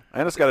one. Yeah.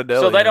 And it's got a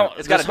deli. So they in don't. it.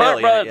 It's got does a deli Hunt in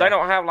it, Brothers? yeah. They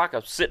don't have like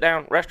a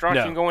sit-down restaurant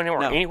No. you can go anywhere.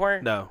 No.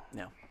 Anywhere? No.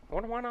 No. I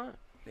wonder why not.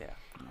 Yeah.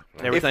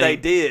 Everything, If they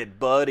did,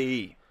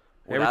 buddy,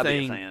 would I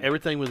be a fan?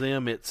 everything with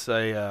them, it's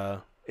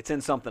a It's in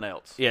something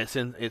else. yeah,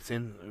 it's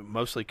in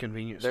mostly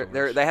convenience They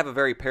stores. have a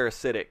very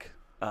parasitic.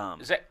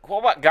 Is that what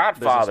about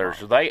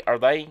Godfathers? Are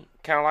they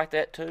kind of like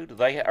that too? Are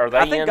they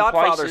I think in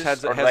Godfather's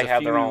places, or do they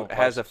have their own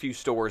has a places? few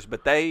stores,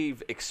 but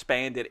they've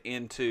expanded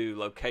into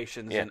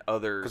locations in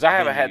other. Because I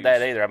haven't had that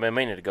venues. either. I've been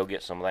meaning to go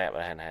get some of that,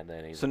 but I hadn't had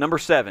that either. So number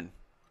 7,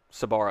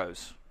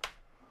 Sbarro's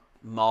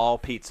mall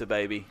pizza,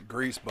 baby.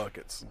 Grease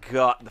buckets.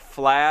 Got the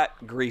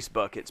flat grease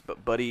buckets,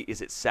 but buddy,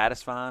 is it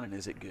satisfying and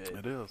is it good?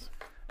 It is.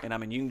 And I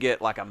mean, you can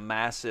get like a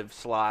massive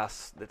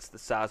slice that's the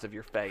size of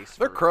your face.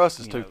 Their for, crust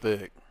is too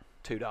thick.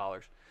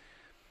 $2.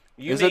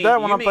 Is it that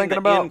one I'm thinking the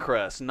about? End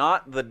crust,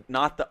 not the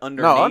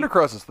underneath. No,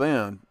 undercrust is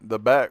thin. The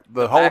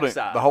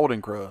backside.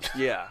 holding crust.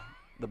 Yeah,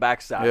 the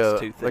backside Yeah, is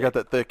too thick. they got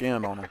that thick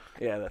end on them.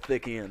 Yeah, the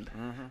thick end.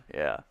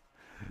 Yeah,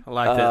 I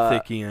like that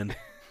thick end.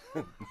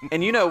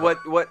 and you know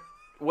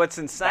what's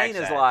insane is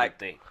Backside, like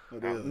thick.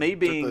 me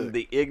being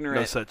the No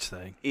ignorant such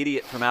thing.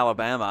 idiot from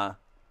Alabama,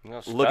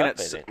 No looking at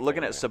stuff in it.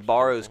 looking at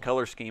Sbarro's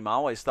color scheme. I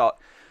always thought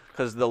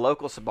because the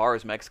local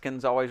Sbarro's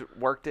Mexicans always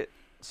worked it,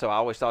 so I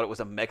always thought it was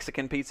a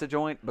Mexican pizza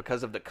joint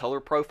because of the color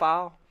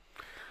profile.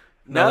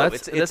 No, No,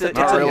 that's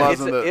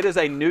it is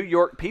a New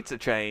York pizza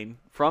chain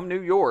from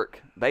New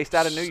York, based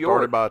out of New York,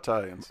 Started by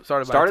Italians.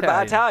 started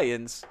by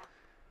Italians.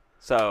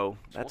 So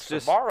that's Well,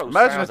 just Sbarro's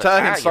Imagine sounds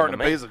Italians starting a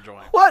to me. pizza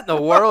joint. What in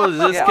the world is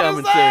this Yeah.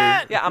 coming to?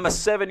 yeah. I'm a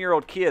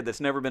 7-year-old kid that's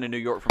never been to New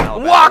York from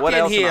Alabama. Walk What in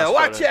else am I here, supposed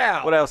watch to-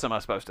 out. What else am I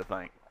supposed to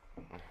think?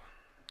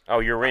 Oh,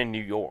 you're in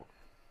New York.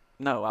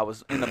 No, I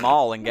was in the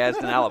mall in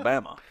Gadsden,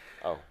 Alabama.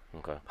 Oh,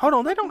 okay. Hold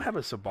on, they don't have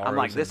a Sbarro's. I'm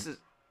like, this is.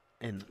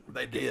 in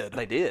They did.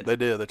 They did. They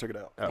did. They took it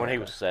out. Oh, When he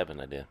okay. was 7,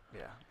 they did.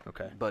 Yeah,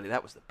 Okay. buddy,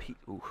 that was the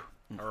Ooh.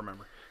 I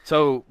remember.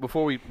 So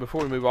before we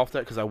move off that,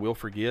 because I will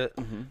forget,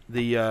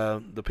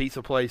 the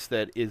pizza place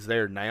that is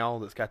there now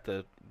that's got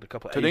the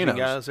couple of Asian Todino's.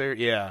 guys there,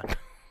 yeah,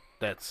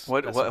 that's some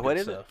What good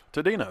is it? stuff.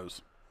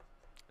 Todino's.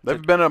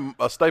 They've been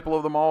a staple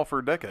of the mall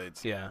for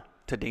decades. Yeah,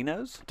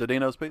 Todino's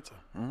Todino's Pizza.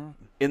 Mm-hmm.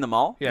 in the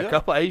mall. yeah, Yeah. a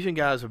couple of Asian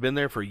guys have been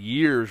there for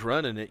years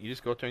running it. You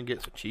just go up there and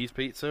get some cheese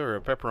pizza or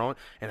a pepperoni,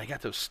 and they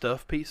got those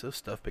stuffed pizzas. Those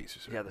stuffed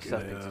pizzas are Yeah, the good.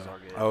 stuffed pizzas are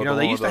good. Oh, You know, the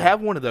they one used with to the-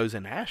 have one of those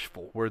in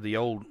Asheville, where the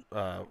old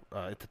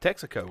at the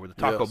Texaco, where the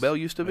Taco Yes. Bell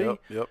used to be.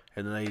 Yep.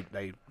 And then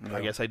they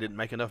I guess they didn't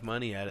make enough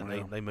money at it, and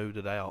Yeah. they moved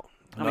it out.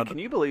 I mean, can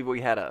you believe we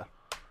had a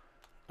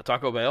A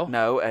Taco Bell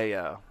no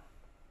a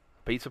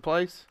pizza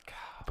place.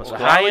 It's a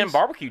high-end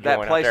barbecue That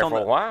joint out place there on for a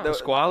the- while. the-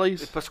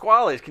 Pasquale's.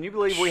 Pasquale's. Can you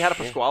believe we had a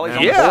Pasquale's on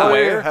Man, the Yeah.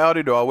 square?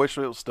 Howdy, do I wish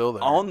it was still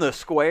there. On the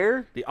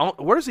square?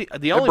 Where's the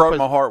it only broke Pas-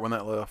 my heart when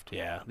that left.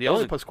 Yeah, the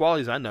only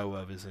Pasquale's I know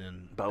of is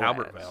in Boaz.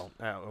 Albertville.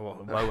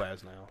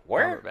 Boaz now.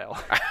 Where?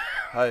 Albertville.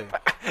 Hey,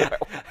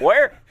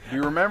 Where? do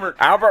you remember?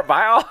 Albert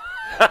Val?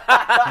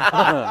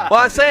 Well,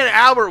 I'm saying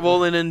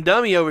Albertville, and then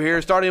Dummy over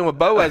here starting with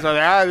Boaz. I'm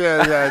like,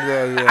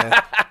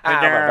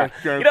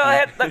 You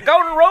know, the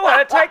Golden Row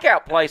had a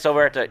takeout place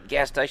over at the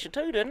gas station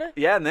too, didn't it?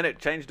 Yeah, and then it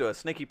changed to a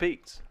Sneaky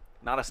Pete's.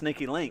 Not a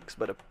Sneaky Links,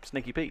 but a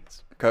Sneaky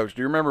Pete's. Coach,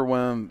 do you remember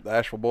when the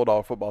Asheville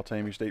Bulldog football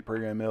team used to eat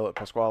pregame meal at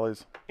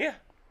Pasquale's? Yeah.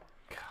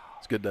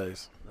 It's good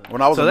days.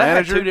 When I was so a that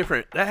manager,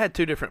 had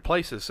two different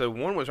places. So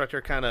one was right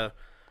there, kind of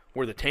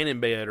where the tanning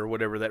bed or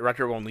whatever, that right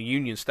there on the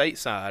Union State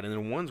side, and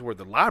then one's where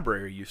the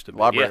library used to be.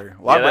 library.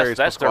 Yeah, Library's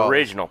that's the Pasquale's.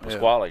 original Yeah.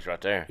 Pasquale's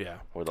right there. Yeah.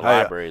 Where the Hey,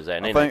 library is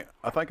at. I isn't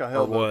think I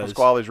held Or the was.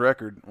 Pasquale's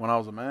record when I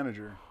was a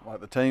manager. Like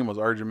the team was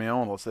urging me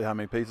on. Let's see how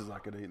many pizzas I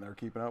could eat, and they were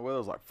keeping up with it. It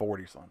was like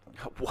 40 something.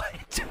 What?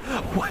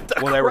 What the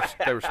Well,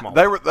 crap? they were small.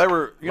 They were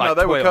you know Like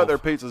they would 12. cut their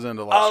pizzas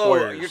into like Oh,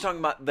 squares. you're talking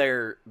about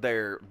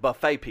their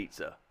buffet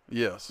pizza.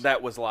 Yes.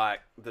 That was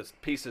like the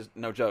pieces,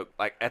 no joke,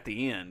 like at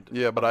the end.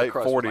 Yeah, but the I ate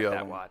crust was 40 like of that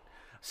them. wide.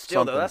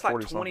 Still, though, Something, that's like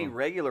 40 20 something.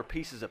 regular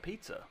pieces of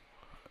pizza.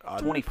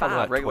 Probably 25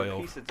 like regular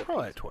 12. pieces of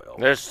Probably pizza. 12.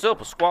 There's still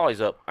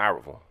Pasquale's up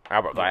Albertville.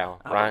 Albert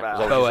Val, right?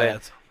 Val. Is that what you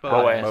said?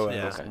 Boaz. Boaz.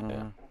 Yeah. Okay,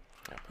 yeah.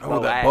 Oh,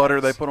 that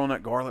butter they put on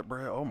that garlic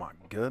bread. Oh my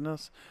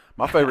goodness.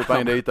 My favorite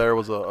thing to eat there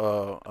was a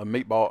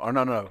meatball. Or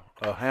no,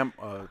 a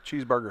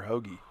cheeseburger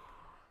hoagie.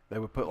 They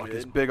would put like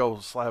this big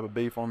old slab of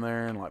beef on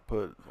there and like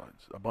put like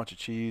a bunch of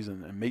cheese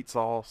and meat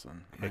sauce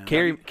and man,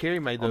 Carrie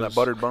made on those that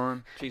buttered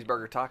bun.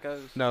 Cheeseburger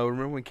tacos. No,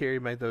 remember when Carrie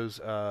made those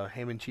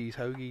ham and cheese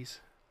hoagies,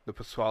 the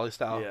Pasquale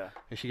style? Yeah.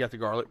 And she got the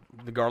garlic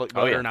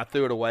butter, yeah. and I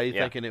threw it away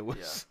Yeah. thinking it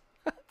was.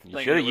 You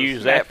Thinking should have it was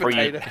used that for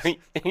you. potatoes.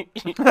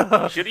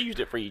 You should have used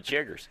it for your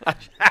chiggers.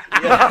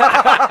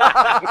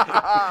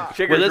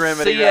 Chicken With a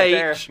remedy right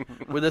there. CH.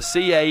 With a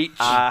CH.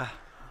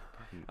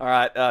 All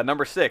right,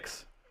 number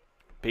 6.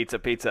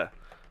 Pizza.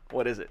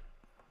 What is it?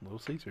 Little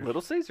Caesars.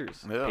 Little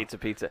Caesars. Yeah.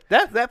 Pizza.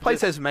 That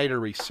place has made a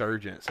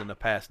resurgence in the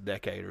past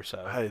decade or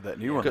so. Hey, that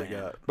new one they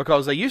got.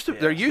 Because there used to be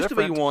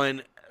different.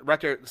 one right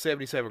there at the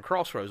 77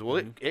 Crossroads.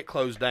 Well, it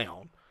closed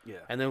down. Yeah.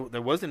 And then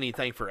there wasn't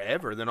anything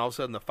forever. Then all of a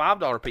sudden the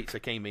 $5 pizza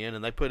came in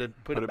and they put it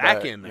Put it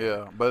back in there.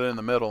 Yeah, but in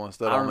the middle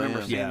instead I of on the remember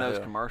end. seeing Yeah. those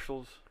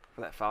commercials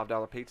for that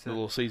 $5 pizza. The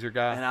Little Caesar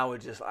guy. And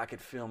I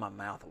could feel my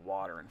mouth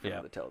watering in front Yeah.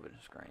 of the television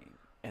screen.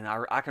 And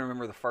I can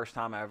remember the first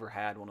time I ever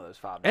had one of those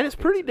 $5 and it's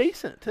pretty pizzas.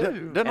 decent too.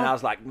 Didn't And I- I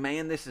was like,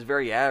 man, this is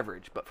very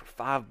average, but for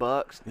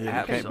 $5,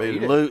 Yeah, you can't beat it.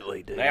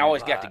 absolutely, dude. They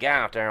always got the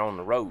guy out there on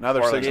the road. Now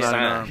they're twirling his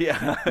 $6.99. sign.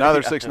 Yeah. Now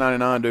they're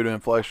 $6.99 due to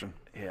inflation.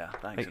 Yeah,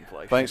 thanks,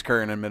 inflation. Thanks,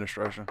 Current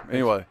administration.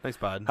 Anyway, Thanks,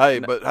 bud. hey,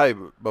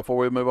 before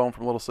we move on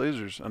from Little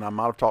Caesars, and I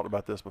might have talked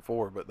about this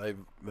before, but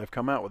they've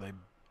come out with a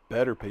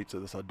better pizza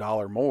that's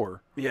 $1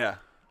 more. Yeah.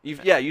 You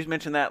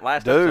mentioned that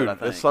last episode, Dude, I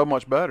think. it's so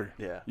much better.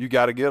 Yeah. You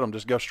got to get them.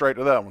 Just go straight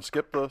to that one.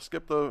 Skip the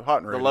hot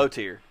and the ready. low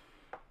tier.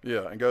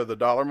 Yeah, and go the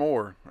 $1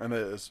 more, and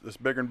it's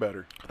bigger and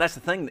better. But that's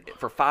the thing.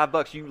 For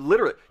 $5,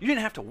 you didn't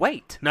have to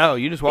wait. No,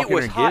 you just walk It in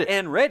was there and hot get it.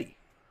 and ready.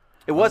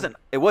 It wasn't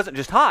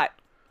just hot.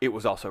 It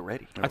was also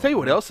ready. I tell you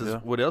what else is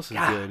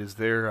Yeah. good is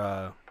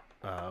their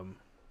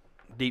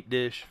deep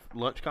dish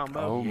lunch combo.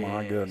 Oh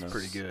my goodness,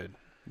 Pretty good.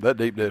 That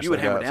deep dish You would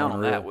they hammer got's down on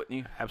unreal. that, wouldn't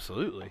you?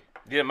 Absolutely.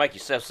 You didn't make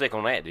yourself sick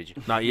on that, did you?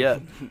 Not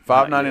yet.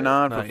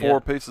 $5.99 for Not 4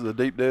 yet. pieces of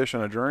deep dish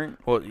and a drink.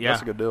 Well, yeah.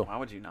 That's a good deal, Why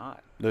would you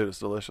not? dude. It's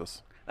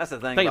delicious. That's the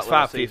thing. I think it's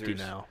about Little $5.50 Caesars.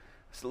 now.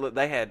 So look,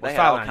 they had Well,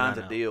 all $5.99 kinds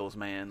of now. deals,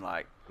 man.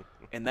 Like,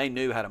 and they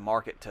knew how to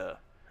market to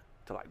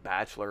like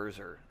bachelors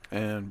or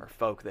And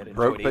folk that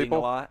Broke enjoyed eating people? a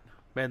lot.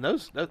 Man,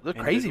 those the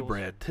crazy Individuals.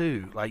 bread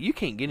too. Like you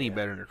can't get any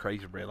better than their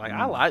crazy bread. Like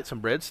I like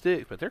some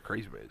breadsticks, but their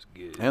crazy bread is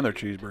good. and their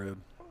cheese bread.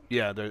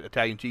 Yeah, their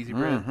Italian cheesy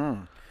bread.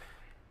 Mhm.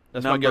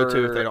 That's my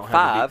go-to if they don't have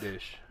Number a deep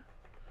dish.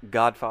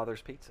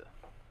 Godfather's Pizza.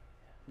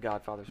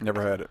 Godfather's Never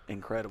Pizza. had it.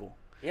 Incredible.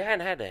 Yeah, I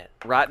hadn't had that.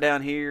 Right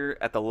down here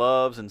at the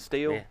Loves and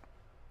Steel. Yeah.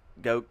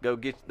 Go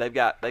get. They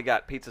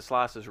got pizza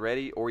slices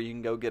ready, or you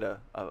can go get a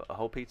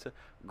whole pizza.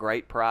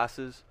 Great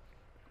prices,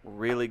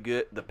 really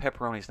good. The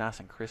pepperoni's nice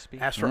and crispy.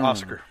 Ask for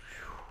Oscar.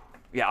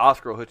 Yeah,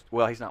 Oscar.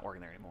 Well, he's not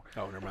working there anymore.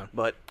 Oh, never mind.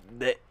 But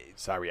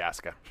Sorry,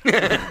 Oscar.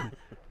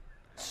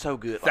 so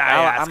good. Sorry,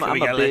 I'm Oscar,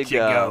 we a gotta big let you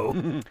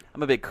go.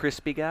 I'm a big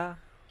crispy guy.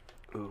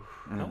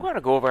 I'm going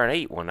to go over there and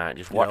eat one night and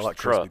just Yeah, watch Mm. I like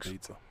the crispy trucks.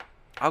 pizza.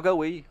 I'll go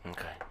with you.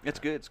 Okay. It's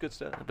good. It's good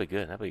stuff. That'd be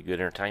good. That'd be good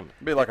entertainment.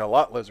 It'd be like a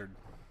lot lizard.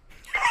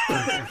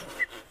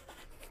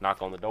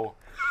 Knock on the door.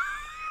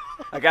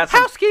 I got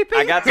some Housekeeping.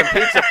 I got some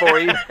pizza for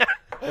you.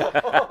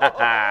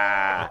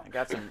 I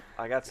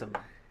got some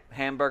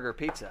hamburger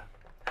pizza.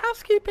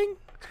 Housekeeping.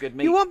 It's good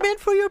meat. You want bed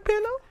for your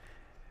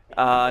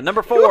pillow?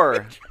 Number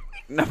 4.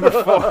 Number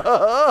 4.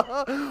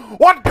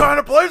 What kind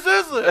of place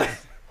is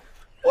this?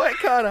 What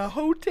kind of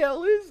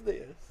hotel is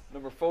this?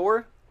 Number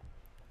 4.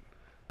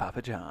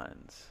 Papa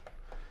John's.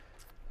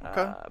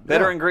 Okay.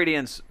 Better Yeah.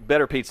 ingredients,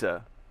 better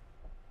pizza.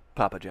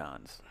 Papa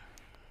John's.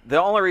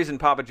 The only reason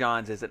Papa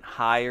John's isn't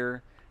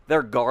higher,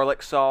 their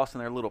garlic sauce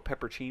and their little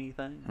peppercini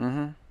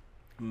thing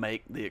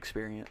make the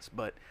experience.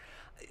 But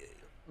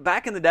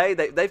back in the day,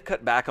 they've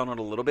cut back on it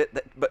a little bit.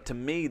 But to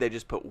me, they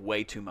just put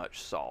way too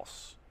much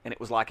sauce. And it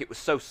was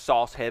so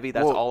sauce heavy.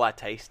 That's all I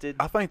tasted.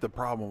 I think the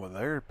problem with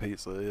their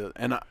pizza is,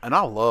 and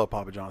I love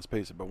Papa John's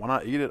pizza, but when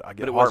I eat it, I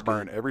get it was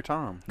heartburn good. every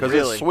time because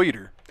Really? it's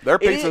sweeter. Their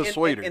pizza is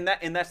sweeter.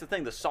 And that's the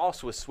thing. The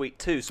sauce was sweet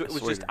too. So it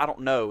was just, sweeter. I don't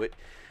know.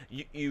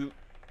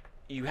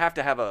 You have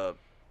to have a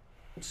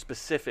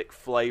specific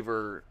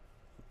flavor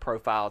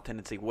profile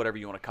tendency, whatever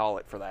you want to call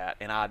it, for that.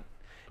 And I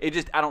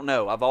don't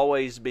know. I've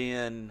always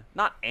been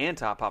not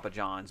anti Papa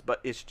John's, but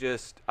it's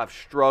just I've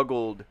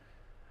struggled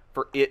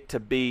for it to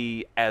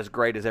be as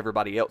great as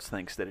everybody else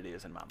thinks that it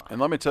is in my mind.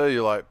 And let me tell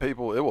you, like,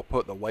 people, it will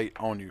put the weight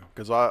on you.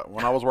 Because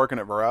when I was working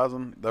at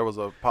Verizon, there was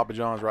a Papa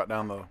John's right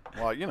down the,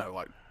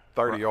 like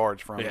 30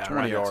 yards from it,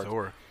 20 yards.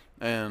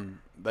 And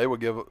they would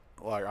give,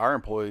 like, our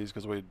employees,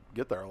 because we'd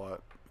get there a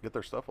lot, get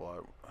their stuff a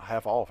lot,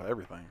 half off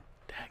everything.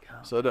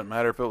 Daggone. So it doesn't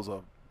matter if it was a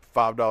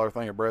 $5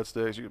 thing of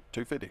breadsticks, you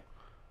get $2.50.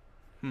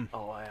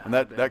 Oh, yeah. And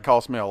that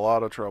cost me a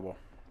lot of trouble.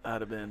 I'd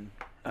have been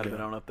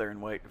on up there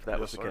and wait if that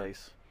was the sir.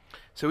 case.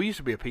 So we used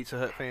to be a Pizza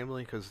Hut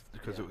family because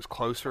it was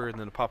closer, and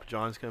then the Papa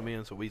John's come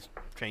in. So we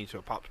changed to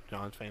a Papa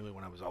John's family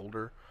when I was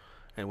older,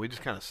 and we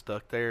just kind of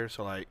stuck there.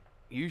 So like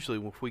usually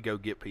if we go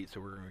get pizza,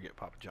 we're gonna get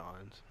Papa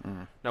John's.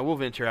 Now we'll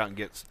venture out and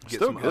get Still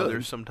some good.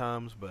 others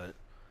sometimes, but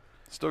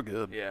Still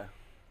good. Yeah.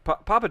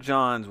 Papa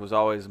John's was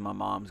always my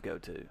mom's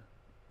go-to.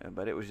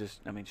 But it was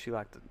just, I mean, she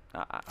liked it.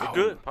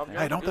 Good. Papa Hey,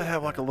 John's don't good. they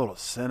have like a little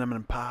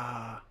cinnamon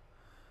pie?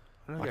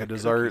 I Like got a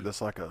dessert cookie.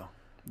 that's like a.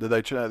 Do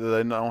they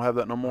don't have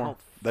that no more?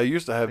 They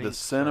used to have think this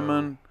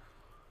cinnamon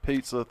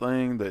pizza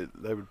thing that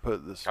they would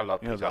put this, I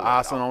love the pizza. I love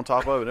icing on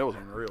top of it. It was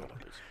unreal.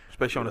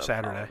 especially on a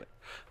Saturday.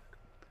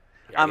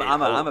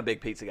 I'm a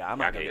big pizza guy. I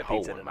might I go get get whole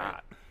pizza one, tonight.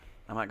 man.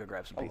 I might go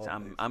grab some pizza.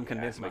 I'm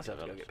convincing myself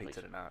to go get pizza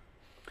pizza. tonight.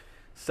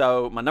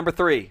 So my number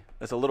 3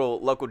 is a little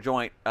local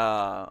joint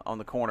on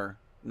the corner,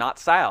 not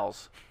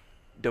Sal's,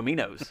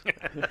 Domino's.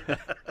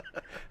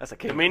 That's a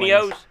King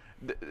Domino's?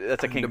 Queens.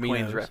 That's a King Queens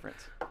Domino's.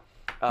 reference.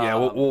 Yeah,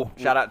 we'll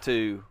shout out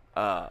to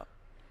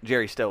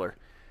Jerry Stiller.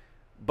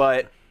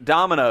 But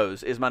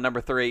Domino's is my number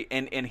 3,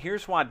 and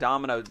here's why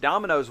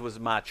Domino's was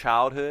my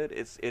childhood.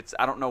 It's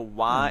I don't know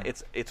why.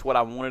 It's what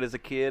I wanted as a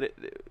kid.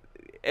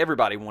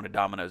 Everybody wanted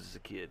Domino's as a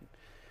kid,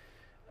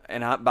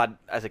 and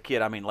as a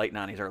kid I mean late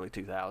 90s, early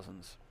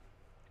 2000s,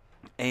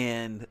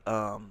 and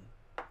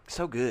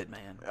so good,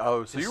 man.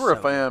 Oh, so Just you were a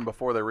so fan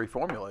before they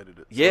reformulated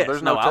it? Yes, So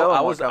there's no no, telling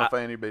I what was- kind of I-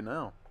 fan you'd be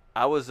now.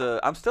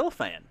 I'm still a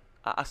fan.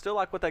 I still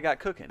like what they got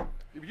cooking.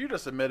 If you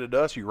just admitted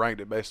to us you ranked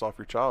it based off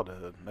your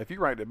childhood. If you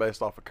ranked it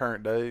based off of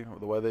current day,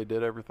 the way they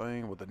did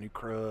everything with the new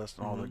crust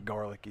and all the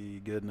garlicky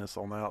goodness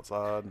on the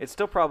outside, It'd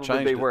still probably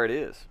Changed be it. where it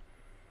is,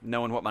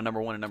 knowing what my number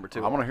 1 and number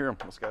 2 I want to are. hear them.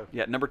 Let's go.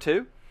 Yeah, number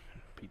 2,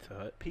 Pizza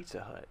Hut. Pizza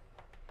Hut.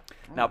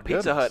 Oh, Now, my Pizza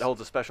goodness. Hut holds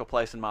a special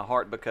place in my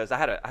heart because I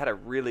had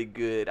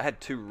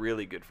 2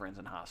 really good friends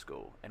in high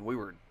school, and we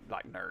were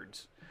like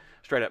nerds,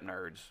 straight up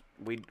nerds.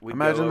 We'd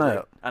Imagine go over,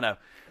 that. I know.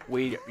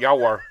 Y'all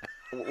were.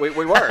 We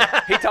were.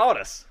 He taught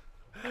us.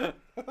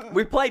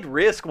 We played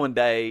Risk one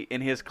day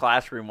in his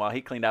classroom while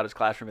he cleaned out his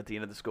classroom at the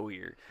end of the school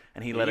year,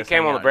 and he let You us.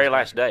 came hang on out the in very his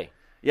last classroom. day.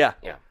 Yeah,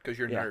 Yeah. Because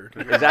you're a yeah,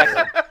 nerd.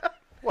 exactly.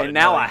 What And a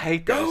now nerd. I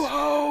hate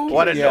those.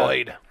 What a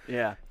noid.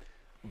 Yeah,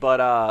 but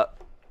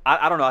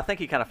I don't know. I think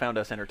he kind of found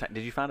us entertaining.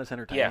 Did you find us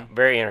entertaining? Yeah,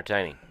 very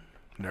entertaining.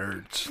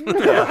 Nerds.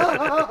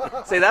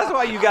 See, that's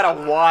why you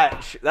gotta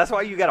watch. That's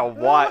why you gotta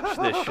watch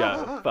this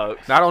show,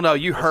 folks. I don't know.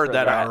 You heard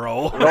that right. I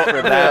roll. For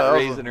that that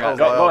was- reason, that right was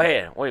there. loud. Go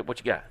ahead. Wait, what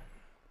you got?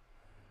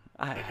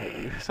 I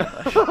hate you so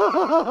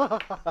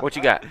much. What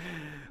you got?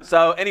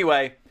 So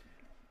anyway,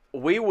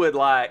 we would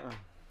like,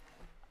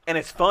 and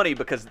it's funny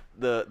because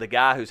the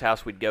guy whose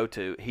house we'd go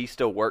to, he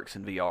still works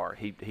in VR.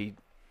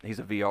 He's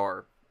a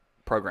VR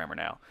programmer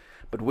now,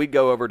 but we'd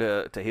go over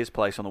to his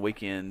place on the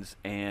weekends,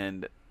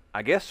 and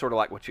I guess sort of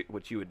like what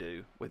you would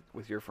do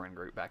with your friend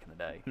group back in the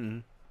day. Mm-hmm.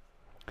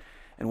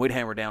 And we'd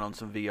hammer down on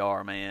some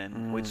VR,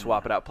 man. We'd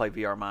swap it out, play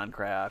VR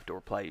Minecraft,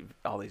 or play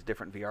all these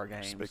different VR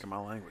games. Speaking my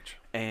language.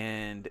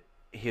 And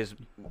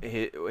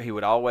he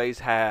would always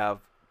have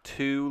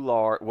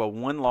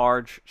one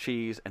large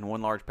cheese and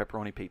one large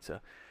pepperoni pizza,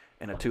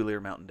 and a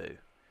 2-liter Mountain Dew.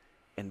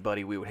 And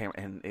buddy, we would hammer,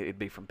 and it'd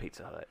be from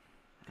Pizza Hut.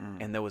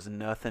 And there was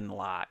nothing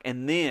like.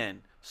 And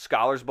then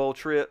Scholars Bowl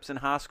trips in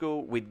high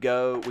school, we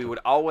would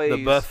always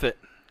The buffet.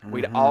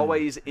 We'd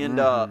always end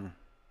up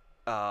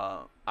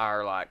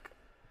our like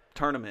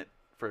tournament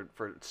for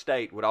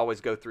state would always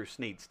go through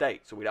Sneed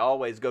State. So we'd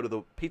always go to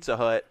the Pizza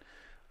Hut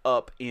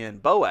up in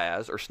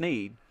Boaz or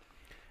Sneed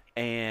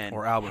and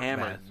Or Albert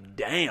hammer Madison.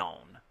 down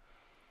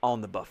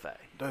on the buffet.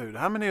 Dude,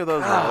 how many of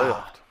those are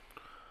left?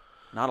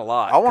 Not a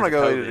lot. I want to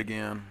 'cause of go eat COVID. it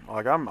again.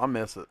 Like I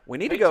miss it. We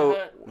need to Pizza go.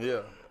 Hut. Yeah.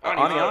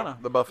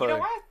 Aniana. The buffet. You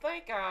know, I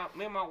think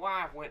me and my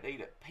wife went to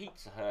eat at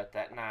Pizza Hut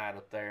that night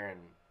up there in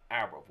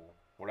Albertville.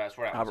 Well, that's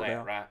where I was Albertville.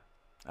 at, right?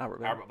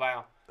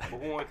 Albertville. But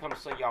when we come to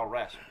see y'all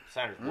wrestle,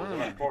 Sanders Boys,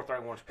 like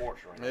 431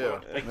 Sports Arena. Yeah, we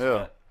went to Pizza yeah.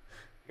 Hut.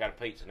 got a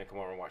pizza, and then come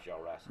over and watch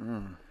y'all wrestle.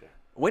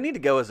 We need to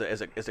go as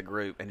a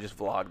group and just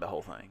vlog the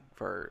whole thing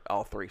for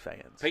all 3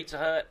 fans. Pizza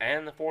Hut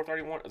and the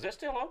 431. Is that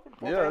still open?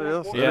 Yeah, it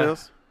is. 431? It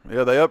is.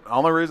 Yeah, they up.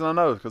 Only reason I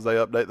know is because they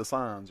update the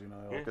signs. You know,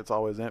 like it's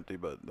always empty,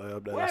 but they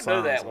update We'll the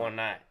signs. do that one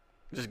night.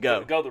 Just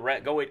go.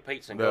 Go eat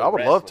pizza and Yeah, go I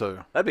would love wrestling.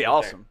 to. That'd be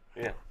awesome.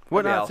 Yeah.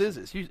 What That'd be nights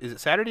is it? Is it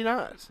Saturday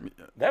nights?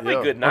 That'd be Yeah.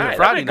 a good Or night.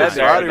 Friday That'd be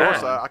a night. good Friday Saturday or night.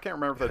 Saturday. I can't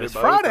remember if they do It's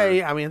both.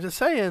 Friday. I mean, I'm just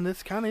saying,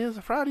 this kind of is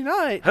a Friday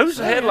night. Who's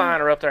the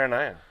headliner up there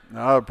now?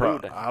 No,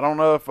 I don't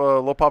know if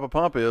Lil Papa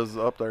Pump is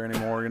up there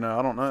anymore. You know,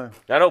 I don't know.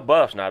 I know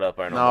Buff's not up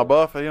there no No, more.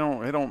 Buff, he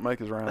don't make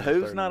his rounds.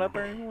 Who's not up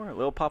there anymore?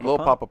 Lil Papa Lil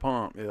Pump? Papa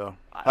Pump, yeah.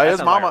 That Hey, his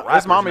sounds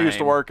like a mama rapper's used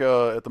to name. work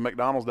at the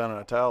McDonald's down in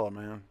Atala,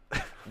 man.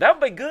 That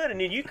would be good, and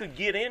then you could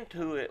get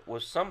into it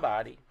with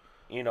somebody,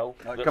 you know.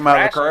 that's Come out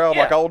of the wrestling. crowd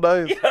Yeah. like old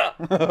days. Yeah,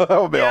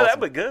 That would be yeah, awesome.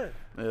 that'd be good.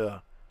 Yeah.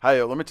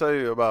 Hey, let me tell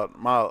you about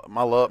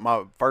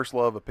my first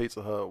love of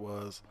Pizza Hut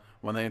was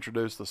when they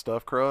introduced the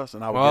stuffed crust,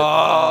 and I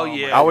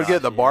would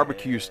get the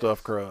barbecue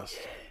stuffed crust,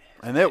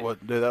 and that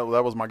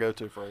was my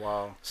go-to for a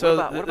while. So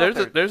What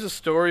about there's a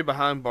story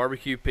behind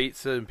barbecue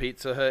pizza and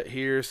Pizza Hut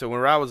here. So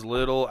when I was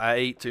little, I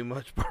ate too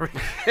much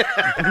barbecue.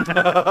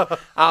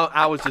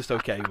 I was just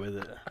okay with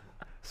it.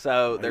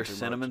 So there's too much.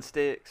 cinnamon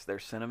sticks.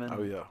 There's cinnamon.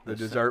 Oh yeah. The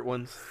dessert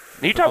ones.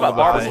 You talk about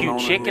the icing barbecue on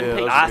it. chicken Yeah,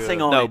 pizza? that's Icing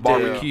good. on No, it, dude.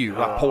 barbecue,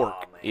 like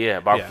pork. Yeah,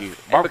 barbecue. Yeah.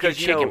 And Barbecue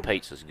because, you chicken know,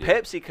 pizza's good.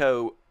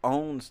 PepsiCo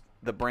owns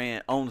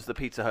the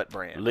Pizza Hut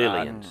brand.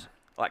 Lillian's.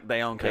 Like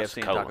they own KFC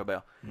and Cola. Taco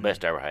Bell.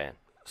 Best I ever had.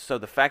 So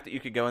the fact that you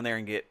could go in there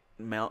and get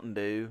Mountain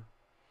Dew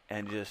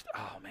and just,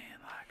 oh man,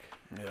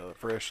 like Yeah, the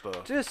fresh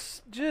stuff.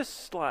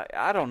 just like,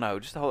 I don't know,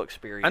 just the whole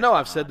experience. I know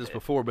I've said behind this it.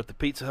 before, but the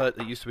Pizza Hut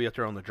that used to be up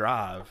there on the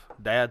drive,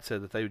 Dad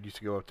said that they would used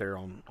to go up there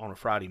on a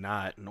Friday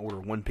night and order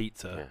one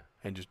pizza Yeah.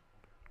 and just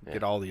Yeah.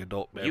 get all the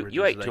adult beverages.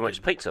 You ate they too much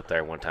could- pizza up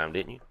there one time,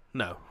 didn't you?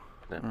 No,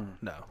 No.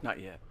 no. Not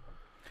yet.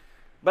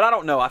 But I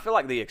don't know. I feel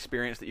like the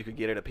experience that you could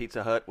get at a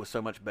Pizza Hut was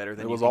so much better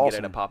than It you was could get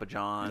awesome. at a Papa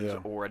John's Yeah.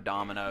 or a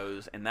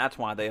Domino's, and that's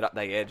why they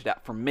edged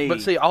out for me.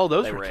 But see, all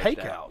those they were edged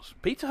out. takeouts.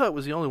 Pizza Hut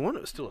was the only one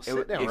that was still a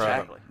sit down.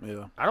 exactly.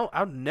 Yeah.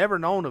 I've never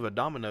known of a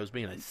Domino's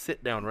being a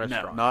sit down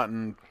restaurant. Not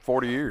in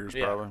 40 years,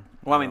 Yeah. probably.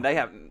 Well, I mean,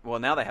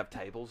 now they have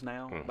tables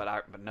now,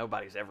 but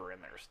nobody's ever in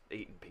there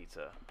eating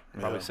pizza.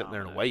 Probably Yeah. sitting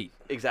there to wait.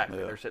 Exactly,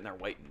 Yeah. they're sitting there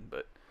waiting.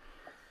 But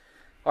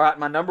all right,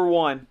 my number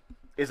one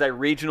is a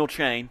regional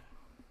chain,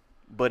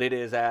 but it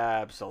is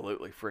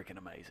absolutely freaking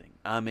amazing.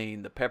 I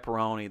mean, the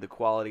pepperoni, the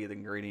quality of the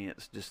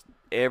ingredients, just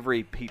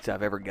every pizza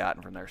I've ever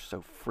gotten from there is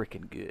so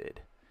freaking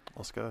good.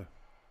 Let's go.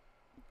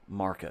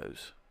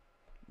 Marco's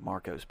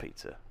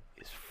Pizza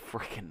is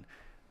freaking,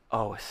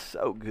 it's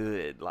so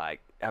good.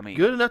 Like, I mean,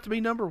 Good enough to be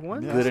number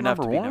one. Yeah. good That's enough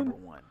to number be one? number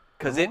one.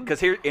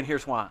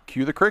 Here's why.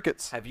 Cue the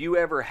crickets. Have you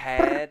ever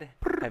had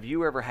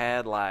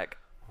like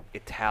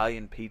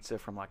Italian pizza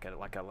from like a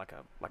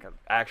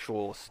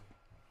actual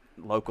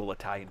local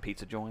Italian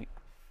pizza joint?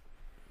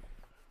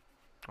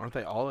 Aren't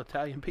they all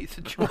Italian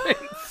pizza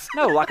joints?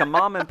 No, like a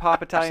mom and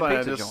pop Italian saying,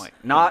 pizza just joint.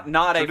 Not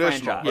a Traditional.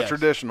 franchise. The Yes.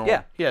 traditional.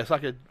 Yeah. Yeah, it's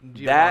like a That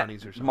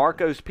Giovanni's or something.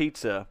 Marco's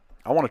Pizza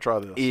I want to try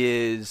this.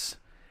 is,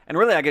 and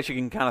really I guess you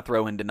can kind of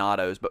throw in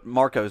Donato's, but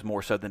Marco's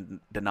more so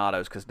than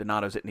Donato's because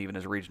Donato's isn't even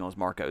as regional as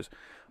Marco's.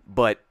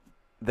 But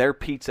their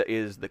pizza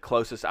is the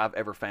closest I've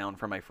ever found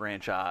from a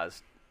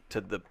franchise to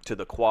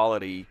the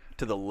quality,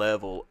 to the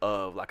level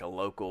of like a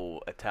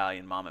local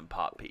Italian mom and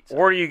pop pizza.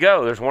 Where do you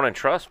go? There's one in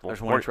Trustful.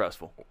 There's one in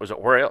Trustful. Was it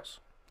where else?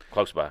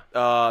 Close by.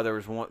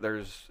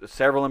 There's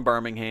several in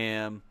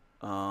Birmingham.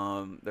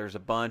 There's a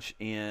bunch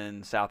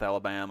in South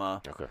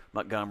Alabama, Okay.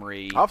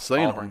 Montgomery. I've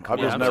seen Auburn, them. I've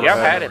just Columbus. never Yeah, I've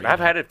had had it. it. I've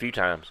had it a few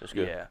times. It's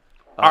good. Yeah.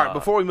 All right,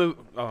 before we move.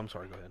 Oh, I'm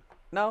sorry. Go ahead.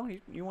 No,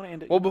 you want to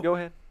end it? Well, Go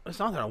ahead. It's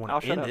not that I I'll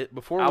want to shut end up. it.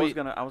 Before I we. was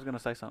gonna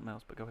say something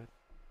else, but go ahead.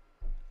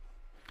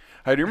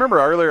 Hey, do you remember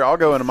earlier? I'll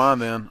go into mine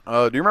then.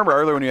 Do you remember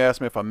earlier when you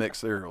asked me if I mix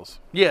cereals?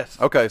 Yes.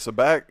 Okay, so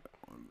back,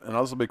 and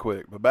this will be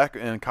quick, but back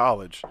in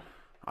college,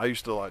 I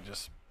used to like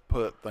just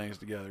put things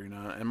together, you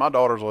know. And my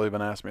daughters will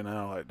even ask me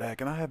now, like, "Dad,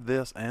 can I have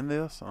this and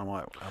this?" And I'm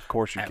like, "Of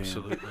course you can."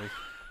 Absolutely.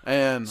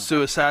 And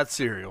Suicide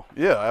cereal.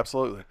 yeah,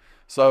 absolutely.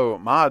 So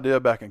my idea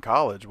back in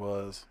college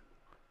was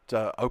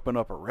to open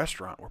up a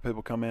restaurant where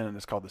people come in and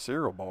it's called the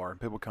Cereal Bar, and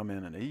people come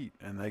in and eat,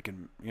 and they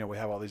can, you know, we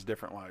have all these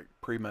different like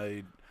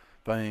pre-made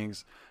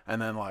things,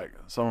 and then like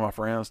some of my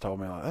friends told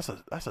me like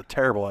that's a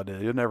terrible idea.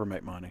 You'll never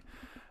make money.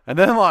 And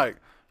then like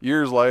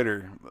years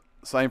later,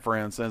 same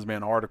friend sends me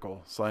an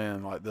article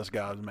saying like this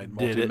guy's made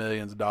Did it?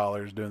 multi-millions of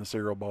dollars doing the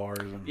cereal bars.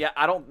 And Yeah,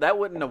 that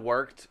wouldn't have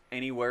worked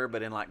anywhere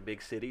but in like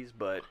big cities,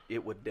 but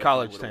it would definitely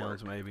College would've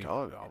towns, worked. maybe.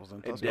 college, I was in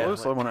It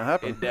Tuscaloosa when it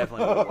happened. It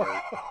definitely would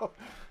work.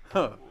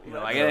 You know,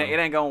 like it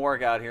ain't gonna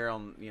work out here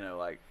on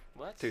like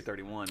What?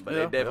 231, but Yeah,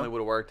 it definitely yeah. would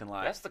have worked in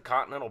like That's the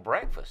continental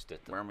breakfast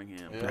at the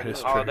Birmingham. Yeah. That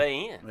is Holiday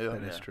Inn. Yeah.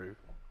 That is Yeah. true.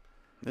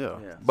 Yeah.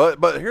 Yeah.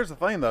 But here's the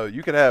thing though,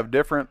 you could have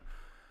different,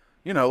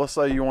 you know, let's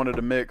say you wanted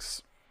to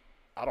mix,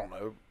 I don't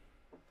know,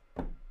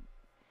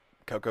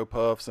 Cocoa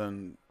Puffs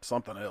and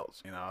something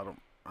else, you know,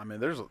 I mean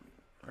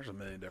There's a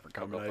million different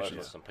Cocoa Puffs with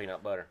combinations. some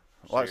peanut butter.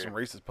 I like Cereal. some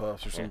Reese's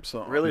Puffs or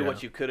something. Really, yeah.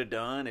 what you could have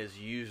done is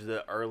use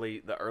the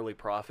early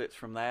profits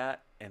from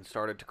that and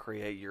started to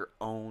create your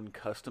own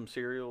custom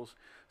cereals.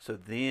 So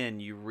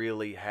then you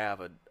really have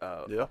a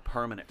Yeah.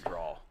 permanent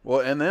draw. Well,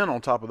 and then on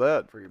top of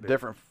that, For your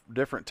business.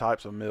 different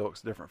types of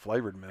milks, different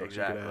flavored milks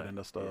you could Exactly. add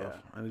into stuff, Yeah.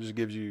 and it just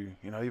gives you,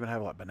 even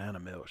have like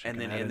banana milks. You And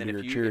can then add and then into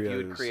if your you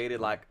had Cheerios.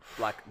 created like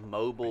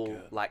mobile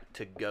good. like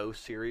to go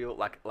cereal,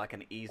 like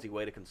an easy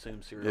way to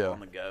consume cereal Yeah. on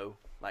the go,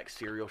 like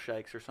cereal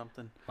shakes or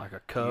something. Like a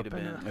cup. You'd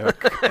have And been- Yeah.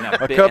 and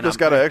a big- cup and that's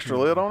got an extra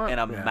lid on it, and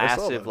a Yeah. They sell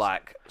massive those.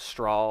 like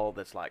straw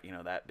that's like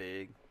that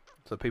big.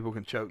 so people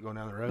can choke going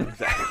down the road.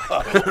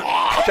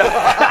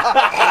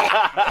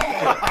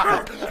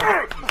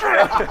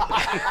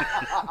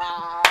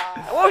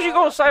 What was you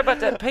gonna say about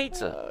that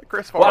pizza?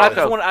 Chris Well, I Farley.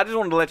 just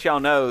wanted to let y'all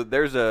know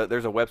there's a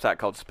website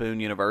called Spoon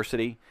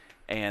University,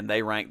 and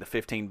they rank the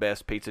 15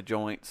 best pizza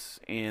joints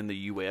in the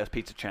U.S.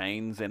 pizza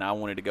chains. And I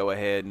wanted to go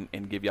ahead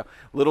and give y'all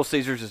Little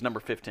Caesars is number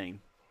 15,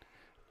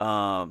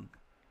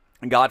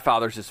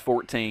 Godfather's is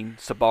 14,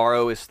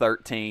 Sbarro is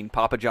 13,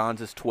 Papa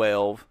John's is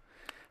 12,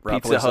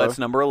 Rightfully Pizza Hut's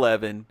so. number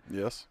 11.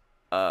 Yes.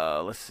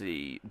 Let's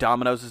see,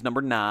 Domino's is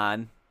number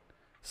 9.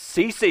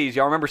 CC's,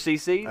 y'all remember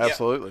CC's?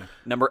 Absolutely.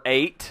 Number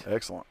 8.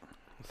 Excellent.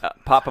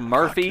 Papa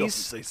Murphy's.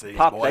 some CC's, They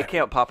boy.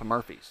 count Papa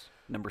Murphy's.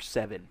 Number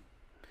 7.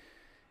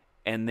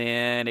 And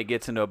then it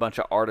gets into a bunch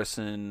of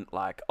artisan,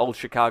 like Old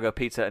Chicago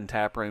Pizza and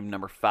Tap Room,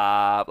 number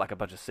 5, like a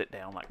bunch of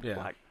sit-down, like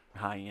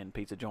high-end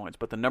pizza joints.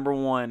 But the number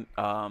one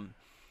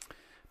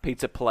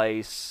pizza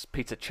place,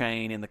 pizza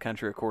chain in the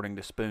country, according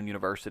to Spoon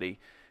University,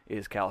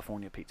 is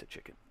California Pizza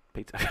Chicken.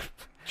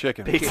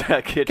 Chicken.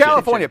 Pizza Kitchen.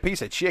 California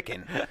piece of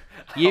chicken.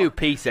 You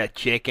piece of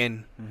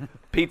chicken.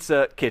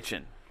 Pizza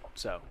Kitchen.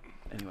 So,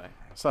 anyway.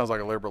 Sounds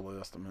like a liberal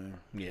list to me.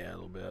 Yeah, a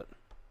little bit.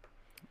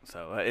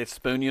 So, it's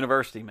Spoon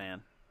University,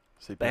 man.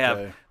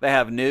 CPK. They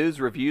have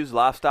news, reviews,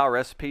 lifestyle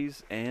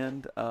recipes,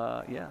 and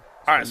yeah.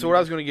 All right, so what I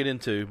was going to get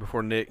into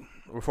before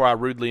I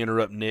rudely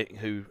interrupt Nick,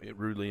 who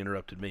rudely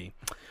interrupted me.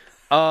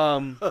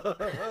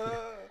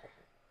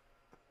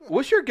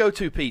 What's your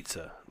go-to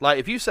pizza? Like,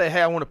 if you say,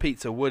 "Hey, I want a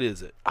pizza," what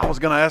is it? I was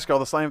going to ask y'all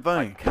the same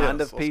thing. Kind Yes, of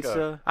let's go.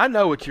 pizza. I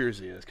know what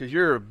yours is because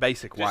you're a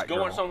basic Just white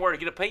going girl. somewhere to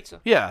get a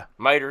pizza. Yeah.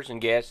 Maters and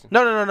Gadsden.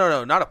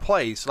 No, not a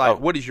place. Like, Oh.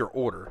 what is your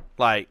order?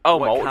 Like, Oh,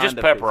 What more, kind just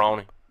of pizza?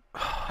 pepperoni.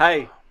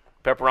 Hey,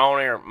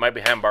 Pepperoni or maybe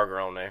hamburger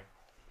on there.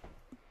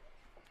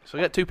 so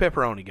we got 2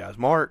 pepperoni, guys.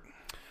 Mark.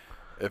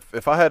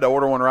 If I had to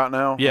order one right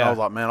now, Yeah. I was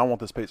like, man, I want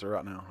this pizza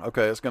right now.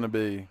 Okay, it's going to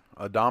be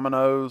a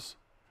Domino's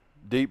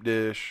deep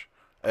dish,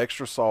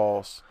 extra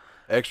sauce,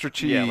 extra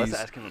cheese yeah, let's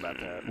ask him about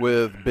that.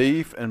 with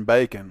beef and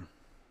bacon.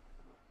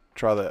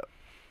 Try that.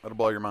 That'll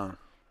blow your mind.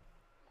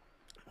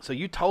 So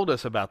you told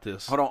us about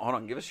this. Hold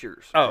on. Give us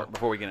yours. Oh.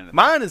 Before we get into that.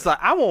 Mine is like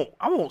I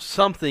want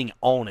something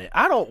on it.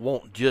 I don't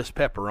want just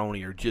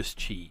pepperoni or just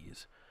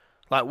cheese.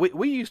 Like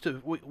we used to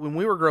when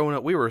we were growing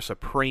up, we were a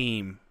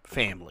Supreme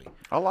family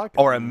I like it.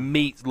 or a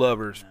meat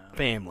lovers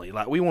family.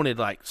 Like we wanted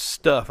like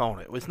stuff on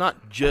it. It's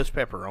not just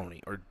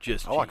pepperoni or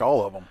just. I like cheese.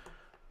 all of them.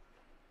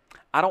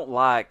 I don't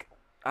like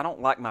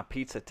my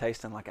pizza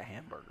tasting like a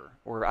hamburger,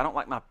 or I don't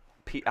like my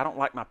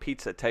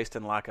pizza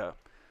tasting like a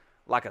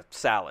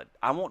salad.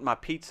 I want my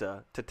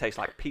pizza to taste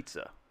like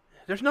pizza.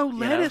 There's no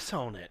lettuce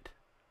on it.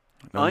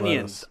 No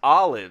Onions, lettuce.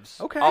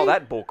 olives, Okay. all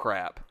that bull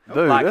crap.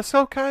 Dude, Like, that's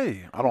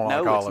okay. I don't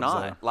like no, olives, it's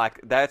not. though.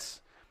 Like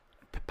that's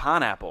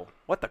pineapple.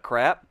 What the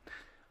crap?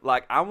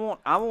 Like I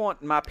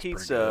want my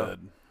pizza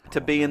good.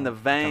 to be in the dig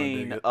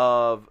vein it.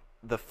 of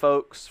the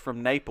folks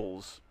from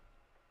Naples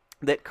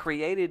that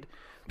created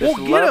this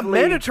Well, get a lovely,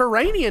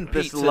 Mediterranean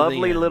this pizza.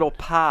 lovely then. little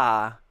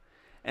pie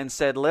and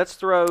said, let's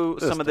throw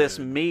This some of this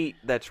dude. meat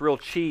that's real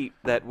cheap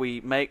that we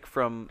make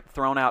from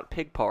thrown out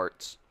pig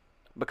parts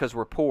because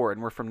we're poor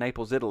and we're from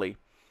Naples, Italy,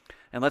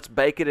 and let's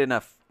bake it in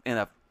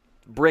a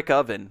brick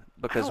oven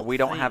because don't we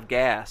don't think- have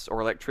gas or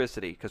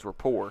electricity because we're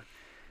poor.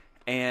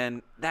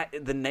 And I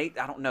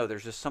don't know.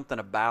 There's just something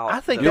about. I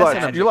think the You that's like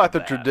an- magic you like of the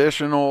that.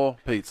 traditional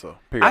pizza.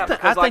 Period. I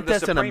because, like, think the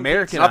that's an Supreme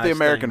American, pizza- Not the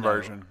American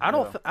version. I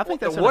don't. Yeah. I think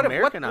that's an what,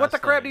 American. what the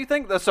crap do you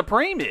think the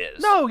Supreme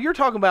is? No, you're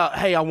talking about.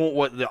 Hey, I want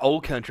what the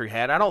old country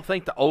had. I don't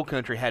think the old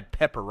country had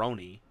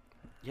pepperoni.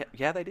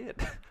 Yeah, they did.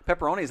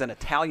 Pepperoni is an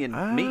Italian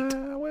meat.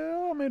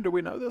 Well, I mean, do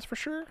we know this for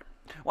sure?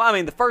 Well, I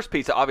mean, the first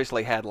pizza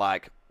obviously had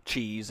like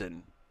cheese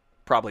and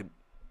probably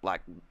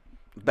like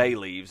bay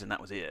leaves, and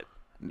that was it.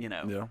 You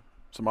know, Yeah.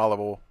 Some olive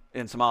oil.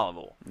 and some olive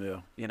oil.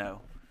 Yeah. You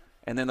know,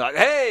 and then they're like,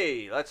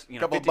 hey, let's A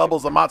couple of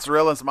bubbles of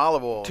mozzarella and some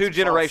olive oil. Two some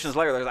generations sauce.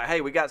 later, they're like,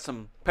 hey, we got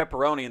some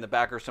pepperoni in the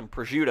back or some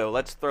prosciutto.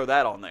 Let's throw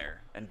that on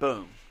there, and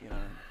boom, you know,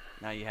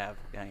 now you have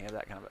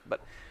that kind of.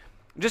 But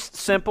just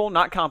simple,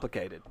 not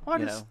complicated. Well,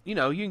 you just,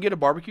 know, you can get a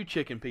barbecue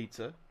chicken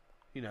pizza.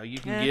 You know, you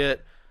can Eh.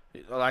 get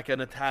like a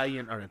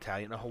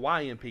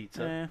Hawaiian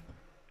pizza. Eh.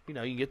 You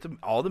know, you can get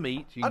all the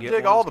meats. You I can get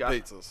dig one all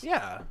that's the pizzas.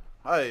 Yeah.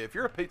 Hey, if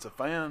you're a pizza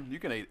fan, you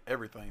can eat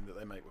everything that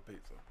they make with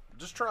pizza.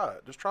 Just try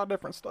it. Just try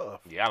different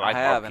stuff. Yeah, I like I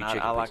have, barbecue and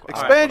chicken I like.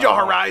 pizza. Expand your I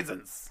like-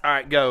 horizons. All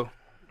right, go.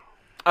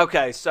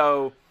 Okay,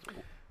 so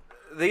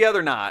the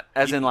other night,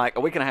 as in like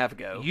a week and a half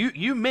ago,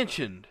 You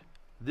mentioned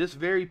this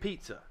very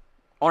pizza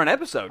on an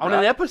episode. on right?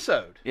 an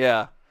episode.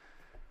 Yeah.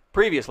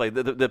 Previously,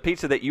 the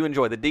pizza that you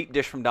enjoy, the deep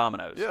dish from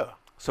Domino's. Yeah.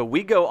 So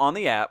we go on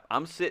the app.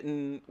 I'm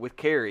sitting with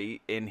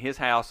Carrie in his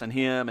house, and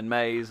him and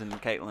Maze and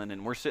Caitlin,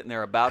 and we're sitting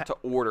there about to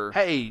order.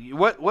 Hey,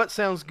 what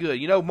sounds good?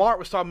 You know, Mark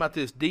was talking about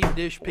this deep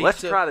dish pizza.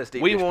 Let's try this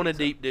deep we dish want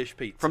pizza. a deep dish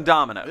pizza From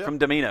Domino, Yeah. from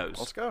Domino's.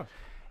 Let's go.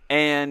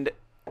 And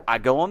I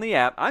go on the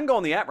app. I can go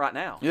on the app right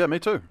now. Yeah, me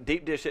too.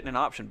 Deep dish isn't an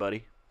option,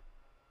 buddy.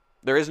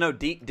 There is no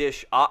deep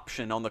dish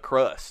option on the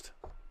crust.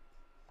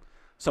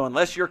 So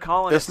unless you're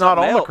calling It's it not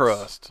something on the else-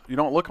 crust. You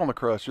don't look on the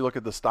crust. You look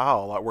at the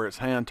style, like where it's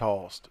hand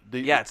tossed.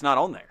 Yeah, it's not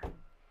on there.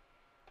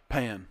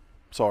 Pan.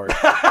 Sorry.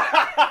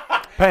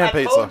 Pan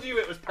pizza. I told you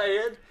it was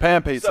pan.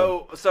 Pan pizza.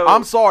 So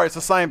I'm sorry. It's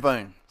the same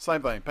thing.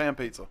 Same thing. Pan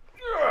pizza.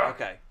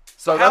 Okay.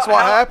 So that's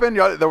what happened.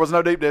 There was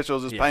no deep dish. It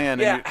was just pan.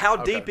 Yeah. And How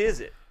okay. deep is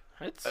it?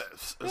 It's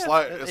It's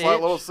like an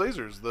Little inch.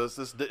 Caesars.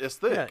 It's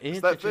thick. Yeah, it's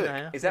inch, that inch and a thick.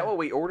 half. Is that what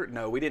we ordered?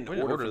 No, we didn't We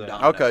didn't order order from that.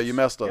 Domino's. Okay, you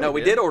messed up. No,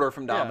 we did. did order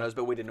from Domino's,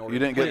 but we didn't order. You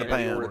didn't the get the pan.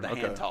 pan. We ordered the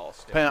Okay. hand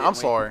tossed. Pan. I'm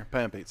sorry.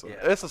 Pan pizza. Yeah.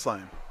 It's the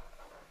same.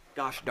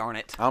 Gosh darn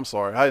it. I'm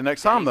sorry. Hey,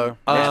 next time though.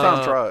 Next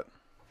time try it.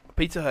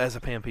 Pizza Hut has a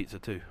pan pizza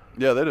too.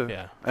 Yeah, they do.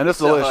 Yeah. And it's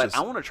So, delicious.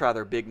 I want to try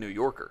their Big New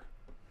Yorker.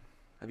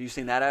 Have you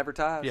seen that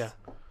advertised? Yeah.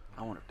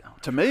 I want to.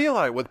 To me,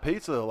 like with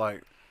pizza,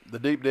 like the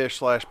deep dish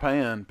 /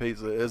 pan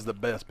pizza is the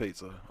best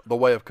pizza. The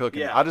way of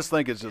cooking. Yeah. I just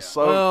think it's just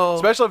so, Well-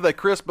 especially if they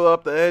crisp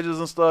up the edges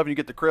and stuff, and you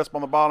get the crisp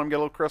on the bottom, get a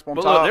little crisp on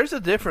But top. look, there's a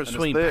difference and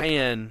it's between thick.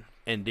 pan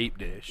and deep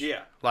dish.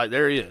 Yeah. Like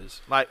there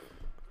is. Like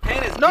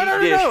Pan is No, deep no,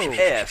 no, dish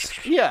no.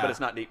 esque. Yeah. But it's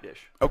not deep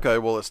dish. Okay,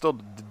 well it's still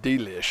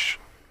delish.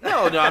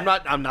 no,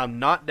 I'm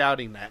not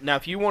doubting that. Now,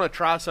 if you want to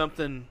try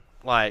something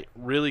like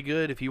really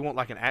good, if you want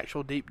like an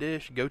actual deep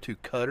dish, go to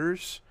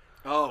Cutters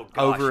Oh,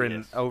 gosh, over in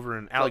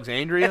yes.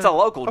 Alexandria. It's a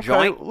local Okay,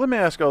 joint. let me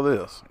ask y'all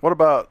this: what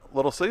about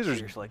Little Caesars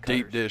Seriously,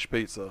 deep Cutters. dish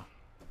pizza?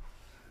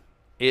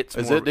 It's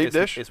Is more, it deep it's,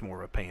 dish? It's more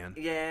of a pan.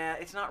 Yeah,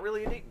 it's not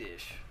really a deep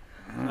dish.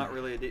 Not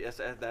really a deep.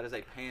 That is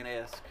a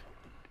pan-esque.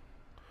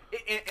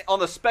 On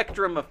the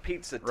spectrum of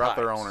pizza types, Right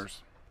there,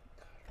 owners.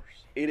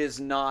 it is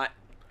not.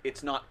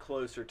 It's not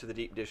closer to the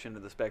deep dish end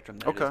of the spectrum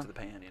than it Okay. is to the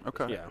pan end. of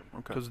the Okay. Yeah,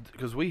 Okay.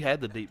 because we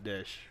had the deep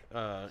dish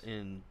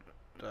in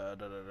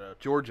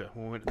Georgia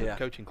when we went to Yeah. the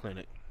coaching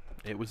clinic.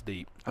 It was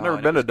deep. I've never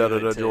and been it to was good,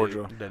 Da-da-Da, too.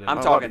 Georgia. Da-da-da. I'm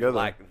I'd talking to go there.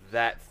 like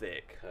that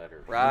thick,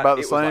 right? About the It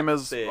was, same like,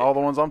 as thick. all the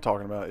ones I'm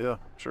talking about. Yeah,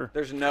 sure.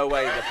 There's no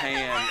way the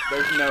pan.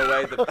 There's no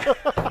way the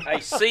Hey,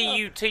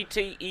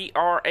 Cutters.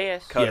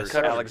 Cutters,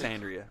 Cutters.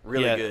 Alexandria,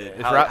 really Yeah, good.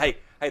 it's right-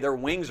 Hey, their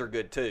wings are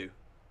good too.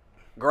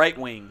 Great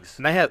wings.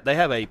 And they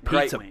have a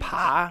Great pizza wings.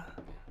 pie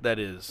that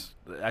is.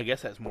 I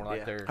guess that's more like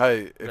Yeah. their.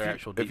 Hey, their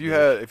actual if deep you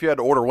dish. had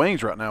to order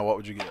wings right now, what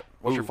would you get?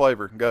 What's your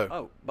flavor? Go.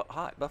 Oh, but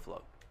hot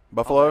buffalo.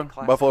 Buffalo? okay,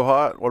 classic. Buffalo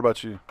hot? What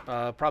about you?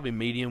 Probably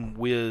medium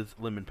with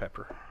lemon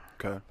pepper.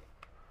 Okay.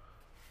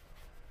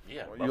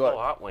 Yeah, you Buffalo like-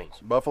 hot wings.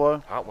 Buffalo?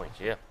 Hot wings,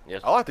 yeah.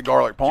 Yes. I like the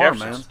garlic parm,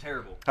 Jefferson's man.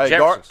 Terrible. Hey,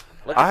 Jefferson's.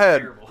 Look I at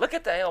had Terrible. Look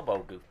at the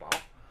elbow, goofball.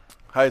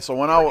 hey, so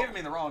when You're giving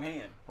me the wrong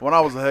hand. I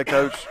was the head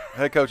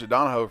coach at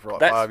Donahoe for like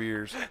That's- 5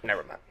 years.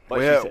 Never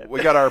mind.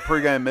 We got our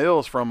pregame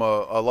meals from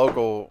a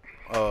local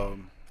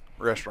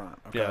restaurant.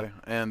 Okay, Yeah.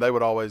 and they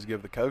would always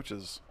give the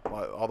coaches,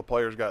 like all the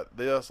players got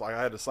this. Like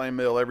I had the same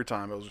meal every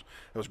time. It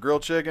was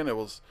grilled chicken. It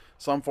was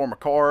some form of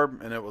carb,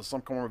 and it was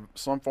some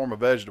form of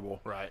vegetable.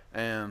 Right.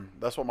 And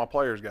that's what my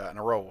players got in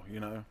a roll.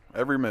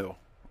 Every meal.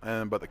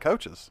 But the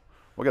coaches,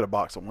 we got a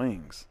box of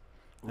wings,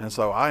 and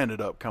so I ended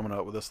up coming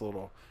up with this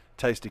little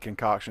tasty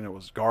concoction. It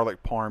was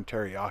garlic parm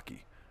teriyaki,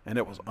 and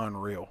it was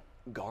unreal.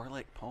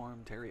 Garlic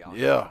parm teriyaki.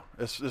 Yeah,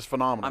 it's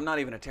phenomenal. I'm not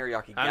even a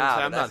teriyaki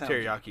guy. I'm but not that a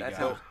teriyaki that guy.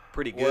 sounds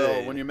pretty good.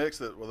 Well, when you mix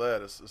it with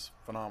that, it's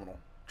phenomenal.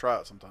 Try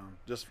it sometime.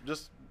 Just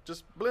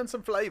blend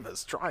some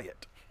flavors. Try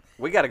it.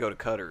 we got to go to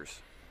Cutters.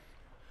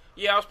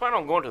 Yeah, I was planning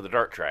on going to the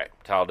dirt track,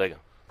 Talladega.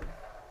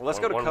 Well, let's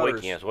go to one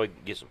Cutters. weekend so we can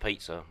get some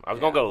pizza. I was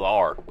gonna go to the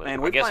Ark, but Man,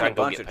 I we guess I planned can a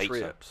go bunch get of pizza.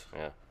 trips.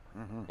 Yeah,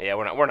 yeah,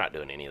 we're not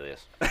doing any of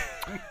this.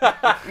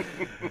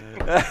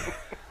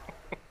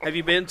 Have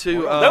you been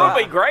to? That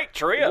would be great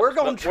trip. We're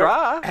gonna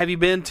try. Have you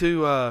been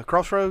to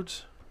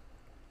Crossroads?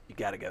 You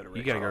got to go to.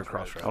 You gotta go to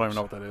Crossroads. Crossroads. I don't even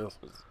know what that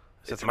is.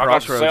 It's Am I going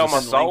to sell my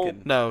It's in soul?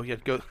 Lincoln. No, you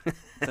have to go.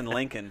 It's in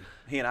Lincoln.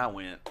 He and I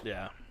went.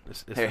 yeah.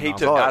 It's Here, he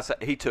phenomenal.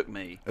 took. He took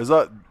me. Is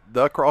that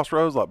the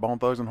Crossroads, like Bone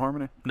Thugs and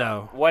Harmony?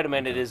 No. Wait a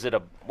minute, is it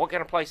what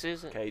kind of place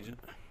is it? Cajun.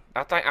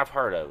 I think I've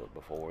heard of it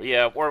before.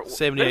 Yeah,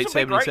 78, these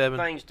would be great 77.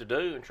 things to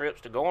do and trips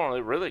to go on.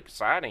 They're really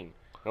exciting.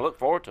 I look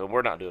forward to them.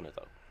 We're not doing it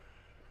though.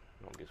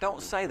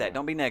 Don't say that.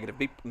 Don't be negative.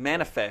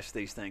 Manifest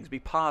these things. Be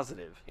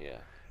positive. Yeah.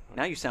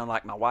 Now you sound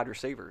like my wide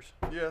receivers.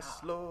 Yes,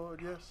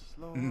 Lord. Yes,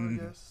 Lord.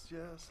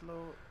 Yes,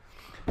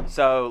 Lord.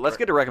 So let's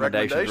get to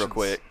recommendations real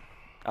Recommendations. quick.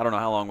 I don't know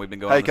how long we've been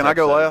going. Hey, on this can I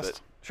go episode, last?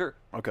 but- Sure.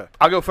 Okay.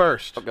 I'll go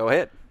first. Go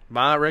ahead.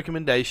 My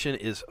recommendation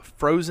is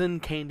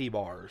frozen candy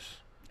bars.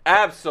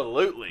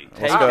 Absolutely.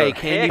 Take go. a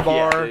candy Heck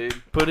bar, yeah,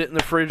 dude. put it in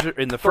the freezer.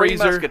 Three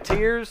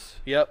Musketeers.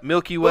 Yep.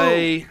 Milky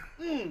Way,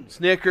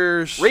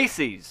 Snickers,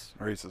 Reese's.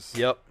 Reese's.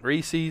 Yep.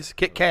 Reese's,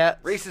 Kit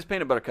Kats. Reese's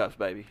peanut butter cups,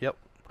 baby. Yep.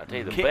 I tell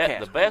you, Kit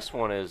Kats. the best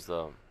one is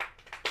the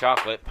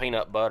chocolate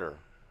peanut butter.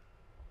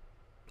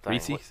 thing.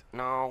 Reese's?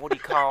 No, what do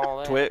you call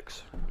that?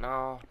 Twix,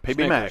 No,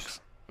 PB Max,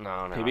 no.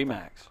 PB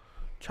Max.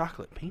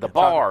 Chocolate peanut. The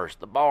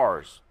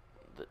bars.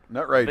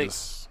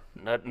 Nutrageous.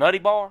 Nutty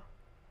bar.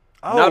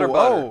 Oh, Nutter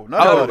butter. oh,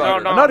 Nutty Oh, Buddy. no,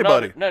 no, Nutty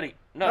Buddy. Nutty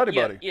Nutty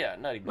yeah, Buddy. Yeah,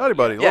 Nutty Buddy. Nutty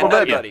Buddy. Yeah, Little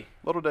Nutty Debbie. Buddy.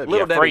 Little Debbie.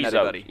 Little Yeah, Debbie Friezo.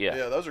 Nutty Buddy.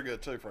 Yeah, those are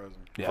good too, frozen.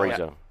 Yeah.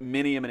 Friezo.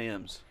 Mini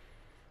M&Ms.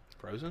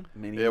 Frozen.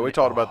 Mini Yeah, we M&Ms.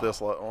 talked about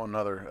this on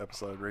another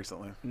episode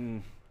recently.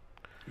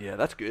 Yeah,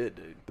 that's good,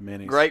 dude. The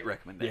minis. Great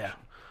recommendation. Yeah.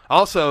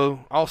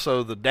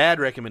 Also, the dad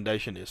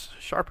recommendation is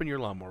sharpen your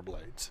lawnmower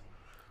blades.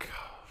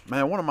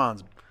 Man, one of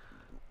mine's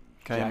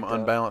came Jacked up.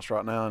 unbalanced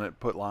right now, and it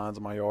put lines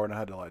in my yard, and I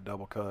had to like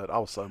double cut. I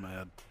was so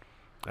mad.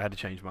 I had to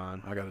change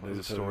mine. I got to do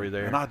There's the a story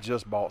there. And I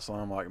just bought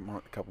some like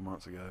a couple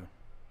months ago.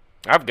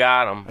 I've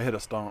got them. I hit a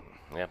stump.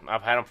 Yeah,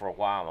 I've had them for a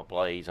while. My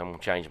blades. I'm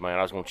gonna change mine.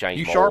 I was gonna change.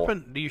 You more.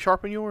 sharpen? Do you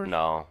sharpen yours?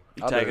 No,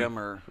 You I take do. them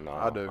or no.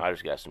 I do. I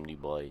just got some new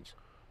blades.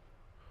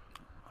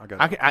 I got.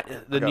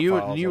 The got new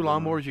files of them.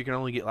 lawnmowers, you can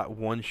only get like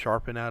one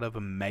sharpen out of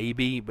them,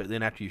 maybe. But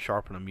then after you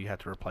sharpen them, you have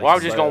to replace. Well, I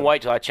was them. just gonna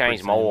wait till I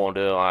changed my Pretty oil and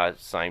do it at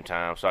the same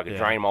time, so I could Yeah.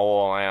 drain my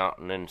oil out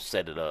and then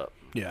set it up.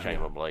 Yeah. Change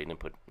my blade and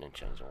then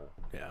change the oil.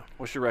 Yeah.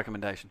 what's your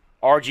recommendation?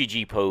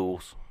 RGG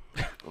Pools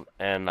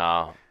and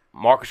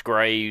Marcus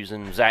Graves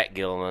and Zach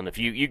Gilliland. If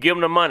you give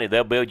them the money,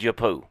 they'll build you a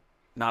pool,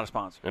 Not a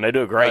sponsor. and they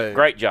do a Hey,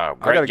 great job.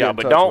 I gotta Great get job. in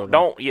But touch with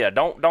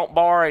don't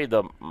borrow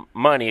the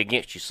money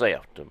against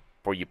yourself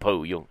for your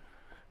pool. You'll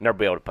never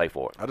be able to pay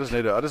for it. I just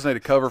need a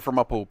cover for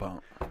my pool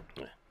pump.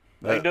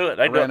 They That- do it.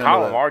 I They do it. ran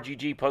Call into them that.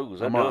 RGG Pools.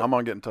 They I'm do it.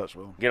 gonna get in touch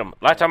with them. Get them.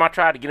 Last time I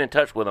tried to get in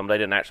touch with them, they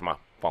didn't answer my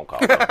phone call.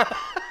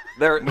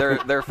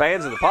 They're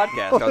fans of the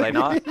podcast, are they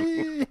not?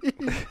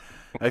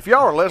 If y'all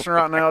are listening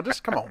right now,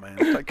 just come on, man.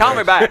 Take Call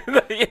me back.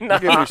 You know,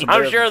 Give me some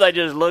I'm business. sure they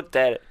just looked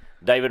at it.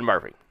 David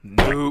Murphy.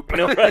 Nope.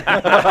 Because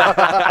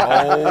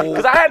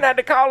I hadn't had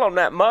to call him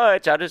that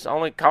much. I just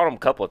only called him a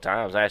couple of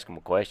times, asked him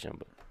a question.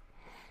 But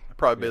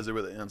Probably busy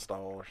with the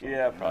install or something.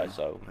 yeah, probably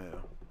so.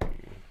 Yeah.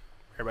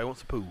 Everybody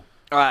wants a pool.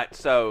 All right,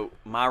 so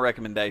my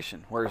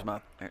recommendation. Where's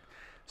my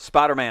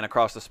Spider-Man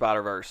Across the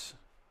Spider-Verse?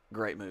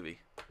 Great movie.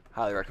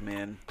 Highly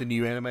recommend. The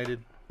new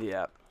animated.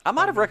 Yeah. I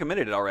might have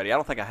recommended it already. I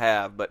don't think I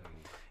have, but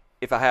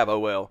if I have, oh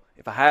well.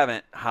 If I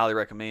haven't, highly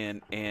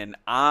recommend. And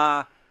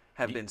I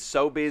have been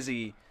so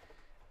busy,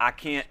 I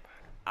can't.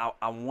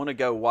 I want to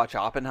go watch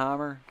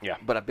Oppenheimer. Yeah.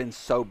 But I've been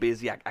so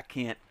busy, I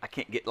can't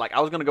get. Like,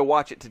 I was going to go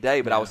watch it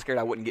today, but I was scared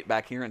I wouldn't get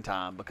back here in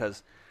time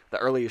because the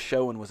earliest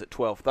showing was at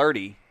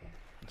 12:30.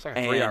 It's like a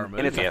 3-hour movie.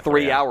 And it's Yeah, a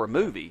 3 3-hour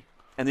movie.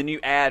 And then you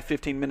add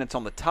 15 minutes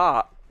on the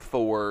top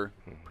for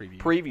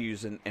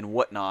previews and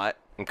whatnot.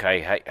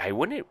 Okay, hey,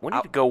 we need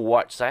to go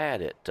watch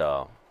that at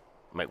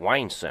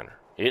McWayne Center.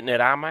 Isn't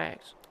it IMAX?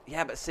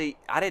 Yeah, but see,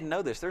 I didn't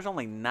know this. There's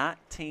only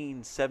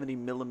 1970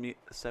 millimeter.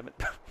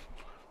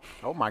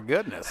 Oh my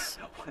goodness.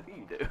 What do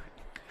you do?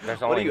 There's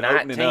What are only you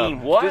opening 19.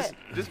 up? What?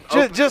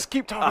 Just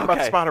keep talking about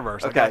the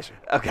Spider-Verse. I Okay. got you.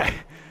 Okay.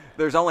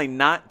 There's only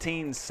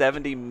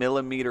 1970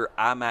 millimeter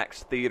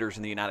IMAX theaters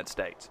in the United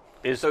States.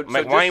 Is so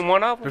McWayne just-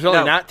 one of them? There's only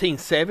No.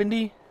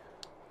 1970.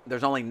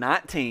 There's only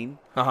 19.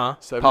 Uh-huh.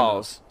 70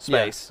 Pause. Yeah,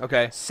 Space.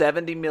 okay.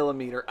 70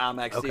 millimeter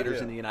IMAX theaters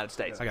Yeah. in the United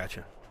States. I got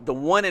you. The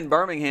one in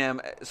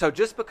Birmingham. So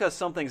just because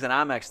something's an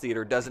IMAX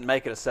theater doesn't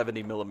make it a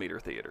 70 millimeter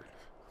theater.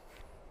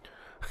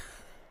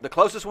 The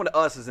closest one to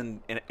us is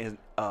in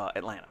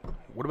Atlanta.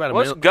 What about a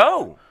Let's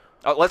go.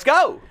 Oh, let's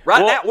go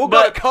right Well, now. We'll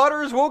go to but-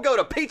 Cutter's. We'll go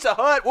to Pizza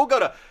Hut. We'll go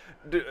to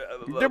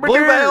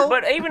Bluebell.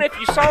 But even if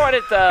you saw it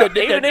at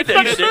the,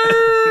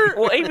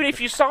 even if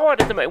you saw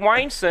it at the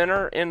McWayne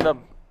Center in the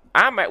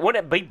IMAX,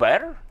 wouldn't it be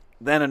better?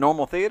 Than a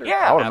normal theater.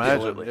 Yeah. I would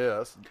Absolutely. imagine. Yeah.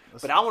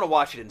 That's, But I want to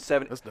watch it in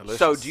 70. That's delicious.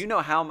 So do you know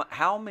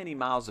how many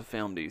miles of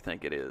film do you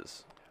think it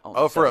is? on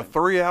oh, for a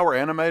 70? 3-hour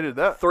animated,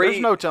 there's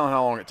no telling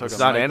how long it took. It's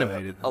them not to make that.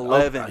 animated.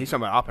 11. Oh, he's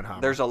talking about Oppenheimer.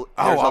 There's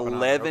Oppenheimer,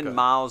 11 okay.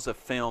 miles of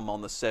film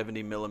on the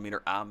 70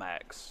 millimeter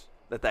IMAX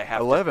that they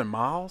have. 11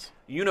 miles.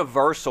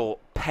 Universal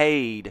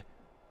paid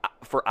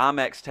for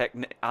IMAX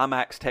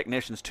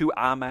technicians, 2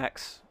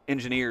 IMAX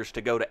engineers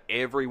to go to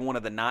every one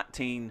of the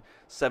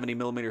 1970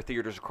 millimeter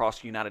theaters across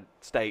the United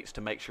States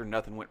to make sure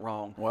nothing went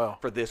wrong. Wow.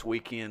 For this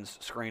weekend's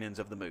screenings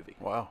of the movie.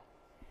 Wow.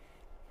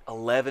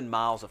 11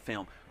 miles of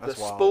film. That's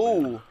the wild,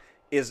 spool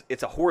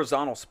it's a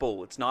horizontal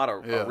spool. It's not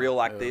a Yeah, reel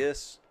like yeah.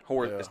 this.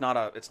 Yeah. It's not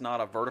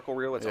a vertical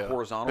reel. It's a Yeah,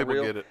 horizontal people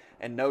reel. get it.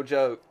 And no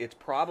joke, it's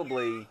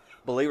probably,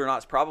 believe it or not,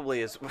 it's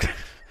probably as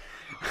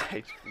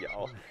Hey,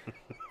 y'all.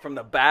 From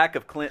the back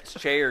of Clint's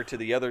chair to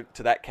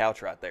that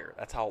couch right there.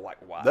 That's how wide.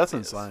 That's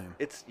it is. insane.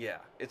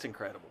 It's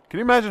incredible. Can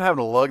you imagine having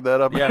to lug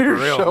that up? Yeah, here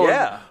for real. showing-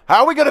 Yeah.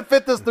 How are we gonna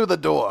fit this through the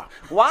door?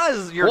 Why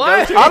is your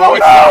What? go-to I don't voice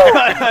know.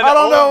 I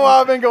don't know why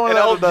I've been going an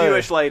out old today.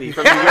 Jewish lady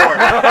from New York?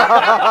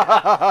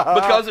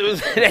 because it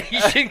was an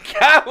Asian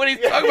guy when he's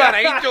talking about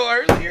Angel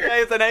earlier.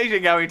 Hey, it's an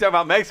Asian guy when you talk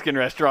about Mexican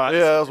restaurants.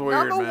 Yeah, that's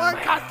weird, Number one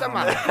man.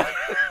 customer.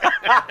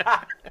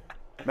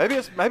 Maybe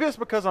it's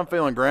because I'm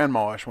feeling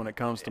grandma-ish when it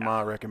comes to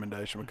my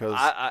recommendation because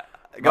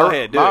Go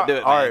ahead, do it,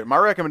 man. All right, my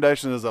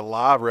recommendation is a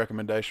live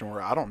recommendation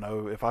where I don't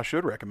know if I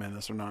should recommend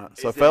this or not.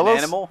 So, Is it fellas,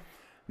 an animal?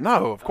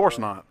 no, of course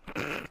not.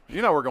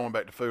 You know we're going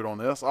back to food on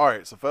this. All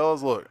right, so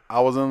fellas, look, I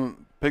was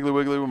in Piggly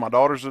Wiggly with my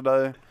daughters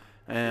today,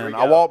 and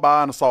I walked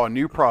by and I saw a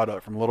new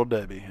product from Little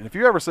Debbie. And if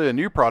you ever see a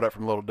new product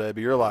from Little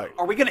Debbie, you're like,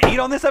 Are we going to eat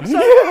on this episode?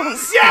 We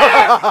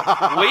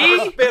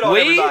Spit on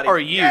everybody. or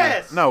you?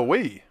 Yes. no,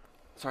 we.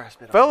 Sorry, I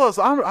spit on Fellas,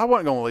 I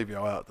wasn't going to leave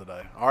y'all out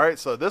today. All right,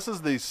 so this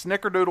is the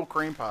Snickerdoodle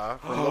cream pie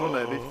from Little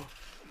Debbie.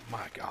 My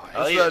God.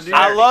 I'll eat This is it a new-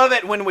 I love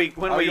it when we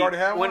you already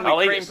have one?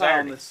 I'll eat cream it pie on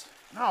Saturday. this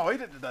No,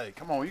 eat it today.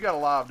 Come on, you got to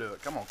live do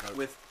it. Come on, Coach.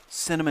 with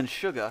cinnamon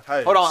sugar.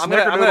 Hey, Hold on, I'm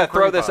Snickerdoodle gonna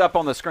throw cream this pie. up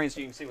on the screen so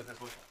you can see what this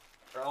looks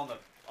like. Or on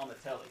the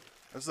telly.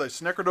 This is a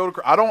Snickerdoodle.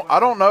 I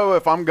don't know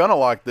if I'm gonna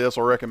like this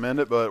or recommend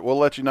it, but we'll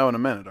let you know in a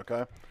minute.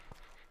 Okay.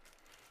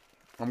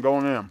 I'm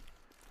going in.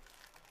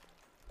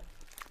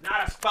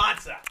 Not a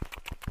sponsor.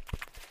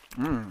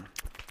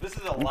 This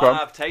is a Okay.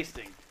 live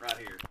tasting right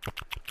here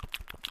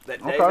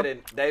that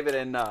Okay. David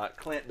and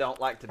Clint don't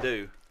like to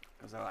do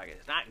because they're like,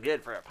 it's not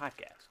good for a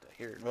podcast to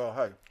hear. Well,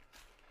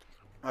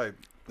 hey,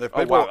 if Oh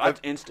people, wow, that's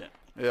instant.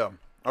 yeah.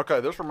 Okay,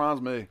 this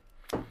reminds me.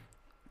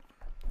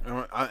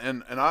 And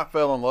I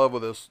fell in love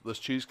with this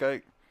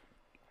cheesecake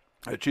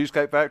at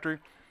Cheesecake Factory.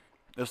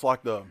 It's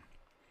like the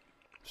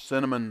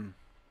cinnamon.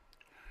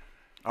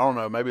 I don't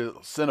know, maybe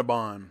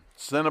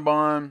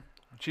Cinnabon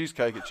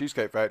cheesecake at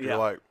Cheesecake Factory. Yeah.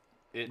 Like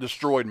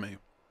destroyed me,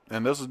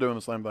 and this is doing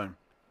the same thing.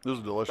 This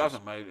is delicious. That's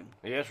amazing.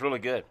 Yeah, it's really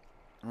good.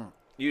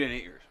 You didn't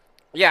eat yours.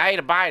 Yeah, I ate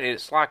a bite.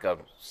 It's like a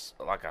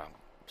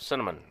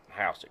cinnamon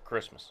house at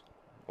Christmas.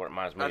 What it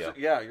reminds me of.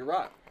 Yeah, you're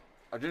right.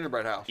 A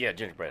gingerbread house. Yeah,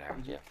 gingerbread house.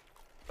 Yeah.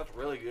 That's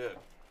really good.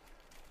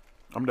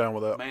 I'm down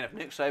with that. Man, if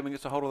Nick Saban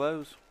gets a hold of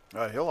those,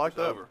 Hey, he'll like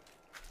that. over.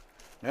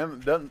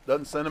 And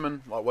doesn't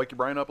cinnamon like wake your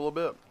brain up a little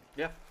bit?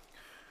 Yeah.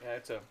 Yeah,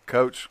 it's a.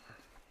 Coach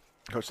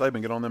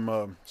Saban, get on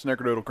them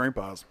Snickerdoodle cream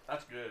pies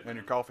That's good. and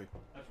your coffee.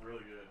 That's really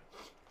good.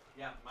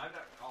 Yeah, my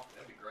coffee.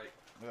 That'd be great.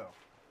 Yeah,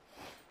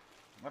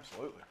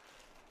 absolutely.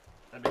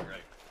 That'd be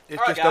great. It's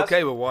All right, just guys.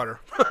 okay with water.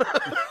 All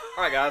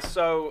right, guys.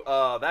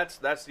 So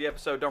that's the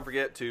episode. Don't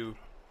forget to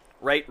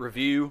rate,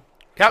 review.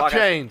 Count podcast.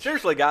 change.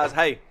 Seriously, guys.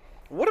 Hey,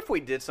 what if we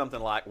did something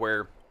like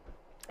where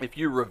if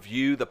you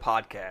review the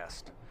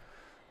podcast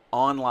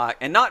on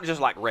and not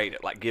just rate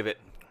it, give it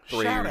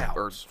 3 Shout-outs.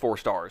 or 4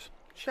 stars.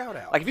 Shout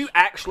out. Like if you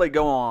actually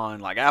go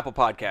on Apple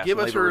Podcasts, Give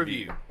and us leave a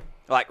review.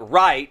 review.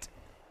 Write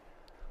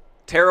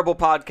terrible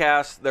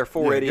podcast. They're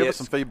 4 Yeah, idiots. give us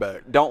some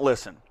feedback. Don't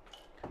listen.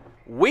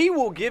 We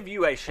will give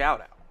you a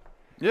shout out.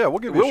 Yeah, we'll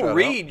give you a shout We'll out.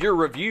 read your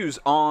reviews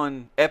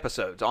on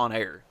episodes on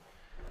air.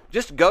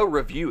 Just go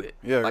review it.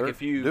 Yeah,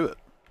 if you do it.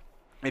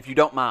 If you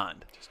don't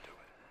mind. Just do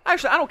it.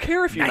 Actually, I don't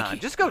care if you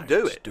mind. Just go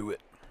do it. Do it.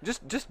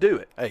 Just do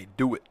it. Hey,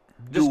 do it.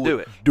 Just do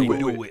it. Do it.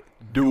 Do it.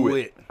 Do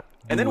it.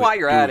 And then Do while it.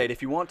 you're Do at it. it,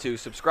 if you want to,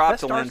 subscribe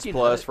to Lens Starsky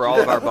Plus Hutch. for all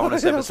of our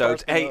bonus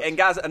episodes. Starsky Hey, Hutch. and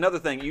guys, another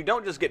thing, you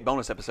don't just get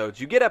bonus episodes.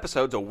 You get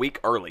episodes a week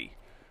early.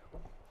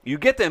 You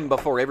get them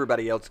before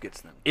everybody else gets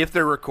them. If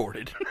they're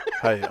recorded.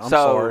 Hey, I'm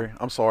So-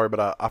 sorry,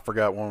 but I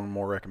forgot one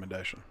more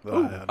recommendation that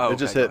I had. Oh, it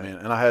just okay, hit go me,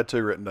 ahead. and I had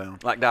 2 written down.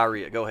 Like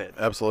diarrhea. Go ahead.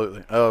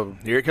 Absolutely.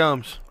 Here it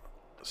comes.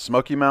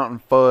 Smoky Mountain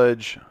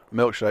Fudge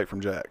milkshake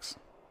from Jack's.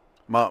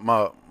 My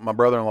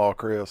brother-in-law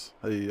Chris,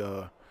 he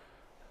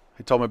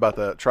told me about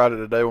that. Tried it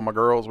today with my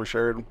girls. We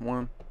shared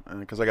one, and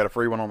because I got a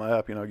free one on the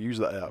app, use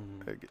the app.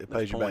 It Those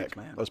pays you points,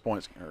 back. man. Those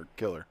points are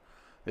killer.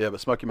 Yeah,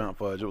 but Smoky Mountain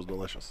Fudge, it was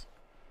delicious.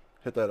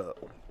 Hit that up.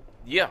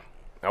 Yeah,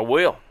 I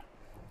will.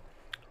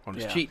 On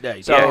his Yeah. cheat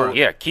days. So-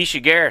 Yeah,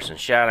 Keisha Garrison,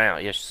 shout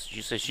out. Yes,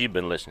 she said she's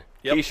been listening.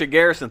 Yep. Keisha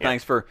Garrison,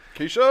 thanks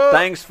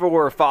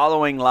for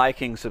following,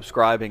 liking,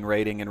 subscribing,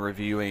 rating, and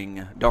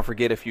reviewing. Don't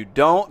forget, if you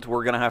don't,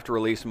 we're going to have to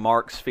release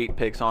Mark's feet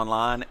pics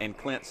online and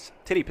Clint's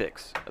titty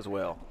pics as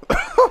well.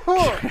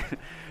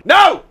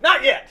 No,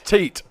 not yet.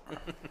 Teat.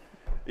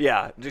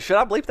 Yeah, should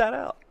I bleep that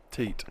out?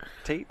 Teat.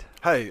 Teat?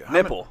 Hey, how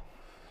many- Nipple.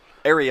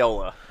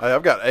 Areola. Hey,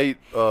 I've got 8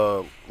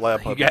 lab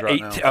You puppies got right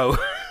 8. now. Oh,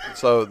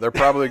 So they're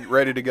probably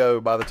ready to go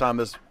by the time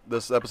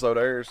this episode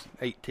airs.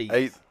 8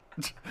 teeth.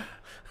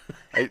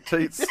 8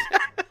 teats.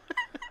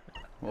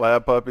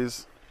 Lab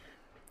puppies.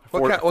 What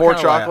Four, kind- what four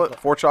kind of lab? chocolate,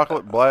 4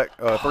 chocolate, black,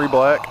 3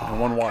 black, and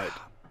 1 white.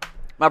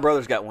 My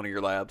brother's got one of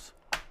your labs.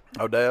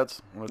 Oh,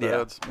 dads? One of Yeah,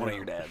 dads? one of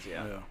your dads,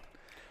 yeah. Yeah.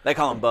 They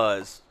call him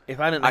Buzz. If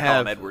I didn't I call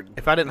have him Edward.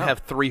 If I didn't have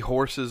 3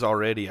 horses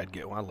already, I'd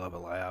get one. I love a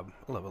lab.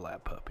 I love a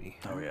lab puppy.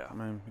 Oh, yeah. I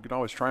mean, you can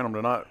always train them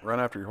to not run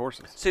after your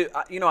horses. So,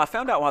 I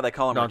found out why they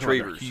call them No, I'm talking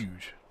retrievers. about they're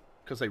huge.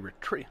 Because they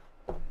retrieve.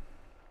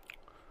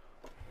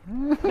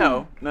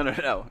 No.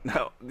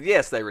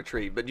 Yes, they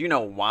retrieve. But do you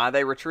know why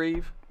they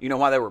retrieve? You know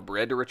why they were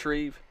bred to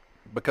retrieve?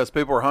 Because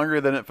people were hungry,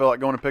 they didn't feel like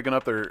going and picking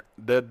up their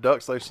dead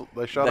ducks they shot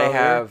They out of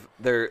have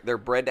they're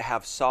bred to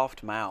have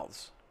soft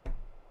mouths.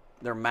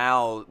 They're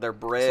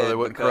bred So they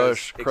wouldn't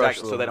because, crush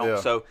exactly. So the- they don't. yeah.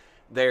 So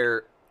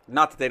they're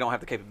not that they don't have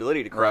the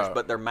capability to crush, Right.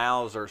 but their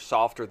mouths are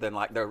softer than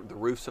the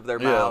roofs of their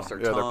Yeah, mouths. Their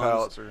yeah, their tongues.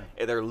 palates are-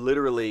 They're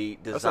literally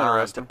designed to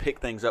interesting. pick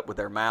things up with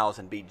their mouths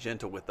and be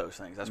gentle with those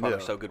things. That's why they're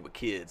Yeah. so good with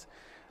kids.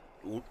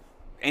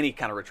 any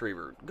kind of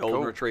retriever, golden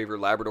Cool. retriever,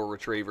 Labrador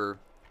retriever,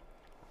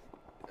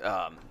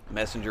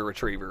 messenger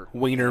retriever,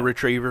 Wiener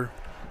retriever.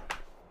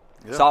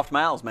 Yeah. soft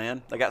mouths,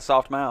 man. They got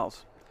soft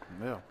mouths.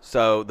 Yeah,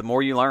 So the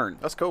more you learn,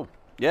 that's cool.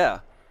 yeah.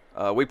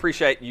 We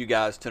appreciate you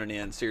guys tuning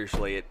in.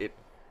 Seriously, it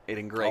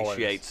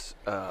ingratiates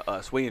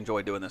us. We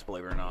enjoy doing this,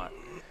 believe it or not.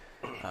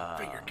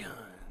 Finger guns.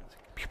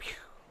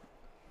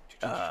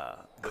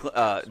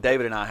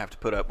 David and I have to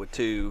put up with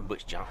two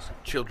Butch Johnson.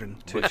 Children.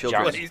 Two But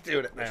children. he's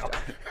doing it now.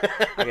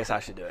 I guess I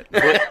should do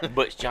it.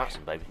 Butch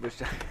Johnson, baby.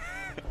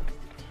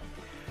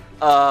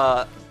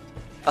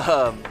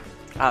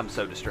 I'm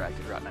so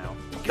distracted right now.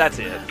 That's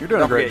it. You're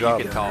doing a Don't great forget, job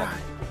You can there.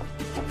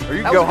 talk. Or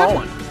you That can go was a good home.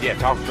 one. Yeah,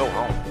 talk and go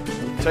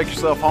home. Take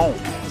yourself home.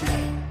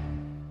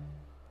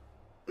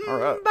 All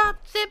right.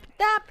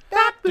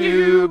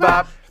 Do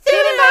bop.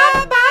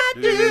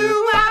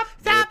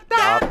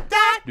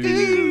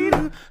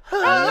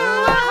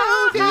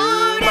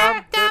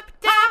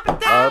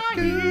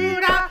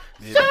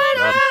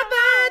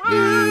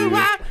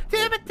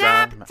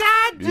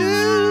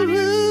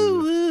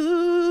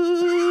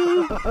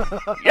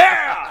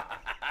 Yeah!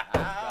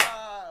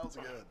 That was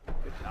good.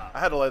 I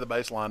had to lay the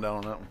bass line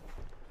down on that one.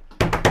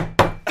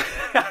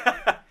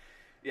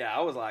 Yeah,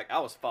 I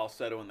was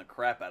falsettoing the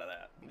crap out of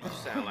that. You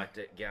sound like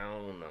that guy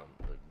on the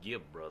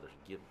Gibb Brothers.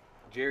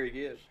 Jerry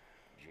Gibbs.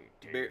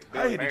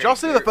 Hey, did y'all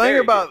see the thing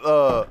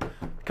about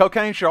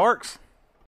cocaine sharks?